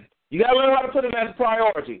then. You got to learn how to put him as a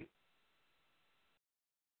priority.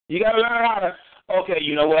 You got to learn how to, okay,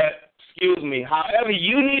 you know what? Excuse me. However,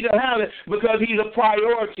 you need to handle it because he's a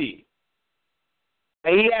priority.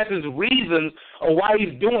 And he has his reasons of why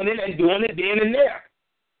he's doing it and doing it then and there.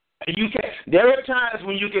 And you can. There are times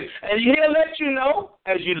when you can, and he'll let you know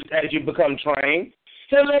as you become trained.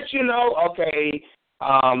 He'll let you know, okay,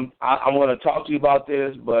 I'm going to talk to you about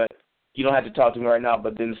this, but you don't have to talk to me right now.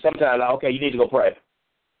 But then sometimes, okay, you need to go pray.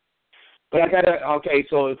 But I got to, okay,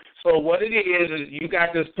 so what it is you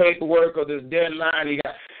got this paperwork or this deadline,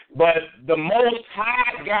 but the Most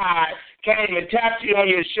High God came and tapped you on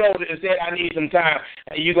your shoulder and said, I need some time.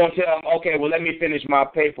 And you're going to tell him, okay, well, let me finish my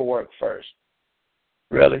paperwork first.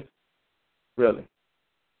 Really? Really?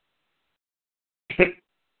 Like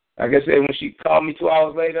I said, when she called me 2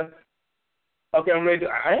 hours later, okay, I'm ready.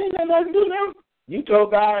 I ain't got nothing to do now. You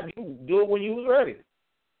told God you do it when you was ready.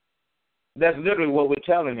 That's literally what we're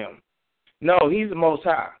telling him. No, he's the Most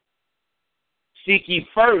High. Seek ye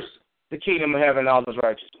first the kingdom of heaven and all his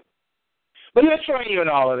righteousness. But he'll train you in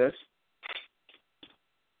all of this.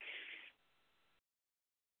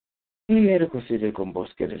 They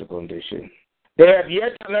have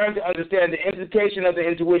yet to learn to understand the implication of the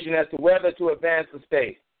intuition as to whether to advance or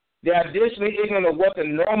stay. They are additionally ignorant of what the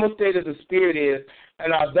normal state of the spirit is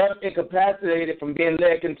and are thus incapacitated from being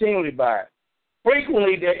led continually by it.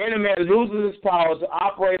 Frequently, their inner man loses its power to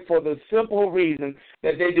operate for the simple reason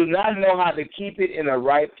that they do not know how to keep it in a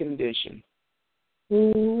right condition.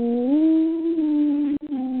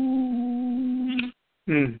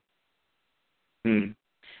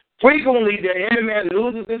 Frequently, their inner man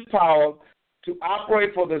loses its power to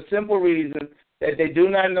operate for the simple reason that they do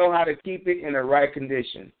not know how to keep it in the right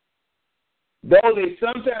condition. Though they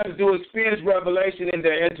sometimes do experience revelation in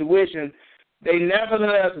their intuition, they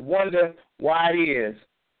nevertheless wonder why it is,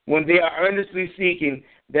 when they are earnestly seeking,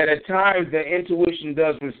 that at times their intuition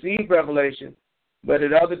does receive revelation, but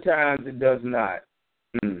at other times it does not.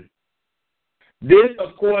 This,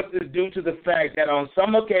 of course, is due to the fact that on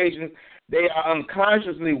some occasions they are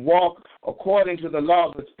unconsciously walk according to the law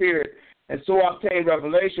of the Spirit and so obtain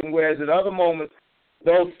revelation, whereas at other moments,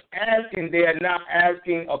 those asking, they are not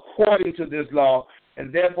asking according to this law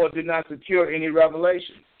and therefore do not secure any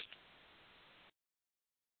revelation.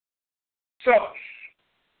 So,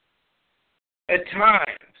 at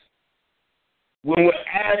times, when we're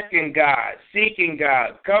asking God, seeking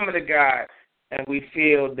God, coming to God, and we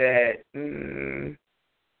feel that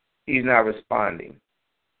he's not responding.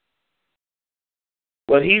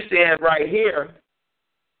 What he's saying right here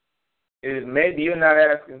is maybe you're not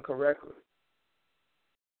asking correctly.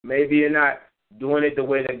 Maybe you're not doing it the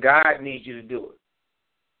way that God needs you to do it,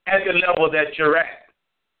 at the level that you're at.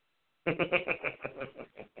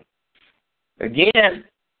 Again,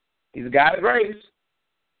 he's got grace.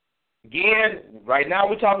 Again, right now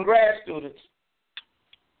we're talking grad students.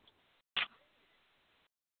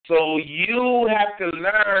 So you have to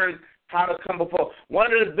learn how to come before. One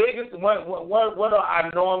of the biggest, what do I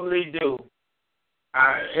normally do?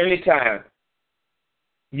 Anytime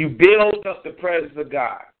you build up the presence of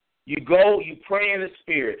God, you go, you pray in the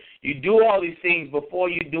Spirit, you do all these things before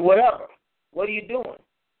you do whatever. What are you doing?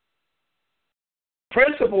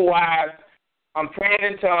 Principle-wise, I'm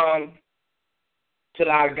praying in tongues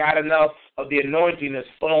till I got enough of the anointing that's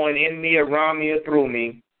flowing in me, around me, or through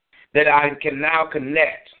me that I can now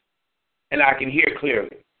connect and I can hear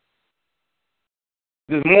clearly.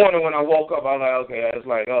 This morning when I woke up, I was like, okay, it's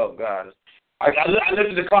like, oh, God. I looked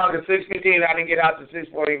at the clock at 6:15. I didn't get out to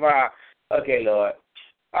 6:45. Okay, Lord.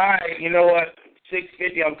 All right, you know what?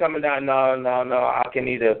 6:50, I'm coming down. No. I can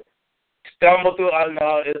either stumble through.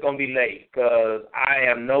 No, it's going to be late because I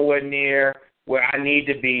am nowhere near where I need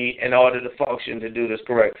to be in order to function to do this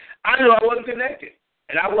correct. I knew I wasn't connected,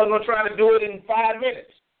 and I wasn't going to try to do it in 5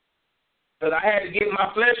 minutes because I had to get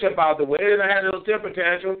my flesh up out the way, and I had a little temper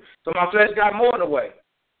tantrum, so my flesh got more in the way.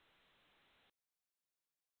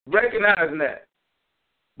 Recognizing that.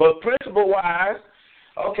 But principle-wise,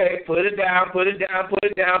 okay, put it down.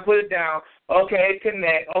 Okay,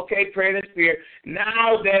 connect. Okay, pray in the Spirit.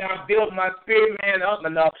 Now that I've built my spirit man up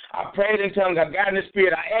enough, I prayed in tongues, I got in the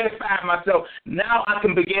Spirit, I edified myself. Now I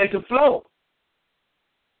can begin to flow.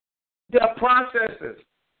 There are processes.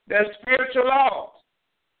 There are spiritual laws.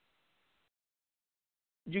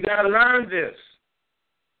 You got to learn this.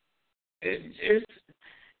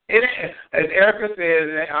 As Erica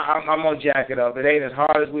says, I'm going to jack it up. It ain't as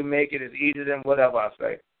hard as we make it. It's easier than whatever I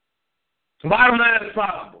say. Bottom line is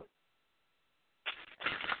possible.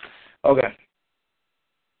 Okay.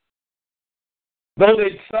 Though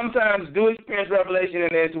they sometimes do experience revelation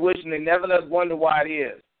and intuition, they nevertheless wonder why it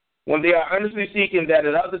is. When they are earnestly seeking that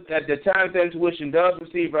at the times the intuition does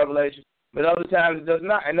receive revelation, but other times it does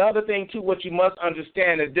not. Another thing, too, what you must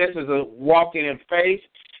understand is this is a walking in faith,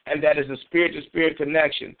 and that is a spirit-to-spirit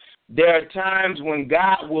connection. There are times when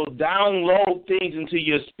God will download things into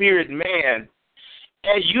your spirit man,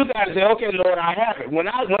 and you got to say, okay, Lord, I have it. When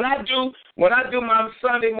I do my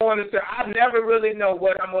Sunday morning, I never really know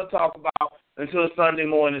what I'm going to talk about until Sunday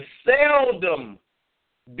morning. Seldom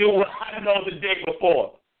do I know the day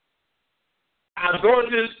before. I'm going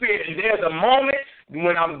through the Spirit, and there's a moment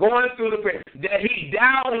when I'm going through the prayer that He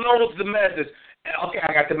downloads the message. Okay,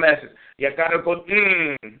 I got the message. You got to go,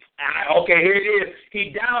 okay, here it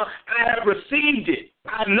is. I have received it.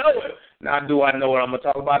 I know it. Now, do I know what I'm going to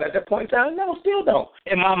talk about at that point in time? No, still don't.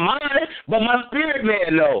 In my mind, but my spirit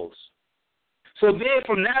man knows. So then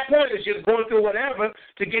from that point, it's just going through whatever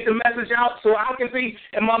to get the message out so I can see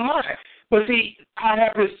in my mind. But see, I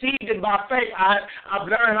have received it by faith. I've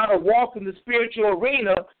learned how to walk in the spiritual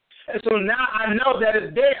arena, and so now I know that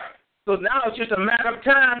it's there. So now it's just a matter of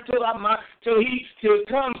time till it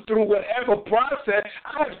comes through whatever process.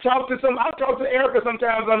 I've talked to Erica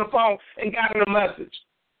sometimes on the phone and gotten a message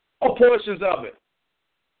or portions of it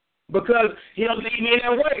because he'll lead me in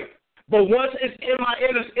that way. But once it's in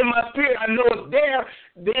my spirit, I know it's there.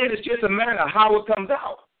 Then it's just a matter of how it comes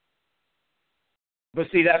out. But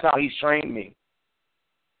see, that's how He's trained me.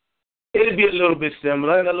 It'll be a little bit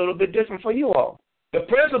similar and a little bit different for you all. The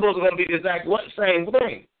principles are going to be the exact same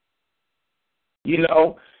thing. You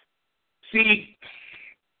know, see,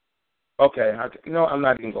 okay, I'm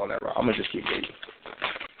not even going that route. I'm going to just keep reading.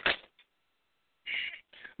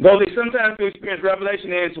 Though they sometimes do experience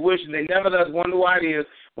revelation and intuition, they nevertheless wonder why it is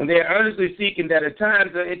when they are earnestly seeking that at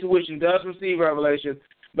times the intuition does receive revelation,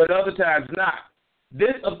 but other times not.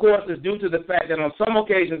 This, of course, is due to the fact that on some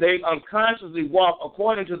occasions they unconsciously walk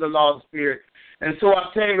according to the law of the Spirit and so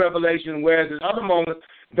obtain revelation, whereas in other moments,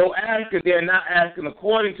 though asking, they are not asking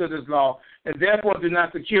according to this law and therefore do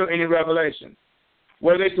not secure any revelation.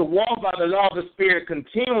 Were they to walk by the law of the Spirit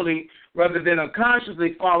continually rather than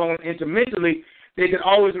unconsciously following intermittently, they could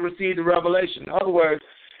always receive the revelation. In other words,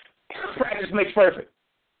 practice makes perfect.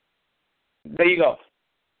 There you go.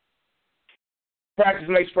 Practice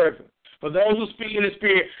makes perfect. For those who speak in the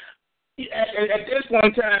Spirit, at this point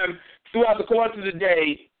in time, throughout the course of the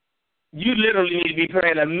day, you literally need to be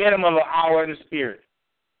praying a minimum of an hour in the Spirit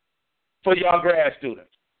for your grad students.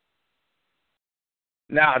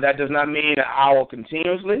 Now, that does not mean an hour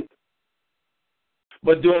continuously,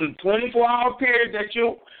 but during the 24-hour period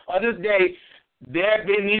of this day, there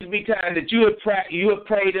needs to be time that you have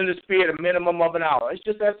prayed in the Spirit a minimum of an hour. It's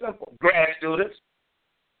just that simple. Grad students.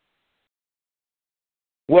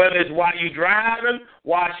 Whether it's while you're driving,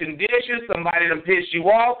 washing dishes, somebody done pissed you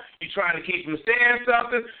off, you're trying to keep from saying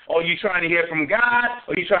something, or you're trying to hear from God,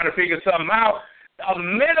 or you're trying to figure something out, a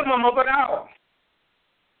minimum of an hour.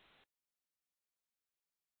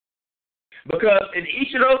 Because in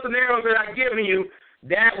each of those scenarios that I've given you,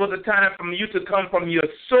 that was a time for you to come from your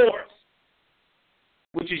source,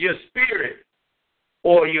 which is your spirit,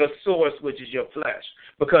 or your source, which is your flesh,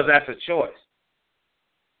 because that's a choice.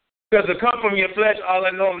 Because to come from your flesh, all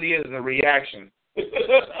it normally is a reaction. Normally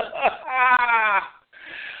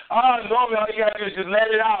all you got to do is just let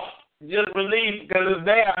it out, just release because it's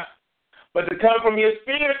there. But to come from your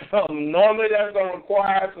spirit, normally that's going to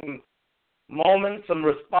require some moments, some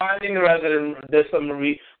responding rather than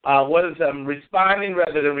responding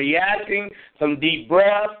rather than reacting, some deep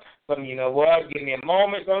breath, some give me a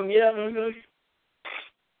moment,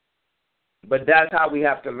 But that's how we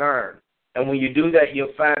have to learn. And when you do that,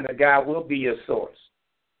 you'll find that God will be your source.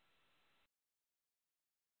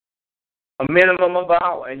 A minimum of an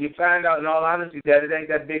hour. And you find out, in all honesty, that it ain't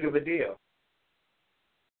that big of a deal.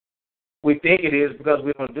 We think it is because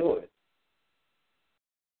we don't do it.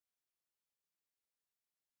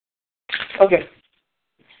 Okay.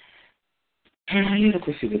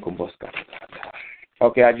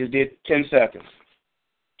 Okay, I just did 10 seconds.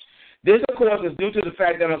 This, of course, is due to the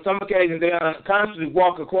fact that on some occasions they unconsciously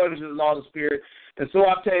walk according to the law of the Spirit, and so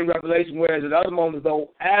obtain revelation, whereas at other moments, though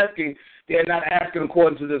asking, they are not asking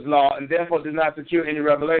according to this law, and therefore do not secure any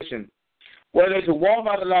revelation. Whether to walk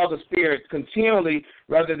by the law of the Spirit continually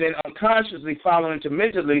rather than unconsciously following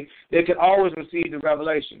intermittently, they can always receive the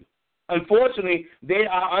revelation. Unfortunately, they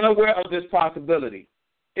are unaware of this possibility.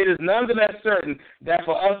 It is nonetheless certain that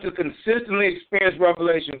for us to consistently experience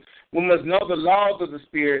revelation, we must know the laws of the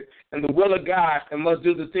Spirit and the will of God and must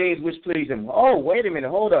do the things which please Him. Oh, wait a minute,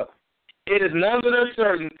 hold up. It is nonetheless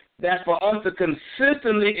certain that for us to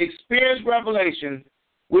consistently experience revelation,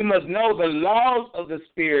 we must know the laws of the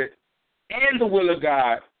Spirit and the will of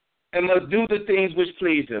God and must do the things which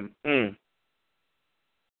please Him.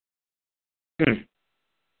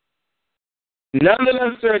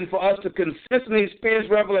 Nonetheless certain for us to consistently experience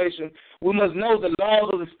revelation, we must know the laws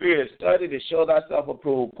of the Spirit, study to show thyself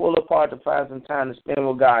approved, pull apart to find some time to spend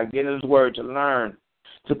with God, get in His Word to learn,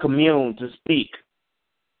 to commune, to speak,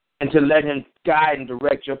 and to let Him guide and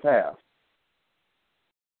direct your path.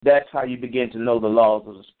 That's how you begin to know the laws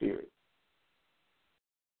of the Spirit.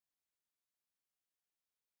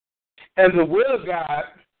 And the will of God,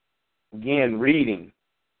 again, reading,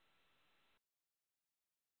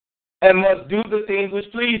 and must do the things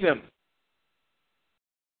which please Him.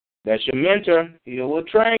 That's your mentor. He will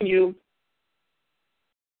train you.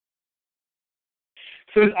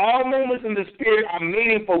 Since all moments in the Spirit are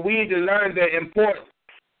meaningful, we need to learn their importance.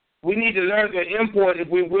 We need to learn their import if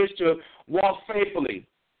we wish to walk faithfully.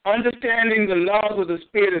 Understanding the laws of the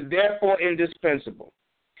Spirit is therefore indispensable.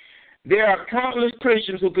 There are countless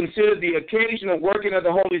Christians who consider the occasional working of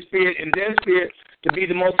the Holy Spirit in their spirit to be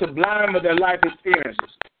the most sublime of their life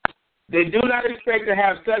experiences. They do not expect to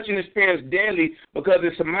have such an experience daily because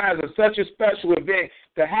it surmises such a special event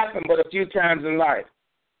to happen but a few times in life.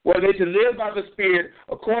 Were they to live by the Spirit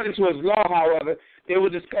according to His law, however, they will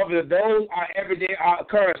discover that those are everyday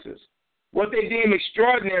occurrences. What they deem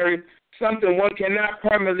extraordinary, something one cannot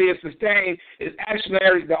permanently sustain, is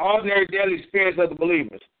actually the ordinary daily experience of the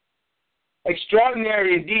believers.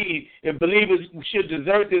 Extraordinary indeed if believers should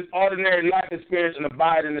desert this ordinary life experience and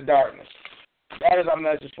abide in the darkness. That is our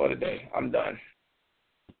message for today. I'm done.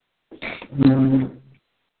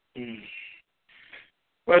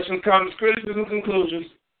 Questions, comments, criticisms, conclusions.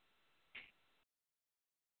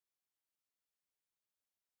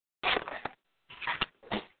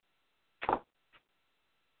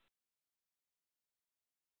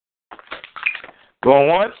 Going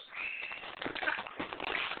once?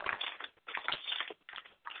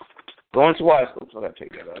 Going twice. Oops, I gotta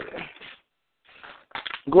take that out of there.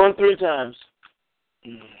 Going 3 times.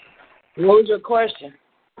 What was your question?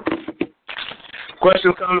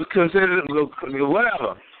 Question comes considered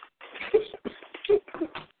whatever.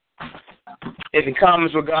 Any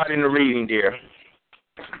comments regarding the reading, dear?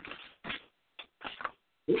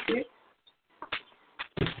 Okay,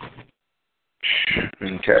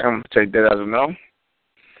 I'm gonna take that as a no.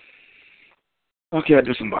 Okay, I'll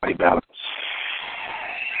do some body balance.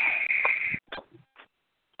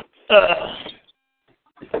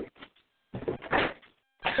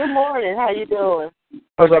 Good morning. How you doing?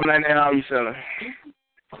 What's up, Nana? How are you feeling?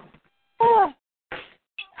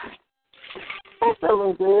 I'm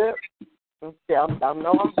feeling good. I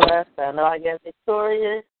know I'm blessed. I know I got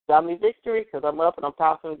victorious. Got me victory because I'm up and I'm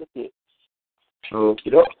talking to the kids.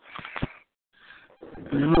 Okie doke.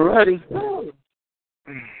 All righty.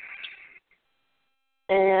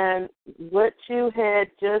 And what you had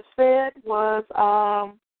just said was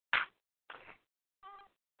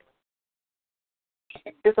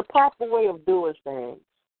it's a proper way of doing things.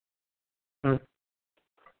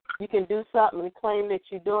 You can do something and claim that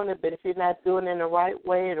you're doing it, but if you're not doing it in the right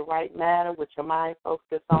way, the right manner, with your mind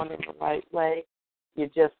focused on it in the right way, you're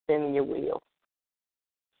just spinning your wheels.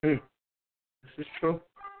 This is true.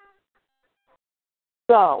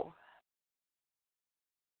 So,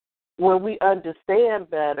 when we understand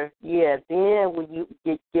better, then when you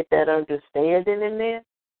get that understanding in there,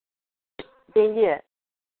 then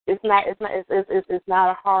it's not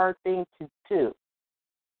a hard thing to do.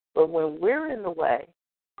 But when we're in the way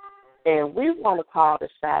and we want to call the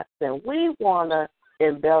shots and we want to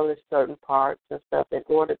embellish certain parts and stuff in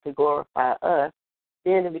order to glorify us,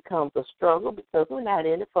 then it becomes a struggle because we're not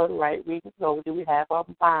in it for the right reasons, nor do we have our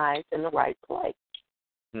minds in the right place.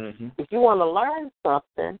 Mm-hmm. If you want to learn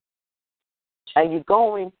something and you're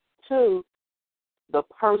going to the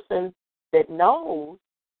person that knows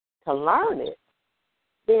to learn it,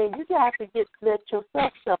 then you have to let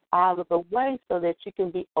yourself out of the way so that you can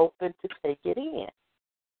be open to take it in.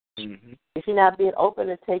 Mm-hmm. If you're not being open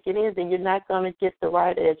to take it in, then you're not going to get the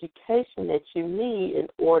right education that you need in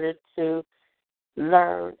order to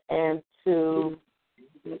learn and to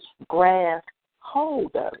grasp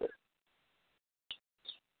hold of it.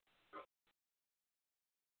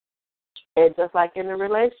 And just like in a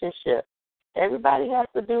relationship, everybody has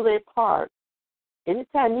to do their part.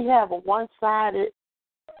 Anytime you have a one-sided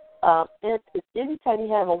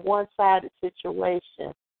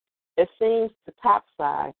situation, it seems to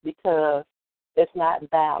topside because it's not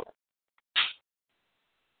balanced.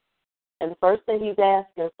 And the first thing he's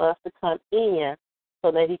asking is for us to come in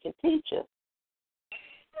so that he can teach us.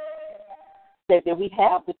 That we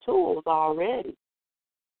have the tools already.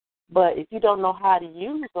 But if you don't know how to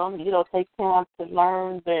use them, you don't take time to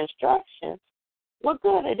learn the instructions, what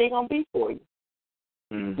good are they going to be for you?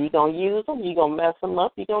 Mm-hmm. You're going to use them, you're going to mess them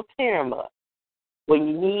up, you're going to tear them up. When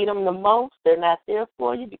you need them the most, they're not there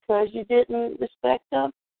for you because you didn't respect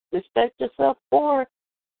them, respect yourself, or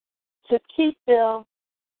to keep them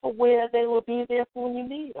for where they will be there for when you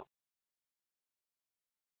need them.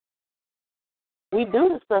 We do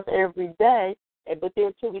this stuff every day, but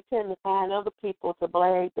then too we tend to find other people to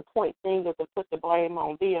blame, to point fingers and put the blame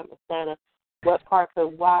on them instead of what parts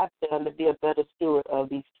of why I've done to be a better steward of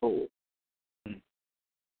these tools.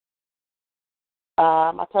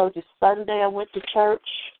 I told you Sunday I went to church,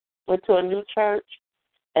 went to a new church,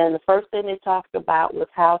 and the first thing they talked about was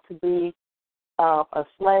how to be a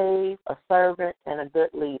slave, a servant, and a good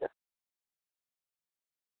leader.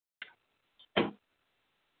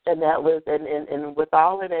 And that was, and with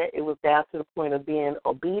all of that, it was down to the point of being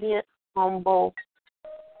obedient, humble,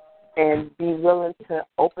 and be willing to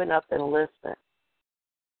open up and listen.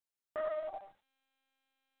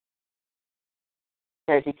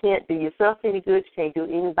 Because you can't do yourself any good, you can't do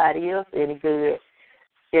anybody else any good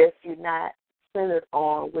if you're not centered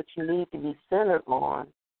on what you need to be centered on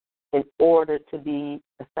in order to be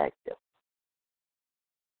effective.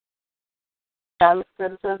 Silent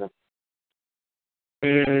criticism?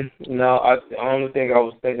 No, the only thing I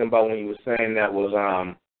was thinking about when you were saying that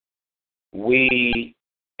was we,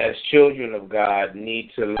 as children of God,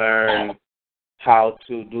 need to learn how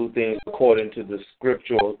to do things according to the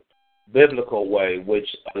scriptural, biblical way, which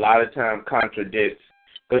a lot of time contradicts.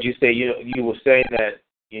 Because you say you were saying that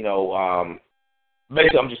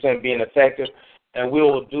basically I'm just saying being effective, and we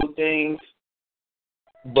will do things,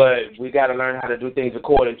 but we got to learn how to do things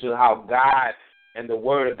according to how God and the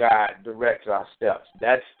Word of God directs our steps.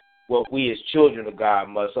 That's what we as children of God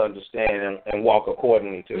must understand and walk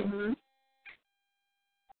accordingly to. Mm-hmm.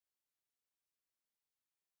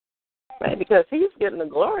 Right, because he's getting the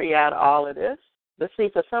glory out of all of this. But see,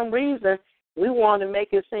 for some reason, we want to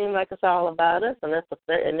make it seem like it's all about us, and that's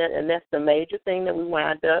the major thing that we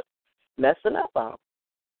wind up messing up on.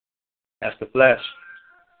 That's the flesh.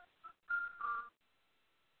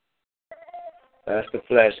 That's the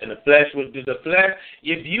flesh. And the flesh will do the flesh.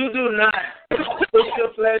 If you do not put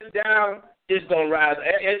your flesh down, it's going to rise.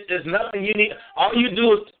 There's nothing you need. All you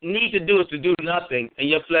need to do is to do nothing, and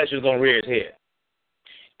your flesh is going to rear its head.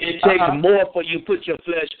 It takes more for you to put your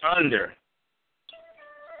flesh under.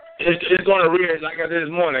 It's going to rear, like I said this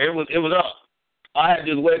morning, it was up. I had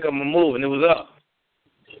to just wake up and move, and it was up.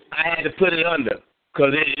 I had to put it under,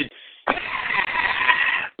 because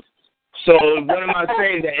So what am I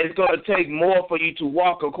saying? That it's going to take more for you to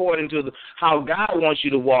walk according to how God wants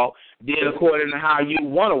you to walk than according to how you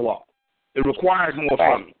want to walk. It requires more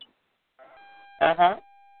from you.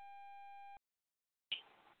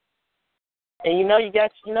 And you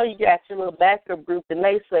got your little backup group, the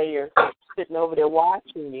naysayers, sitting over there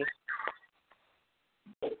watching you.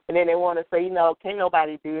 And then they want to say, can't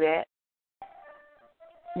nobody do that.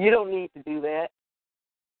 You don't need to do that.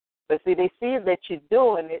 But see, they see that you're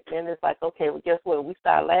doing it, and it's like, okay, well, guess what? We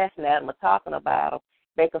start laughing at them or talking about them,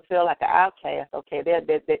 make them feel like an outcast. Okay, that'll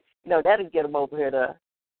get them over here to us.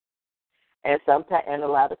 And sometimes, and a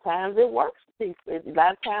lot of times it works. A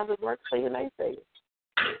lot of times it works for you, and they say it.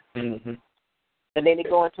 Mm-hmm. And then they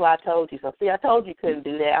go into I told you so. See, I told you couldn't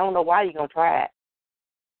do that. I don't know why you're going to try it.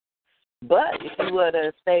 But if you were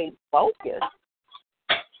to stay focused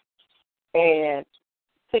and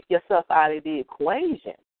took yourself out of the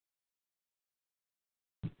equation,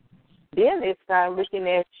 then they start looking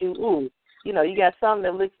at you. Ooh, you got some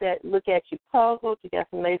that look at you puzzled. You got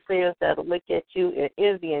some naysayers that'll look at you in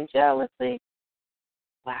envy and jealousy.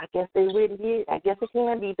 Well, I guess they wouldn't be. I guess it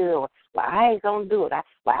can be done. Well, I ain't gonna do it.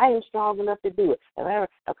 I ain't strong enough to do it.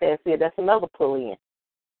 Okay, see, that's another pull in.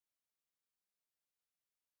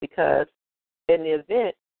 Because in the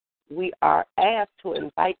event, we are asked to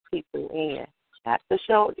invite people in, not to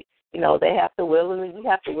show. They have to we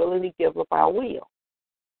have to willingly give up our will.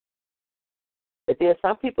 But then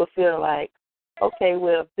some people feel like, okay,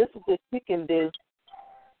 well, if this is what you can do,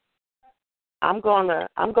 I'm gonna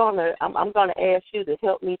ask you to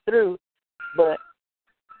help me through, but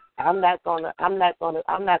I'm not gonna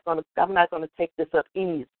take this up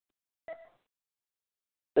easy.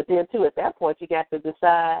 But then too, at that point, you got to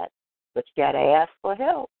decide, but you got to ask for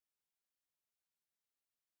help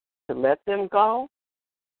to let them go,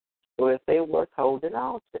 or if they worth holding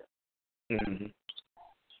on to. Mm-hmm.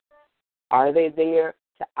 Are they there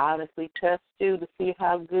to honestly test you to see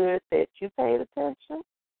how good that you paid attention?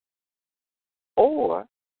 Or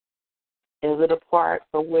is it a part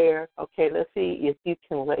for where, okay, let's see if you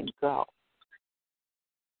can let go?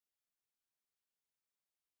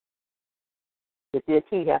 But then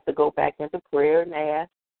you have to go back into prayer and ask,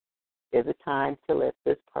 is it time to let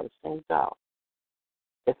this person go?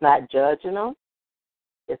 It's not judging them.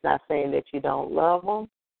 It's not saying that you don't love them.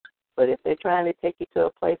 But if they're trying to take you to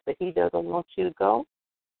a place that he doesn't want you to go,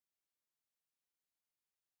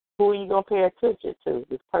 who are you going to pay attention to?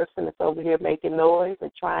 This person that's over here making noise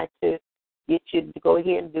and trying to get you to go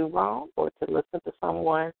ahead and do wrong, or to listen to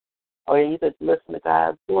someone, or either listen to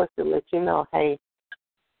God's voice to let you know, hey,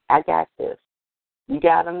 I got this. You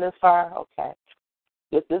got them this far? Okay.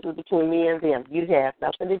 This is between me and them. You have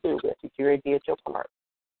nothing to do with it. You already did your part.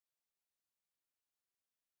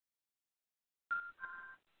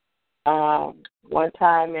 One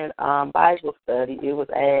time in Bible study, it was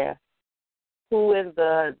asked, who in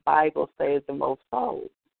the Bible saves the most souls?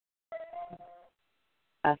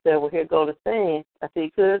 I said, well, here go the thing. I said,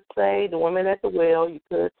 you could say the woman at the well. You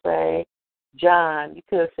could say John. You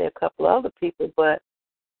could say a couple of other people, but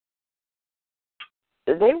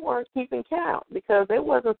they weren't keeping count because they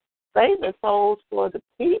wasn't saving souls for the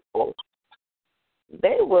people.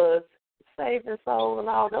 They was saving souls, and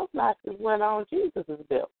all those notches went on Jesus'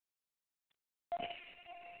 bill.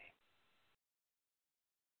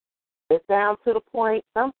 It's down to the point,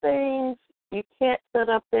 some things you can't sit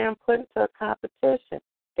up there and put into a competition.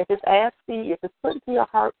 If it's if it's put into your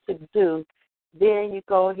heart to do, then you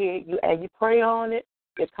go ahead, you pray on it,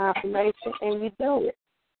 get confirmation, and you do it.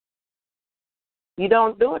 You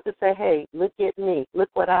don't do it to say, hey, look at me, look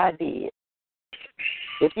what I did.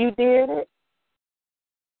 If you did it,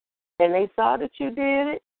 and they saw that you did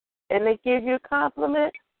it, and they give you a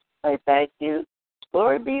compliment, say thank you,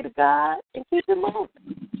 glory be to God, and keep it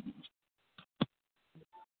moving.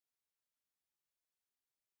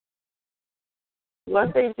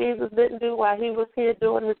 One thing Jesus didn't do while he was here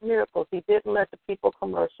doing his miracles, he didn't let the people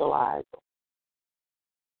commercialize them.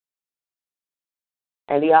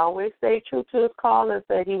 And he always stayed true to his call and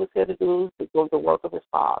said he was here to do the work of his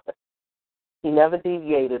Father. He never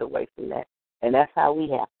deviated away from that. And that's how we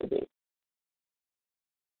have to be.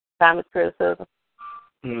 Thomas criticism?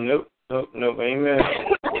 Nope. Amen.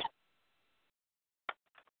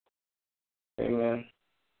 Amen.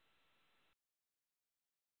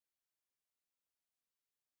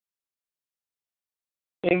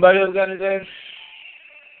 Anybody else got anything?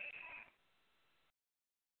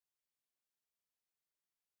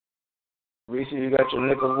 Reese, you got your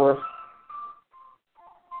nickel worth?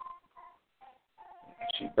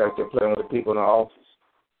 She's back there playing with the people in the office.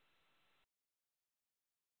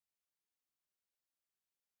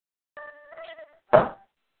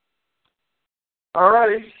 All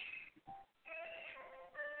righty.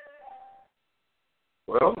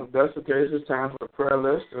 Well, if that's the case, it's time for the prayer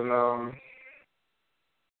list, and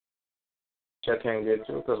which I can't get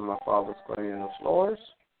to because my father's cleaning the floors.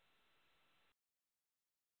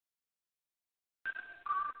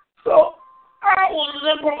 So I will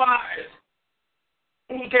improvise.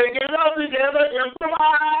 We can get it all together,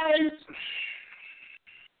 improvise.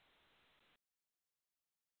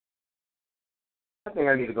 I think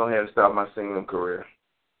I need to go ahead and start my singing career.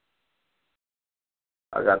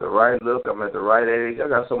 I got the right look. I'm at the right age. I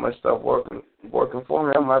got so much stuff working for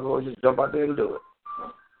me. I might as well just jump out there and do it.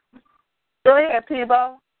 Go ahead,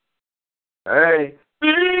 P-Bo. Hey.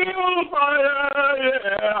 Feel the fire,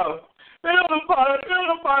 yeah. Feel the fire, feel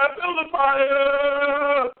the fire, feel the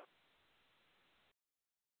fire.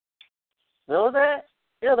 Feel that?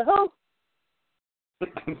 Feel the who?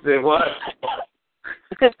 Say what?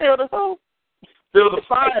 Feel the who? Feel the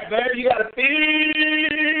fire, man. You got to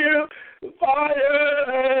feel the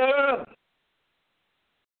fire.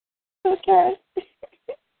 Okay.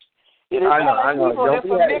 I know. Don't be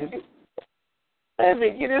happy.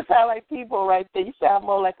 You just sound like people right there. You sound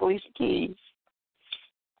more like Alicia Keys.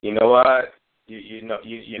 You know what? You know.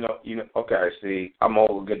 Okay, see, I'm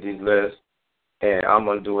gonna get these lists, and I'm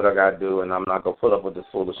gonna do what I gotta do, and I'm not gonna put up with this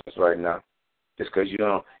foolishness right now, just because you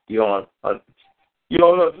don't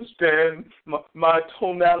understand my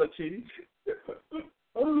tonality.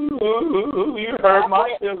 You hurt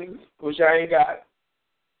my feelings, which I ain't got.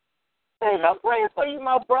 Hey, I'm praying for you,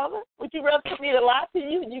 my brother. Would you rather for me to lie to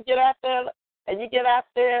you? You get out there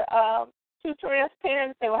too transparent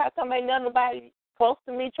and say, well, how come ain't nobody close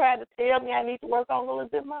to me trying to tell me I need to work on a little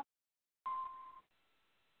bit more?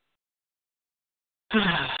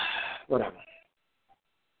 Whatever.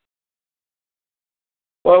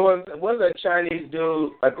 Well, was that Chinese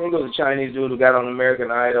dude? I think it was a Chinese dude who got on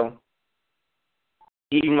American Idol.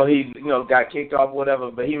 Even though he, got kicked off,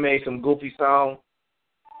 whatever, but he made some goofy song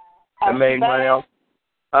that made money off.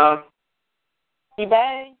 He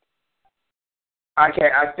banged. I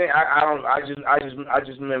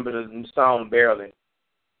just remember the song barely.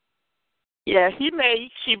 Yeah, he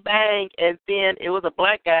made She Bang, and then it was a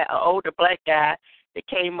black guy, an older black guy, that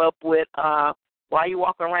came up with Why You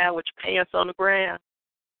Walking Around with Your Pants on the Ground.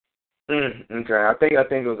 Okay, I think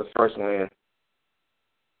it was the first one.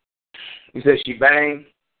 You said She Bang?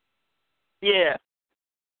 Yeah.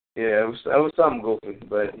 Yeah, it was something goofy,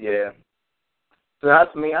 but yeah. So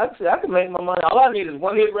that's me. I can make my money. All I need is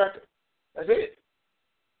one hit record. That's it.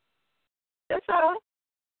 That's all.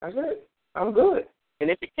 That's it. I'm good. And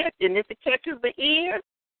if it catches the ear,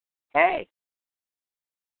 hey.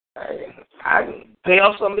 I can pay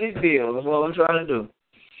off some of these bills. That's what I'm trying to do.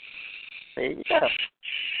 There you go.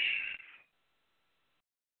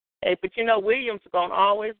 Hey, but Williams is gonna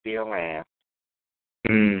always be around.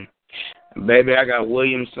 Baby, I got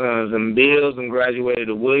Williams sons and Bills and graduated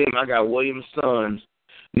to Williams. I got Williams sons.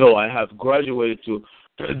 No, I have graduated to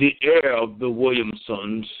the heir of the Williams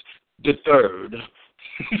sons, the third.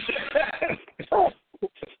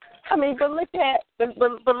 I mean, but look at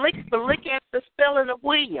the spelling of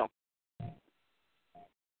William.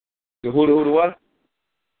 The who the what?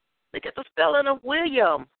 Look at the spelling of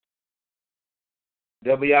William.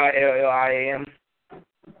 William.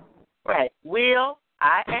 Right. Will,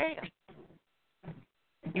 I am.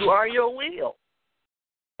 You are your will.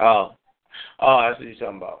 Oh, that's what you're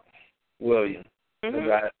talking about. William. Mm-hmm.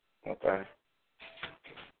 Got it. Okay.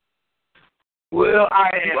 Will, I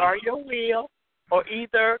am. You are your will, or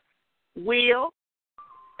either will,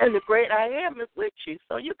 and the great I am is with you,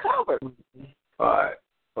 so you're covered. All right.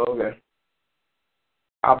 Okay.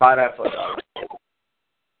 I'll buy that for $1.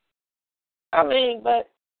 I mean, but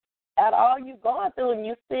out of all you've gone through and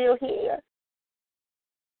you're still here.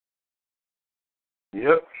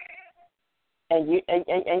 Yep. And you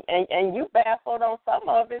baffled on some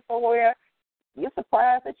of it for where you're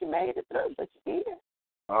surprised that you made it through, but you did.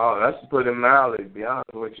 Oh, that's pretty mildly, to be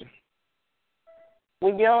honest with you.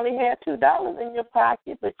 When you only had $2 in your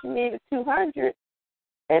pocket, but you needed $200,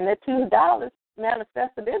 and that $2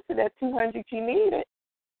 manifested into that $200 you needed.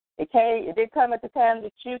 It didn't come at the time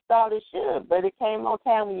that you thought it should, but it came on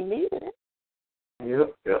time when you needed it.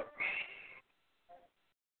 Yep.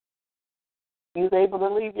 You was able to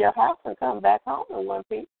leave your house and come back home in one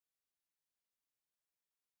piece.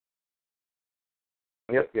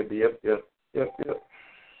 Yep.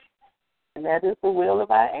 And that is the will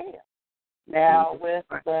of I am. Now with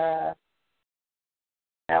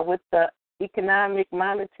the economic,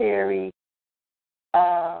 monetary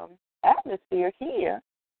atmosphere here,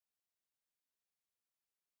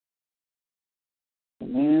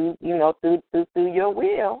 you know, through your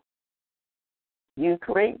will, you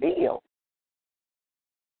create deals.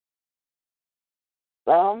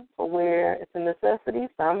 Some for where it's a necessity,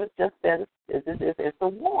 some is just that it's a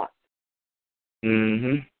want.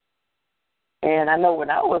 Mhm. And I know when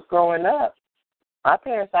I was growing up, my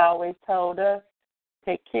parents always told us,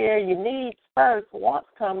 take care of your needs first, wants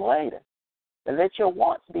come later. And let your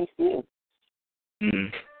wants be few.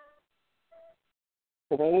 Mhm.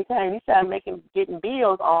 Because anytime you start getting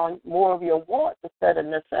bills on more of your wants instead of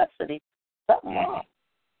necessity, something wrong.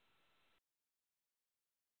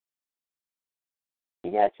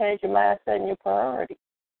 You got to change your mindset and your priorities.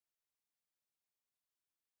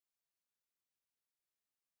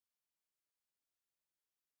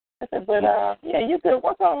 I said, but, yeah, you could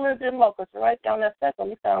work on a little bit more, because right down that second,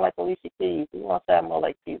 you sound like Alicia Keys. You want to sound more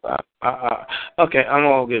like Keys. Okay, I'm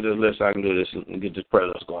going to get this list so I can do this and get this prayer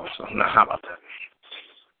list going. So, now, how about that?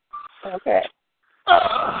 Okay.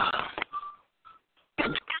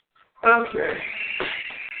 Okay.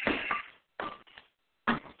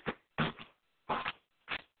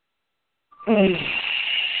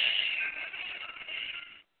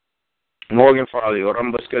 Morgan Fali,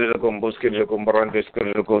 Orambus Kelly, Bosque, Combrande,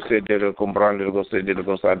 Scotty, Combrande,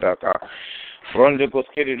 Sadaka. Ronde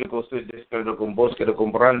Cosqueri, the Costa, the Combosque, the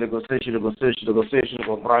Combrande, the Gostation,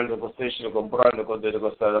 Combrande, the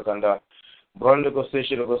Costa Canda. Bronde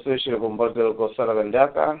Costation, the Gostation, the Comboste, the Costa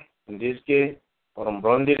Gandaka, in this case, from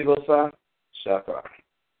Bronde Gosa, Shaka.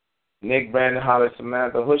 Nick Brand, Hollis,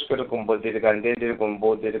 Samantha, Hushka, the Combote, the Candida, the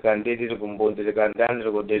Combote, the Candida, the Combote, the Candan,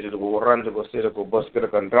 the Godate, the Goran, the Costa, the Combosque, the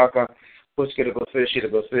Candraka. Pushke the Gosfish, the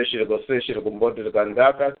Combote, the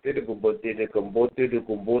Gandaka, the Combote,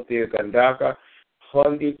 the Gandaka,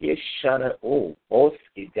 Hondi, Shana,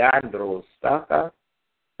 Oski, Dandro, Staka,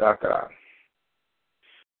 Saka.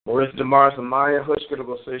 Maurice de Mars and Maya, Hushke the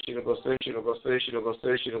Gosfish, the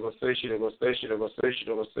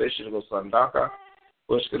Gosandaka,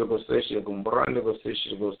 Pushke the Gosfish, the Gumbran, the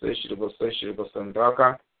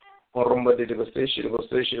Gosandaka, Morumba de the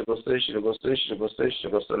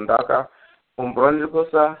Gosandaka.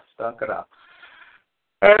 Umbrandikosa, Stakara.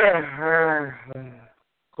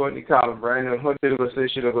 Courtney Collins, Brandon, Hotel,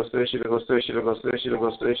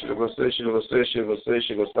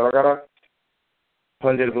 Stakara.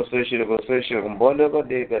 Hundred Combondo,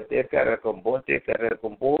 Deca,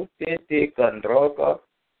 Combote, Candroca,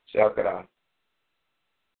 Sakara.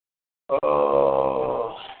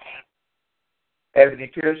 Every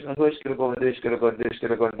Pearson, who's going to go this, going to go this,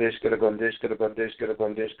 going to go this, going to go this, going to go this, going to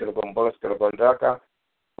go this, going to go boss, going to go Draka,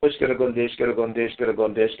 who's going to go this, going to go this, going to go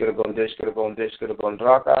this, going to go this, going to go this, going to go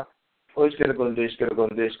Draka, who's going to go this, going to go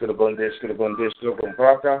this, going to go this, going to go this, going to go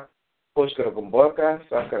Draka, who's going to go Boca,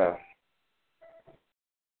 Sakara.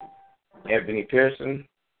 Ebony Pearson,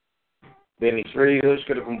 Benny Free, who's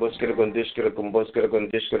going to go boss, going to go this, going to go boss, going to go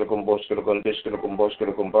this, going to go boss, going to go this, going to go boss,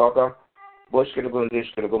 going to go Boca. Bosch could have gone this,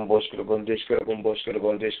 could have gone Bosch, could have gone this, could have gone Bosch, could have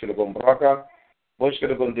gone this, could have gone Braca. Bosch could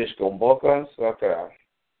have gone this, gone Boca, Sakara.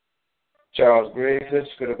 Charles Gray,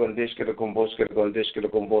 could have gone this, could have gone Bosch, could have gone this, could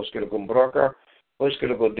have gone Bosch, could have gone Braca. Bosch could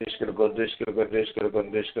have gone this, could have gone this, could have gone this, could have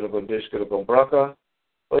gone this, could have gone this, could have gone Braca.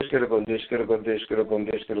 Bosch could have gone this, could have gone this, could have gone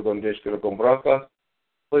this, could have gone this, could have gone Braca.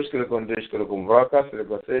 Bosch could have gone this, could have gone Braca, could have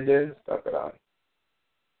gone Sede, Sakara.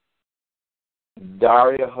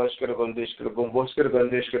 Daria, Hush could have gone this, could have gone Bosch, could have gone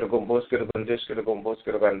this, could have gone Bosch, could have gone this, could have gone Bosch,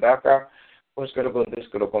 could have gone Daka, Bosch could have gone this,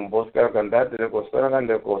 could have gone Bosch, could have gone that, the Costa, and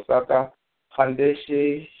the Kosaka,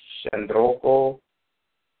 Handeshi, Shandroko,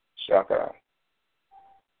 Shaka.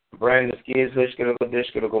 Brian Skis, Hush could have gone this,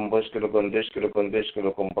 could have gone Bosch, could have gone this, could have gone this, could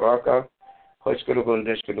have gone Braca, Hush could have gone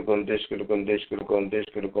this, could have gone this, could have gone this, could have gone this,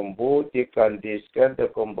 could have gone Bo, Dick and this, can the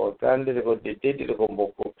combo, can the go, did the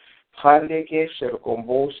combo. Handeke,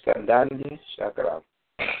 Shercombo, Scandandi, Shakra.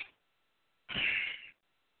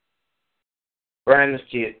 Brandon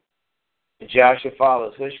Skid, Joshua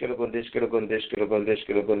follows. Hush could have gone this, could have gone this, could have gone this,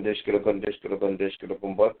 could have gone this, could have gone this, could have gone this, could have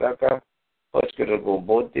gone Botaka. Hush could have gone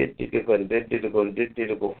both did have gone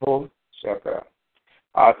did go home, Shakra.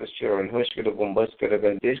 Arthur's children, Hush could have gone bus, could have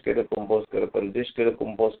gone this, could have gone boss, could have gone this, could have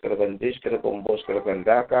gone boss, could have gone this, could have gone boss, could have gone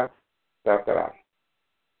Daka, Shakra.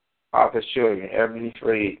 Arthur's children, Ebony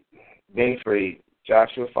Freed, Benny Freed,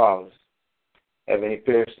 Joshua Fowles, Ebony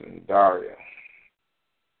Pearson, Daria.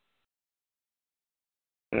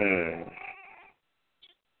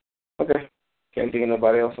 Okay. Can't think of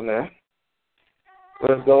nobody else on there.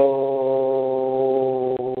 Let's go.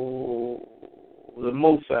 The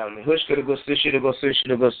Moose family. Hush could have go Sishi to go Sishi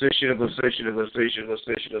to go Sishi to go Sishi to go Sishi to go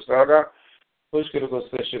Sishi to Saga. Hush could have go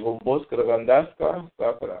Sishi to go Bos could have gone Daska,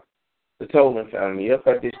 Sakura. The Tolman family.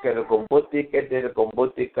 Yakati Skada Kombote, Kate,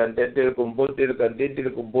 Kombote, Candete, Kombote, Candete,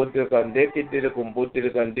 Kombote, Candete, Kombote,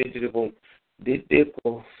 Candete,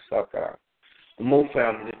 Kombote, Sakura. The Moon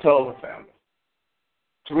family, the Tolman family.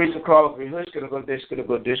 Teresa Crawford, Hush could have gone this, could have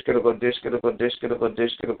gone this, could have gone this, could have gone this, could have gone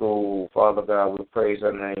this, could have gone. Father God, we praise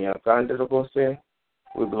our name. Candete,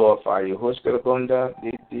 we glorify you. Hush could have gone there,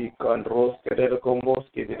 the Condros, Cadeta Combos,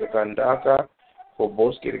 Cadeta Candaka. For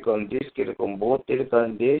both get on this, get on both, get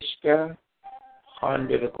on this,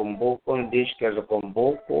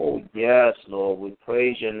 Yes, Lord, we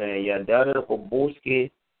praise your name. Yandere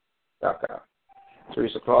Komboski.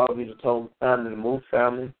 Teresa Clark, the total family, the Move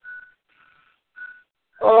family.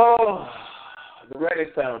 Oh, the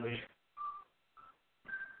Reddit family.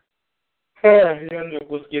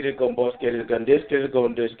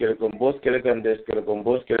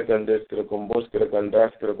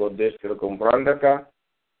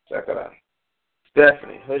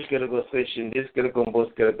 Stephanie, hushkele go session, this kele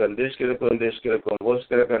combos kele can this kele con this kele combos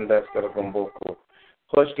kele can das kele comboko.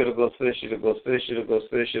 Hushkele go session, go session, go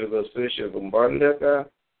session, go session, combandaka.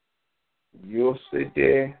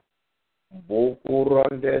 Yosite,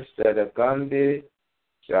 Bokurande, Sedakandi,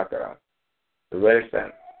 Chakra. The red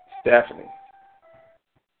fan, Stephanie.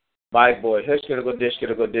 Bye boy, hushkele go dish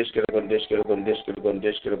kele go dish kele go dish kele go dish kele go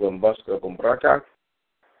dish kele go baska combraka.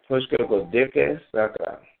 Hushkele go dike,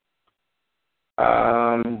 Sakra.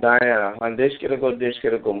 Diana, on this kid go this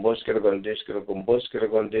kid go bosker on this kid go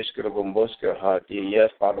bosker on this kid go bosker heart. Yes,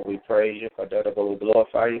 Father, we praise you for that. We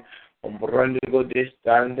glorify you. Brand go this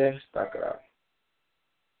stand there, Stakra.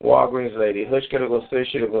 Walgreens lady, hush kid go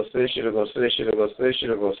fish, go fish, go fish, go fish,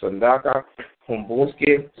 go Sandaka,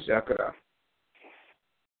 Humbuski, Sakra.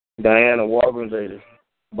 Diana, Walgreens lady,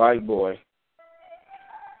 bye boy.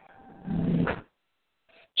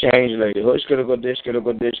 Change lady. Hush kid go dish kid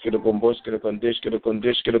go dish kid go bosker on dish kid go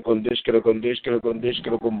dish kid go dish kid go dish kid go dish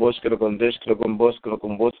kid go bosker on dish kid go bosker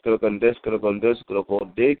on bosker on dish kid go dish kid go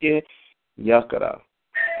deke yakara.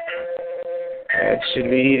 That should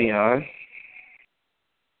be eating, huh?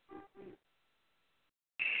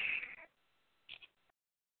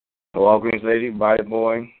 Walgreens lady, bye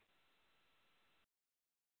boy.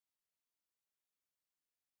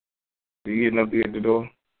 You getting up here at the door?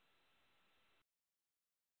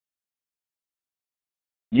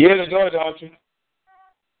 Yeah, the door, don't you?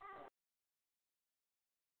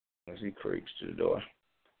 As he creeps to the door.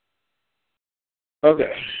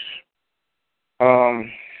 Okay.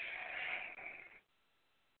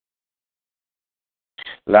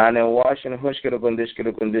 Line and washing, hushkira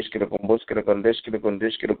condishkira condishkira comboskira condishkira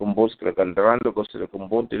condishkira comboskira condrando gosira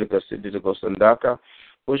combontila gosida gosandaka,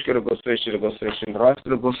 hushkira gosishira gosishin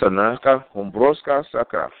rastila gosanaka, hombroska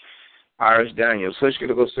saka. Irish Daniels,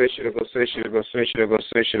 hushkira gosishira gosishira gosishira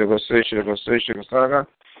gosishira gosishira gosishira gosaga,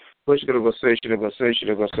 hushkira gosishira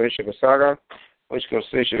gosishira gosishira gosaga, hushkira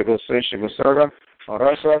gosishira gosishira gosaga,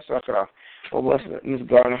 rasa sakra. Oh, bless Miss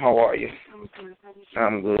Garner, how are you?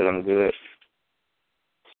 I'm good.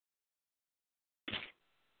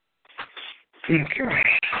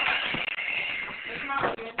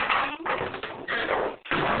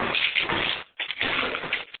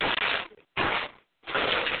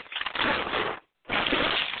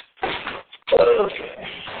 Okay.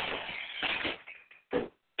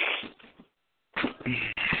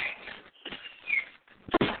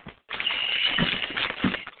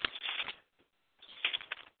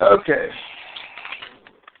 Okay.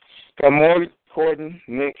 Kamori, Gordon,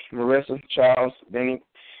 Nick, Marissa, Charles, Benny,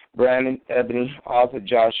 Brandon, Ebony, Arthur,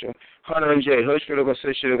 Joshua, Hunter and Jay. Hushkira go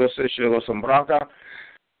sishira go sishira go sombraka.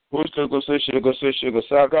 Hushkira go sishira go sishira go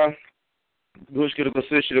saga. Hushkira go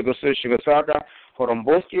sishira go sishira go saga.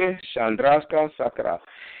 Horomboski, Chandraska, Sakra.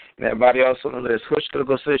 And everybody else on the list. Hushkira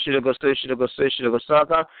go sishira go sishira go sishira go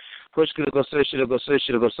saga. Hushkira go sishira go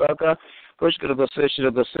sishira go saga. Hushkira go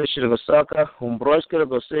sishira go sishira go saga. Humbroska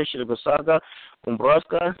go sishira go saga.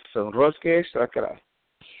 Humbroska, Sonroske, Sakra.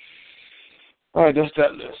 All right, that's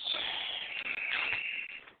that list.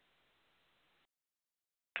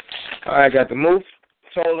 All right, I got the Move,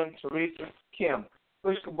 Tolan, Teresa, Kim.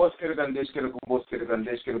 Pushka Boskira Gandishkira Gumboskira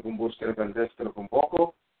Gandishkira Gumboskira Gandishkira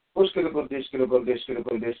Gumboko. Pushkira Gandishkira Gandishkira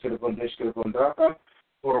Gandishkira Gandishkira Gandaka.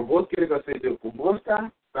 Or Boskira Gassida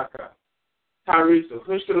Gumboska, Saka. Teresa,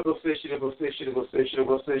 Pushkira Gossishira Gossishira Gossishira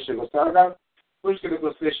Gossishira Gossaga. Pushkira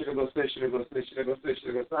Gossishira Gossishira Gossishira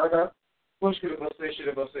Gossishira Gossaga. Pushkira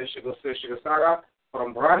Gossishira Gossishira Gossishira Gossaga.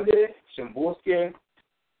 From Brande, Shimboske,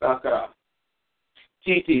 Saka.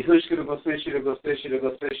 Titi, Hushkira Gossishira Gossishira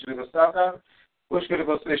Gossishira Gossaga. Pushkira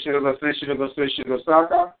Gossishira Gossishira Gossishira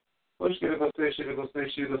Gossaga. Pushkira Gossishira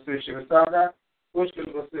Gossishira Gossishira Gossaga. Pushkira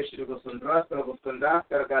Gossishira Gossandraska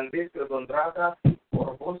Gossandaka Gandhiska Gondraka.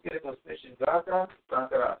 Or Pushkira Gossishira Gaka,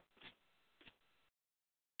 Saka.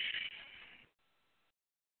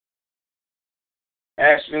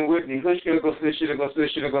 Ashton Whitney, Hushkira Gossishira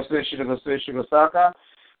Gossishira Gossishira Gossishira Gosaka.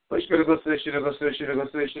 Pushkira Gossishira Gossishira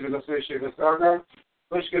Gossishira Gossishira Gosaka.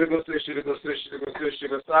 Pushkira Gossishira Gossishira Gossishira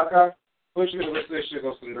Gosaka. Pushkira Gossishira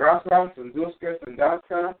Gossandraska, Sanduska,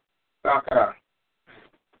 Sandaska, Saka.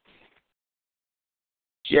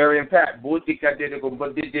 Sherry and Pat, Butika did it,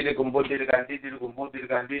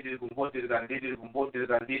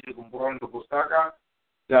 Bustaka,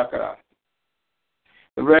 Zakara.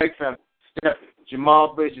 The Reg family, Steph,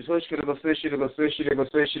 Jamal Bridges, Hushka go fish, go fish, go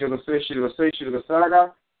fish, go fish, go fish, go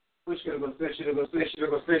saga, Hushka go fish, go fish,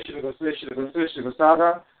 go fish, go fish, go fish, go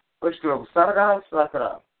saga, Hushka go saga,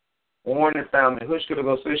 Sakara. Warren family, Hushka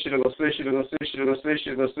go fish, go fish, go fish, go fish,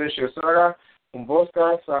 go fish, go saga,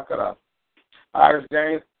 Umboska, Sakara. Iris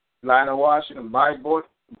James, Lionel Washington, Mike Boyd,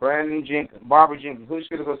 Brandon Jenkins, Barbara Jenkins,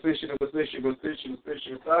 Hushka go fish, go fish, go fish, go fish,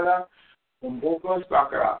 go saga, Umboka,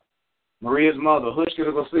 Sakara. Maria's mother, Hushka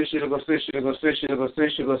go fish, go fish, go fish, go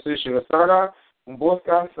fish, go fish, go saga,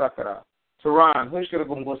 Umboska, Sakara. Tehran, Hushka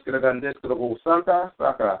go Umboska, go Santa,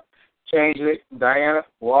 Sakara. Changeling, Diana,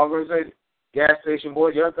 Walgreens, gas station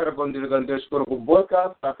boy, Yakara, go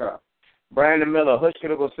Umboska, Sakara. Brandon Miller,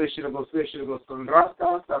 Hushka go fish, go fish, go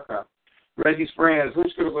Sandraska, Sakara. Reggie's friends,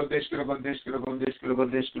 Hushka go dish, go dish, go dish, go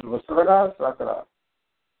dish, go Saga, Sakara.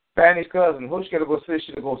 Fanny's cousin, Hushka go fish,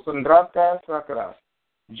 go Sandraska, Sakara.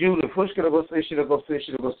 Judith, Hushka go fish, go fish,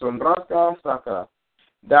 go Sandraska, Sakara.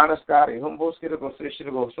 Donna Scotty, Humboska go fish,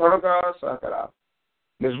 go Saga, Sakara.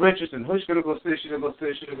 Ms. Richardson, Hushka go fish, go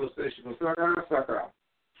fish, go fish, go Saga, Sakara.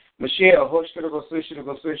 Michelle, Hushka go fish,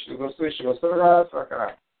 go fish, go fish, go Saga,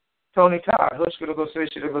 Sakara. Tony Todd, Hushka go fish,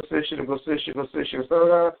 go fish, go fish, go fish, go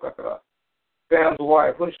Saga, Sakara. Sam's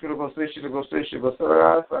wife, Hushka go fish, go fish, go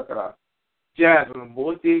Saga, Sakara. Jasmine,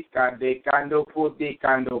 Boti, Kande, Kando, Puti,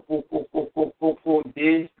 Kando,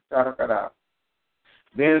 Puti, Sakara.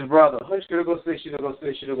 Ben's brother, Hushka go fish, go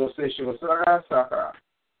fish, go fish, go Saga, Sakara.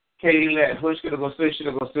 Katie Lett, Hushka go fish,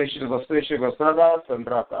 go fish, go fish, go Saga,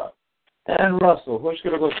 Sandraka. And Russell,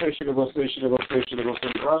 Hushka go fish, go fish, go fish, go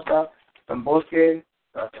Sandraka, Samboske,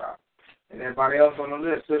 Sakara. And everybody else on the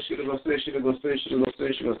list, Hushka go fish, go fish, go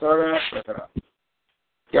fish, go Saga, Sakara.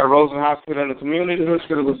 Got Rosen Hospital in the community.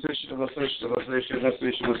 Hushka go fish, go fish, go fish, go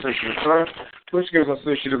fish, go fish, go Saga. Hushka go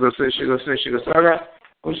fish, go fish, go fish, go Saga.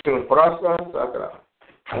 Hushka go Praska, Sakara.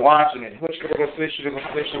 I'm watching it. Hushka go fish, go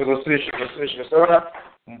fish, go fish, go fish, go Saga.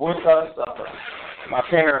 Mbuka, Sakara. My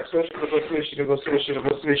parents, Hushka go fish, go fish, go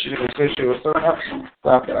fish, go fish, go Saga,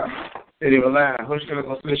 Sakara. City of Atlanta, Hushka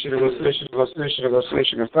go fish, go fish, go fish, go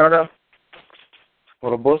fish, go Saga.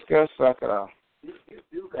 Mbuka, Sakara.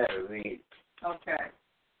 You better read. Okay.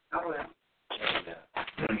 I will.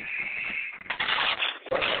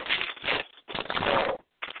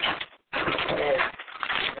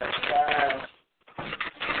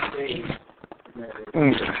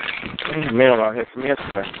 Mail out here from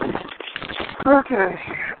yesterday. Okay.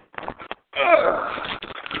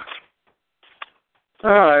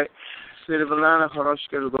 All right. City of Atlanta,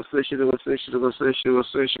 Hushka go fish, go fish, go fish, go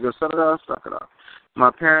fish, go Saga, Sakara.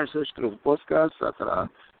 My parents, Hushka go Boska, Sakara.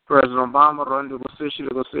 President Obama, Rondo go fish,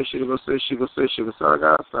 go fish, go fish, go fish, go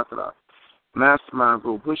Saga, Sakara. Mastermind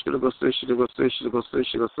group, Hushka go fish, go fish, go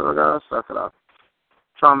fish, go Saga, Sakara.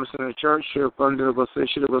 Thomas in the church, Sheriff Under go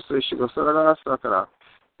fish, go fish, go Saga, Sakara.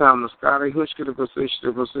 Tom Scotty, Hushka go fish,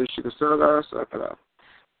 go fish, go Saga, Sakara.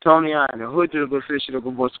 Tony Iron, Hushka go fish, go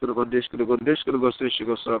Boska, go dish, go dish, go fish,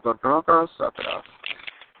 go Saga, Sakara.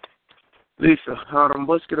 Lisa,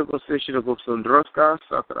 Harambuska go fish, go Sundroska,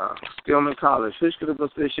 Sakara. Stillman College, Hushka go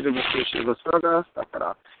fish, go Saga,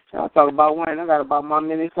 Sakara. I'll talk about Wayne. I got about my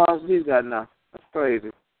many cars these got now. That's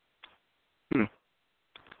crazy.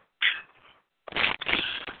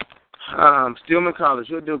 Stillman College,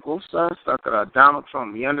 you'll do Gosa, Sakara. Donald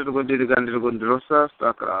Trump, Yonder to go do the gun to go Drosa,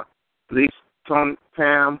 Sakara. Lisa, Tony,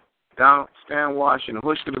 Pam, Donald, Stan Washington,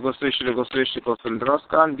 Hushka go fish, go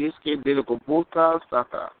Sundroska, and this kid did go Buka,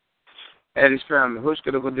 Sakara. Eddie's family,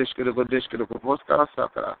 Hushka go dish, go Boska,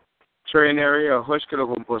 Sakara. Train area, Hushka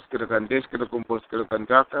go Boska, go dish, go Boska, go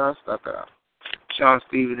Daka, Sakara. Sean,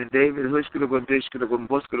 Stephen, and David, Hushka go dish, go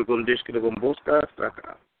Boska, go dish, go Boska,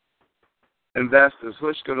 Sakara. Investors,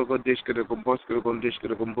 Hushka go dish, go Boska, go dish,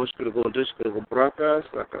 go Boska, go dish, go Braka,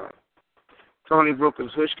 Sakara. Tony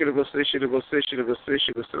Brookins, Hushka go fish, go fish, go fish,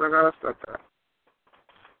 go Sakara.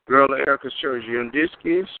 Girl Erica's Church,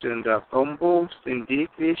 Yondiski, Shinda Kombo,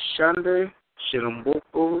 Sindiki, Shande,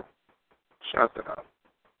 Shirumbuku, Shatara.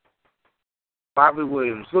 Bobby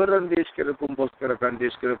Williams, Hurandiski, Kumboska,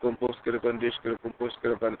 Gandiski, Kumboska, Gandiski,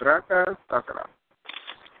 Kumboska, Gandraka, Sakara.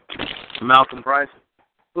 Malcolm Price,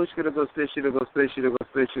 Hushka go fish, go fish, go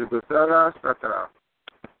fish, go Saga, Sakara.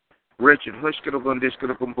 Richard, Hushka go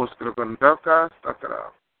Gandiski, Kumboska, Gandraka,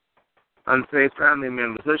 Sakara. Unsafe family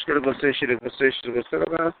members, Hushka go fish, go fish, go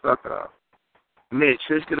Saga, Sakara. Mitch,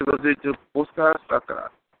 Hushka go to Boska, Sakara.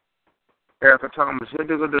 Erica Thomas,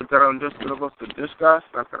 Hushka go to Taranduska, go to Diska,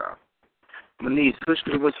 Sakara. Maniz,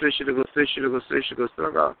 Hushka, go fish, go fish, go fish, go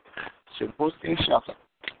Saga. Shimposting Shaka.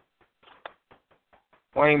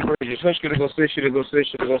 Wayne Bridges, Hushka, go fish, go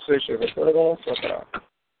fish, go fish, go Saga.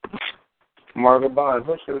 Margaret Bond,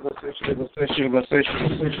 Hushka, go fish, go fish, go fish, go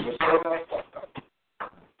fish, go Saga.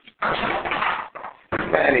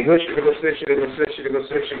 Manny, Hushka, go fish, go fish, go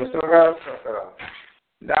fish, go Saga.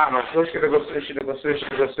 Donna, Hushka, go fish, go fish,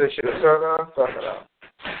 go fish, go Saga.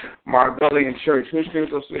 Mark Gully in church. Hushka,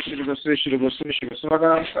 go fish, go fish, go fish, go Saga.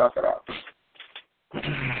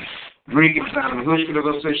 Regan family. Hushka,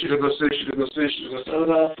 go fish, go fish, go fish, go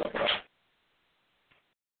Saga.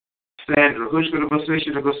 Sandra, Hushka, go fish,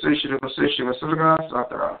 go fish, go fish, go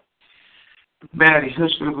Saga. Maddie,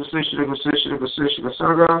 Hushka, go fish, go fish, go fish, go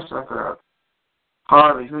Saga.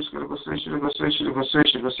 Harvey, Hushka, go fish, go fish, go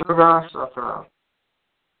fish, go Saga.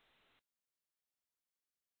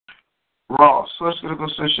 Ross, Hushka, go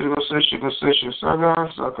fish, go fish, go fish, go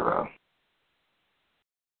Saga.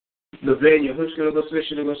 Lavinia, Hushka, go fish,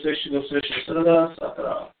 go fish, go fish, go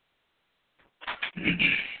Saga.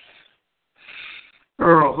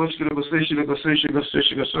 Earl, Hushka, go fish, go fish, go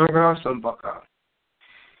fish, go Saga.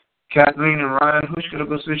 Kathleen and Ryan, Hushka,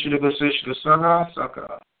 go fish, go fish, go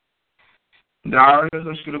Saga. Daria,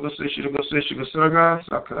 Hushka, go fish, go fish, go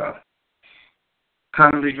Saga.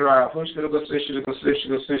 Connolly Drive, Hushka, go fish, go fish,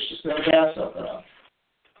 go fish, go Saga.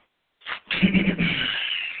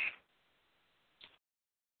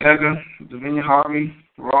 Edgar, Davinia Harvey,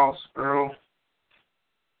 Ross, Earl,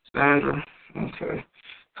 Sandra, okay.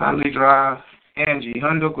 Connolly Drive, Angie,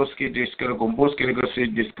 Hundo, go skid this, go boske, go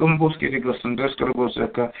sit this, gumboske, go sundeska, go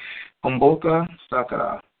seka, Kumboka,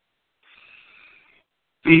 Sakara.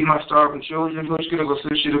 Feed my starving children, Hushka, go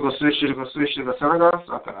fish, go fish, go fish, go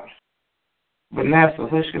Sakara. Vanessa,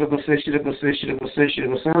 Hushka, go fish, go fish, go fish,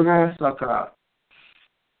 go Sakara.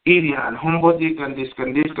 Irian, Humbodik, and this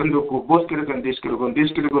can do, Bosker, and this can go,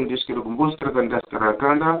 Bosker, and Daskara,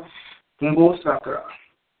 Ganda, Humbo Sakara.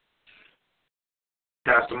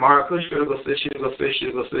 Pastor Mark, Hushka, go fish, go fish,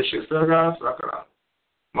 go fish, go Sakara.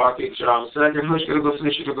 Mark H. Charles II, Hushka, go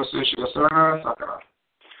fish, go fish, go Sakara.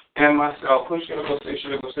 And myself, Hushka, go fish,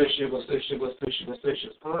 go fish, go fish, go fish, go fish,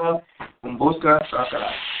 go Humboska,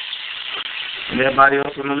 Sakara. And everybody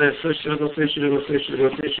else on the list, Hushka, go fish, go fish, go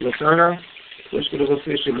fish, go Sakara. Hushka, go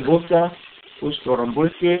fish, Humboska, Hushka,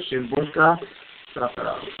 Rumbuski, Shimboska,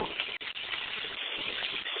 Sakara.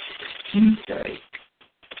 Okay.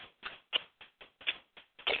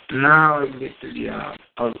 Now I get to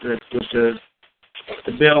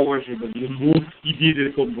the bell worship of the Muski did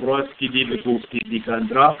it, Broski did it, Buski did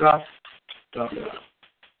Kandraka,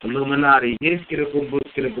 Illuminati, Hiskira,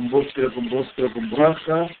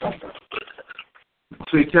 Brasa.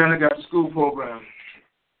 So he kind of got the school program.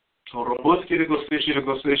 So Rombuski go fish,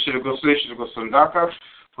 go Sandaka,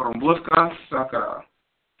 Rombuska, Sakara.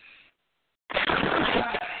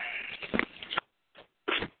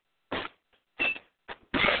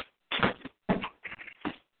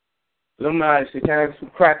 Lumai, Satanic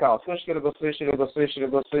Crack House. Hushka, go fish,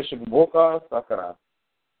 Boka, Sakara.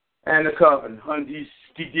 And the Coven, Hundi,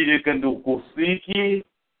 Skiddy, can do Kosiki,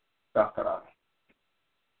 Sakara.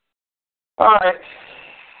 All right.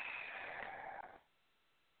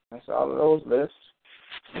 That's all of those lists.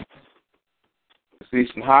 See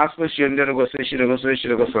some hospice, you're going to go fish,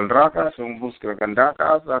 go Sandraka, some Buska,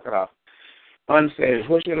 Gandaka, Sakara. Unsafe,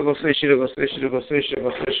 Hushka, go fish, go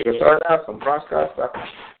Sakara, some Braska, Sakara.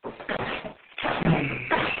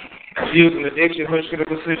 Using addiction, Hushka,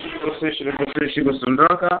 go fish, go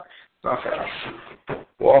Sandraka, Sakara.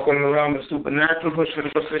 Walking around the supernatural,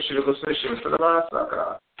 Hushka, go fish, go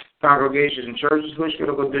Sakara. Congregations and churches, Hushka,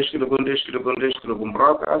 go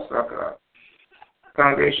Braka, Sakara.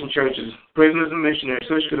 Congregation churches, prisoners and missionaries,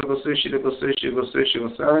 Hushka, go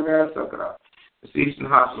Sakara. Deceased in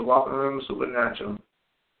hospital, walking around the supernatural.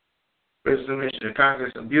 Prisoners and missionaries,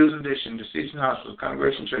 congregation, abuse addiction, deceased in hospital,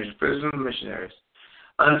 congregation churches, prisoners and missionaries.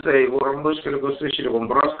 Unsaved, Hushka, go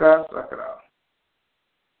Braka, Sakara.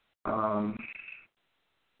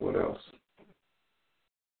 What else?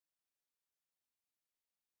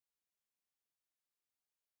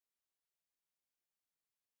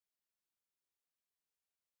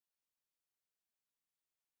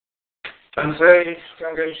 Unsaved,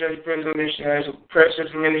 congregation, prison missionaries,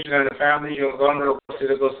 precious ministry and the family, you're going to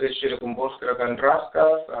go to Kumboska, Gandraska,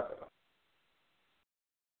 Sakara.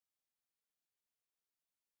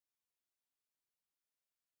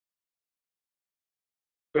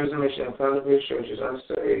 Prison mission and family churches,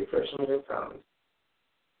 unsaved, precious ministry and family.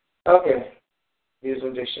 Okay, here's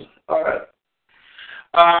addiction. All right.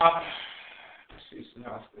 Let's see some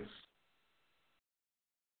hospice.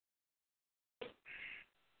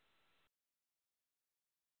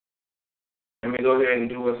 Let me go ahead and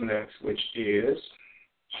do what's next, which is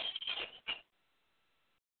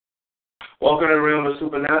walk in the realm of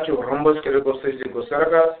supernatural.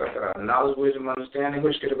 Knowledge, wisdom, understanding.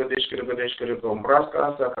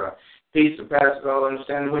 Peace surpasses all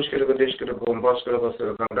understanding.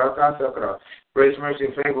 Grace, mercy,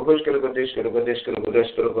 and favor.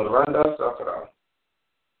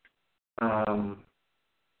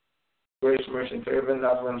 Grace, mercy, and favor,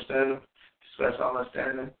 not understanding. That's all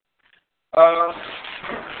understanding.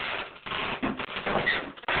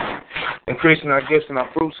 Increasing our gifts and our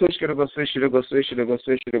fruits. Increasing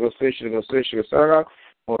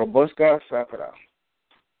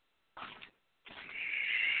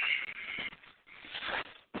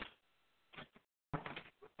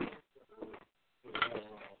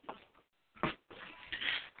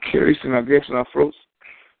our gifts and our fruits.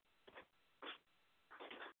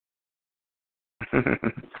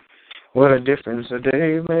 What a difference a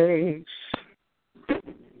day makes.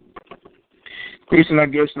 Increasing our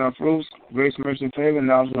gifts and our fruits, grace, mercy, and favor,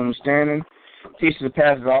 knowledge and understanding. Peace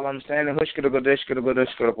surpasses all understanding.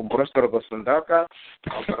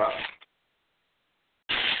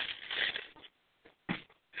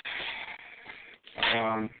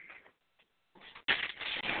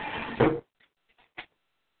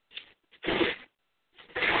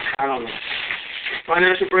 I don't know.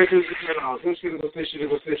 Financial breakthroughs depend on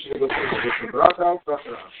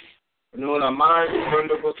renewing our minds,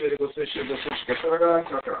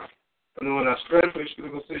 renewing our strength,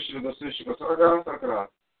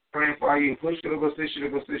 praying for you,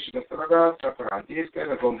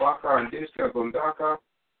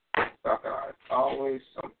 always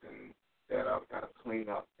something that I've got to clean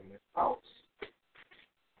up in this house.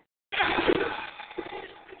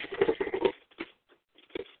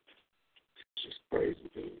 It's just crazy,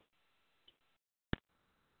 dude.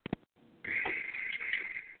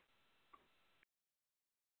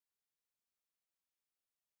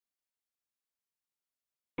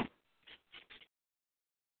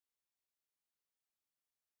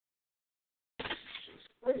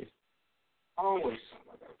 Crazy. Always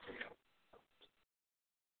something I gotta clean up.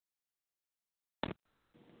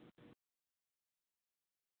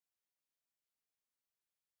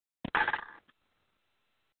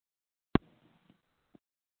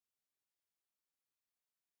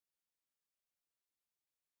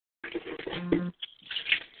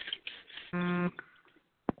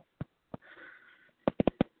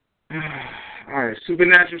 All right,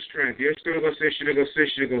 supernatural strength. Yes,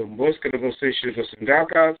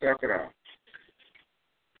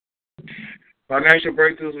 financial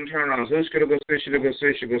breakthroughs and turn-ons.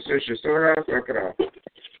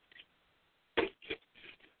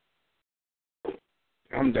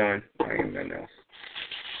 I'm done. I ain't nothing else.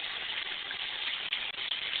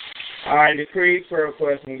 All right, decree, prayer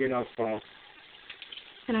request, and get off the phone.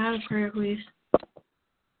 Can I have a prayer, please?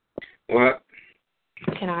 What?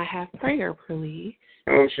 Can I have prayer, please?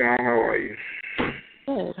 Oh, Sean, how are you?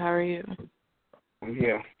 Good. How are you? I'm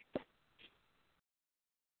here.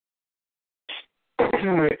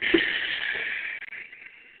 All right.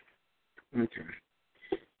 Okay.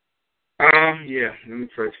 Yeah, let me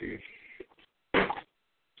pray for you.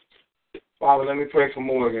 Father, let me pray for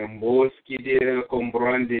Morgan. Boski de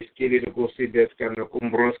comprende, skiri de gosi deskana,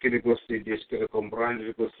 kumbroski de gosi deskana, comprende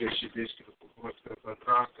de gosi shidiski de kumbroska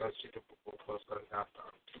kontraka, shida kumbroska nata.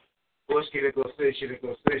 Boski de gosi, shida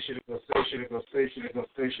gosi, shida gosi, shida gosi, shida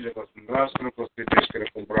gosi, shida gosi, kumbraska gosi deskana,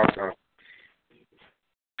 kumbraka.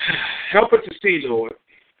 Help her to see, Lord.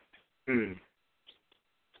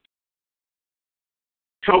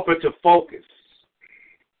 Help her to focus.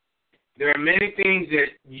 There are many things that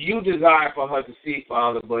you desire for her to see,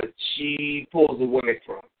 Father, but she pulls away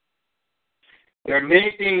from. There are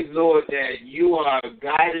many things, Lord, that you are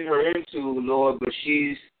guiding her into, Lord, but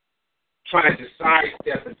she's trying to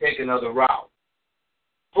sidestep and take another route.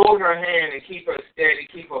 Hold her hand and keep her steady,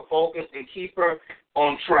 keep her focused, and keep her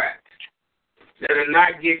on track. Let her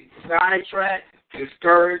not get sidetracked,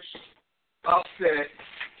 discouraged, upset,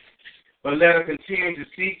 but let her continue to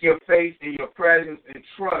seek your face and your presence and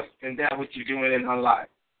trust in that what you're doing in her life.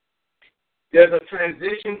 There's a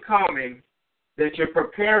transition coming that you're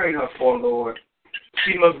preparing her for, Lord.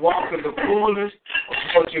 She must walk in the fullness of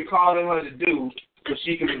what you're calling her to do so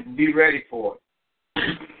she can be ready for it.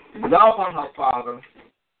 Love on her, Father.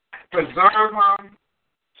 Preserve her.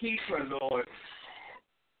 Keep her, Lord.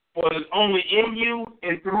 For it's only in you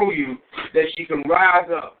and through you that she can rise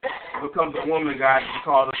up and become the woman, God, you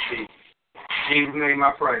call her to be. In Jesus' name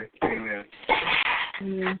I pray. Amen.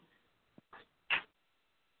 Amen.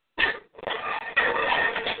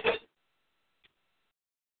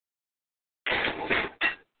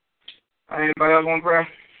 I Anybody else want prayer?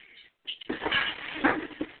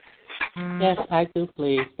 Yes, I do,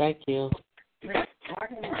 please. Thank you.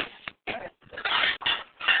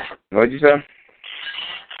 What did you say?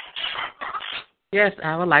 Yes,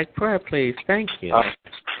 I would like prayer, please. Thank you.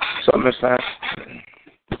 So, Miss Sam?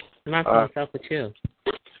 Not for myself, but you.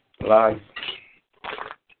 Live.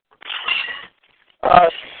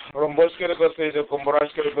 Romboskere gosete,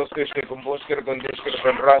 komboraskere gosete, komboskere gondeskere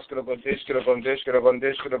gondraskere gondeskere gondeskere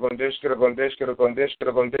gondeskere gondeskere gondeskere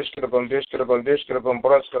gondeskere gondeskere gondeskere gondeskere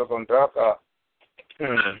gomboraskere gondraka.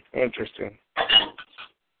 Interesting.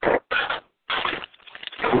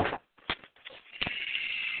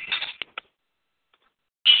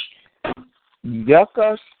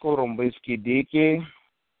 Yakas korombeski dike.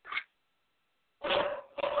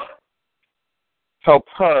 Help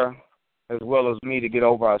her as well as me to get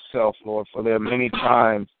over ourselves, Lord, for there are many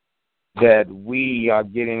times that we are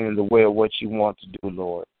getting in the way of what you want to do,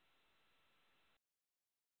 Lord.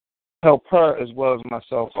 Help her as well as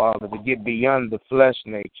myself, Father, to get beyond the flesh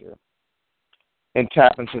nature and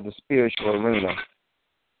tap into the spiritual arena.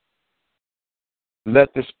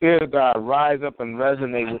 Let the Spirit of God rise up and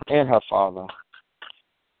resonate within her, Father,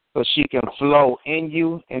 so she can flow in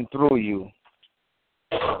you and through you.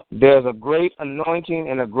 There's a great anointing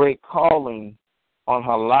and a great calling on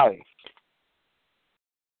her life,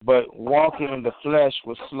 but walking in the flesh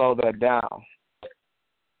will slow that down.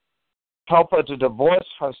 Help her to divorce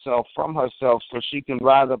herself from herself so she can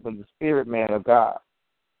rise up in the spirit man of God.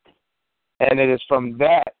 And it is from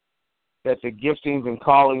that the giftings and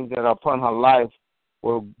callings that are upon her life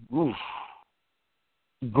will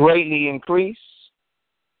greatly increase,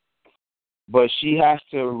 but she has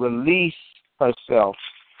to release herself.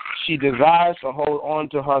 She desires to hold on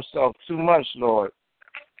to herself too much, Lord.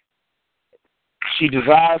 She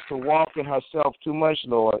desires to walk in herself too much,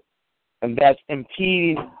 Lord, and that's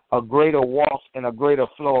impeding a greater walk and a greater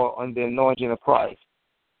flow on the anointing of Christ.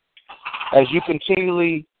 As you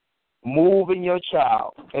continually move in your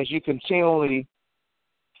child, as you continually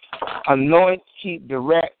anoint, keep,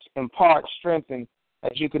 direct, impart, strengthen,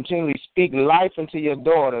 as you continually speak life into your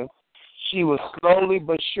daughter, she will slowly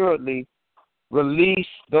but surely release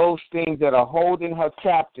those things that are holding her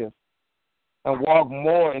captive and walk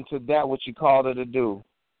more into that which you called her to do.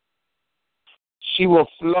 She will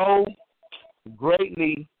flow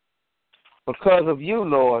greatly because of you,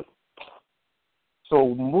 Lord.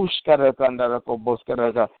 So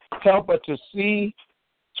help her to see,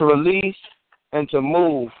 to release, and to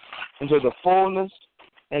move into the fullness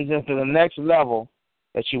and into the next level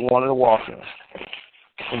that you wanted to walk in.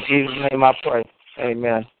 In Jesus' name I pray.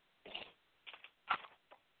 Amen.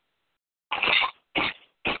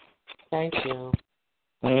 Thank you.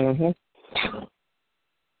 Mm-hmm.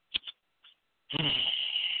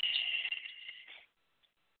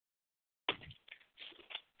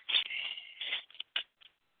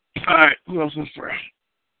 All right, who else wants prayer?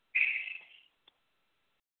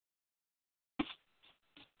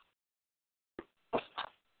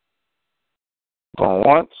 Going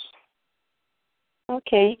once.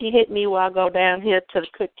 Okay, you can hit me while I go down here to the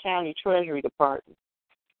Cook County Treasury Department.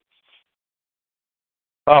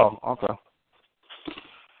 Oh, okay.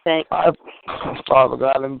 Thanks. Father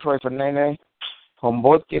God, let me pray for Nene. Help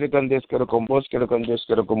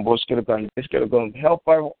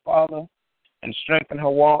her, Father, and strengthen her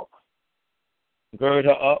walk. Gird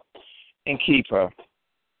her up and keep her.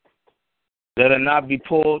 Let her not be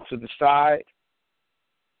pulled to the side,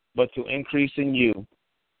 but to increase in you.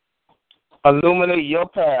 Illuminate your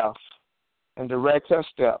path and direct her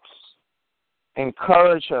steps.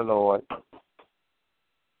 Encourage her, Lord,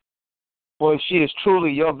 for she is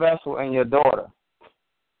truly your vessel and your daughter.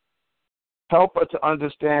 Help her to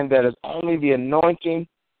understand that it's only the anointing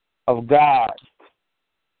of God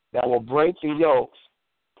that will break the yokes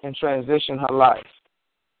and transition her life.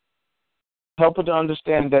 Help her to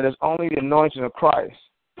understand that it's only the anointing of Christ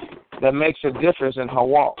that makes a difference in her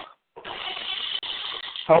walk.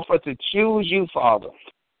 Help her to choose you, Father.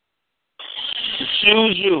 To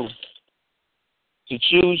choose you. To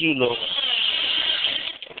choose you, Lord.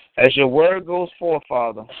 As your word goes forth,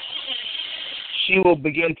 Father, she will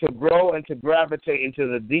begin to grow and to gravitate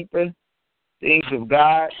into the deeper things of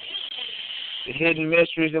God, the hidden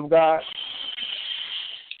mysteries of God.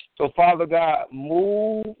 So, Father God,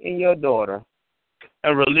 move in your daughter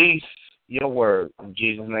and release your word. In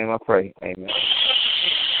Jesus' name I pray. Amen.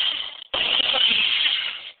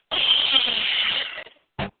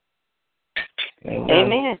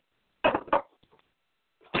 Amen.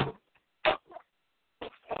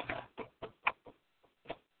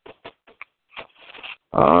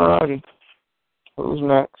 All righty. Who's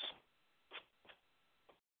next?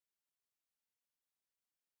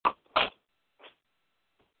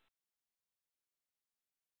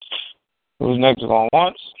 Who's next going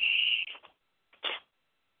once?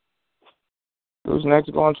 Who's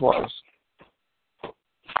next going twice?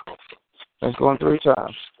 Let's go 3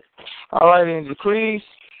 times. All right, and decrease.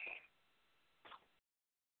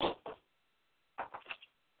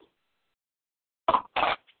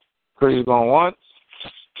 Decrease going once.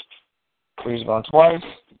 Decrease going twice.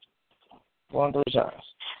 Going 3 times.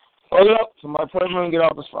 Hold it up. Somebody pray for me and get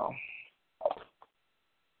off this phone.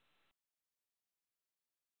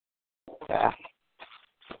 Yeah.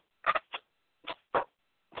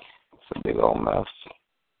 It's a big old mess.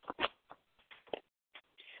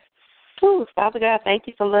 Ooh, Father God, thank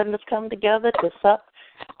you for letting us come together to sup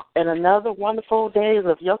in another wonderful day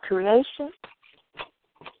of your creation.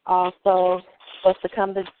 Also, us to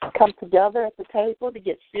come together at the table to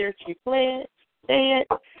get spiritually fed,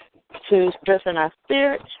 to strengthen our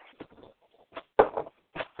spirit,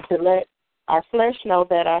 to let our flesh know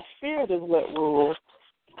that our spirit is what rules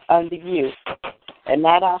under you, and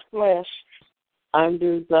not our flesh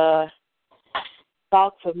under the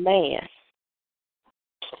thoughts of man.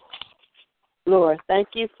 Lord, thank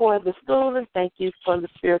you for the schooling. Thank you for the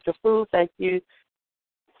spiritual food. Thank you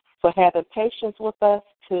for having patience with us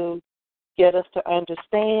to get us to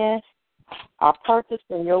understand our purpose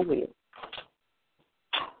and your will.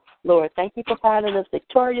 Lord, thank you for finding us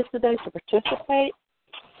victorious today to participate,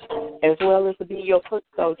 as well as to be your foot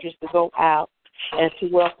soldiers to go out and to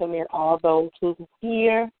welcome in all those who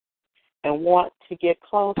hear and want to get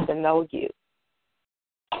close and know you.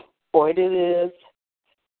 For it is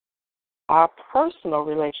our personal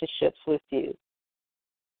relationships with you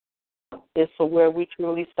is for where we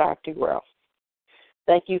truly start to grow.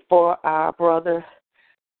 Thank you for our brother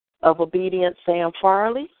of obedience, Sam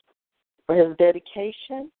Farley, for his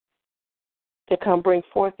dedication to come bring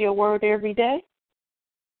forth your word every day,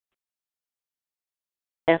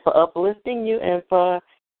 and for uplifting you and for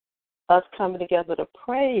us coming together to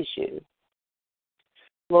praise you.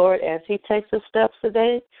 Lord, as he takes his steps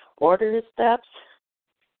today, order his steps,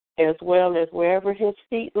 as well as wherever his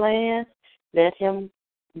feet land, let him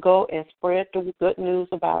go and spread the good news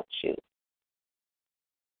about you.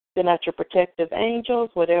 Send out your protective angels,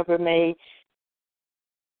 whatever may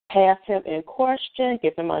pass him in question,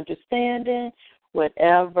 give him understanding,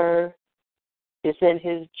 whatever is in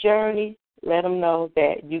his journey, let him know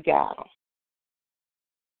that you got him.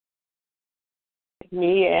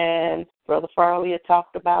 Me and Brother Farley had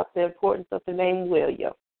talked about the importance of the name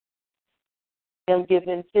William. Him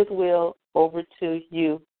giving his will over to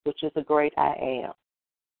you, which is a great I am.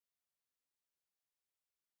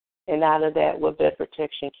 And out of that, what better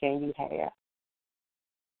protection can you have?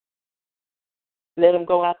 Let him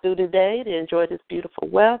go out through the day to enjoy this beautiful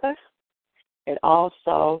weather, and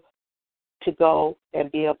also to go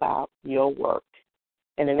and be about your work.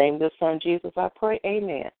 In the name of the Son, Jesus, I pray,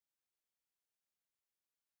 amen.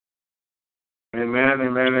 Amen,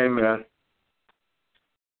 amen, amen.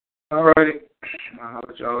 All righty. I'll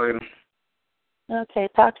holler at y'all later. Okay,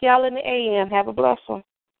 talk to y'all in the AM. Have a blessed one.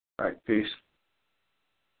 All right, peace.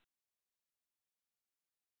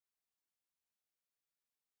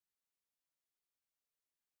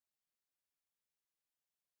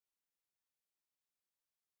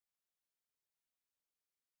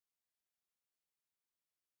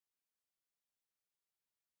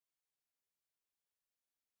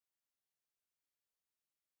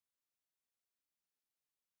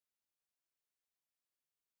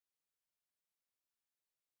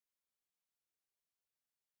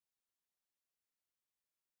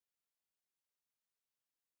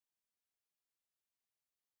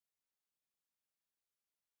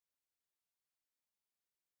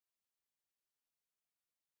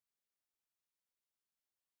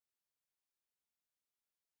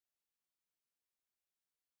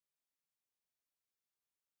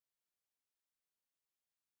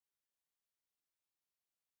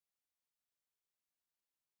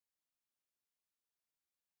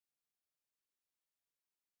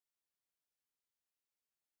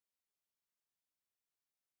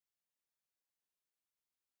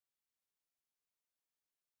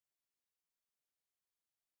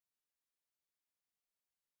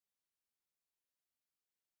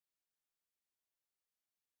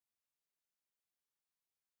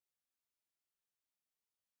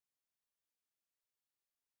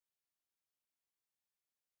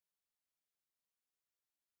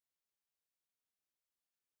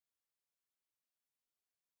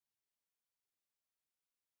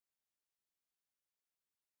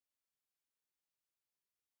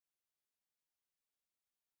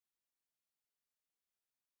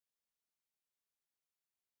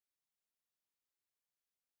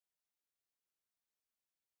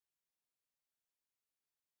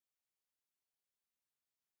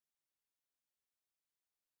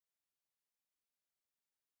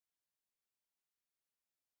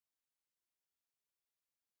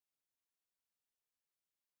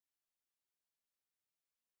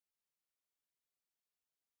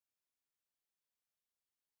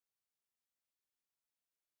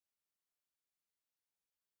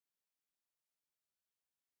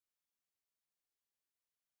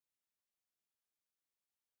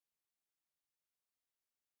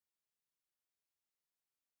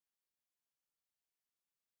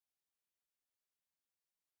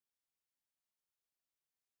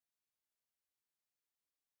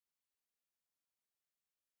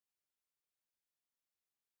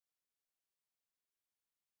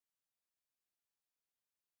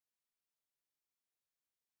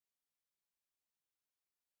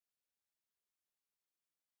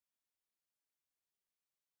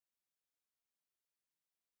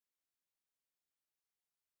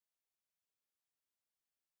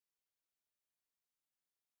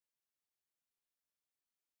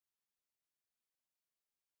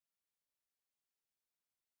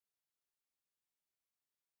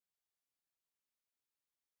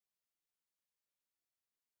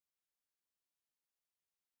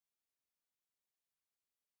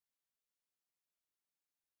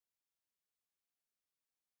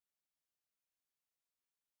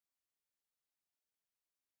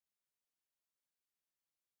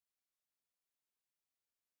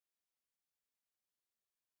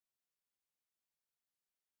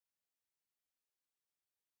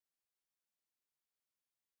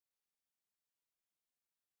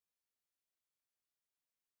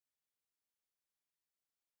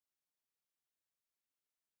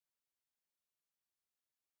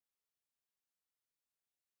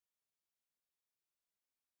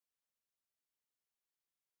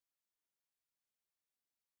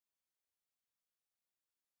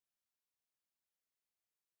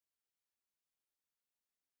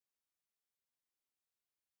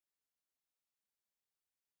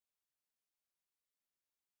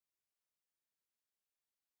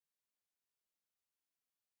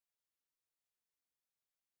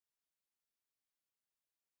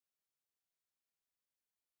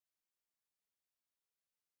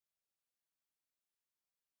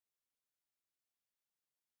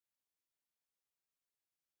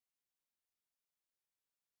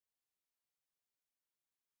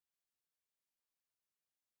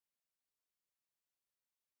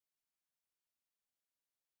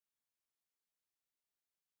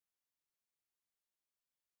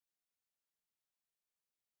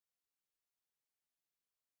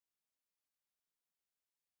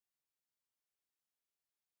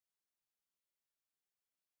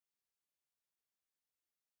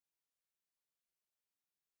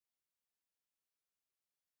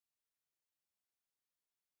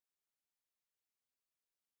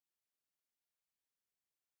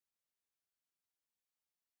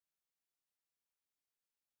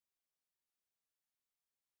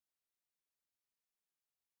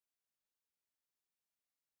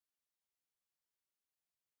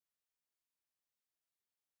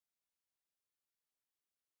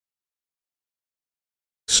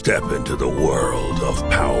 Step into the world of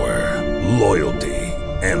power, loyalty,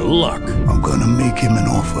 and luck. I'm gonna make him an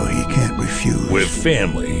offer he can't refuse. With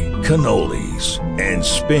family, cannolis, and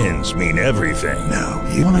spins mean everything. Now,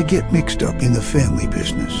 you wanna get mixed up in the family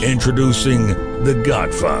business. Introducing The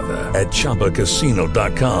Godfather at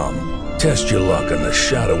ChumbaCasino.com. Test your luck in the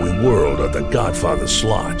shadowy world of The Godfather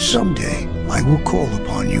slot. Someday, I will call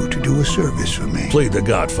upon you to do a service for me. Play The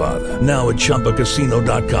Godfather, now at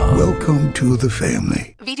ChumbaCasino.com. Welcome to the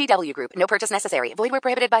family. VGW Group. No purchase necessary. Void where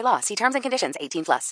prohibited by law. See terms and conditions. 18+.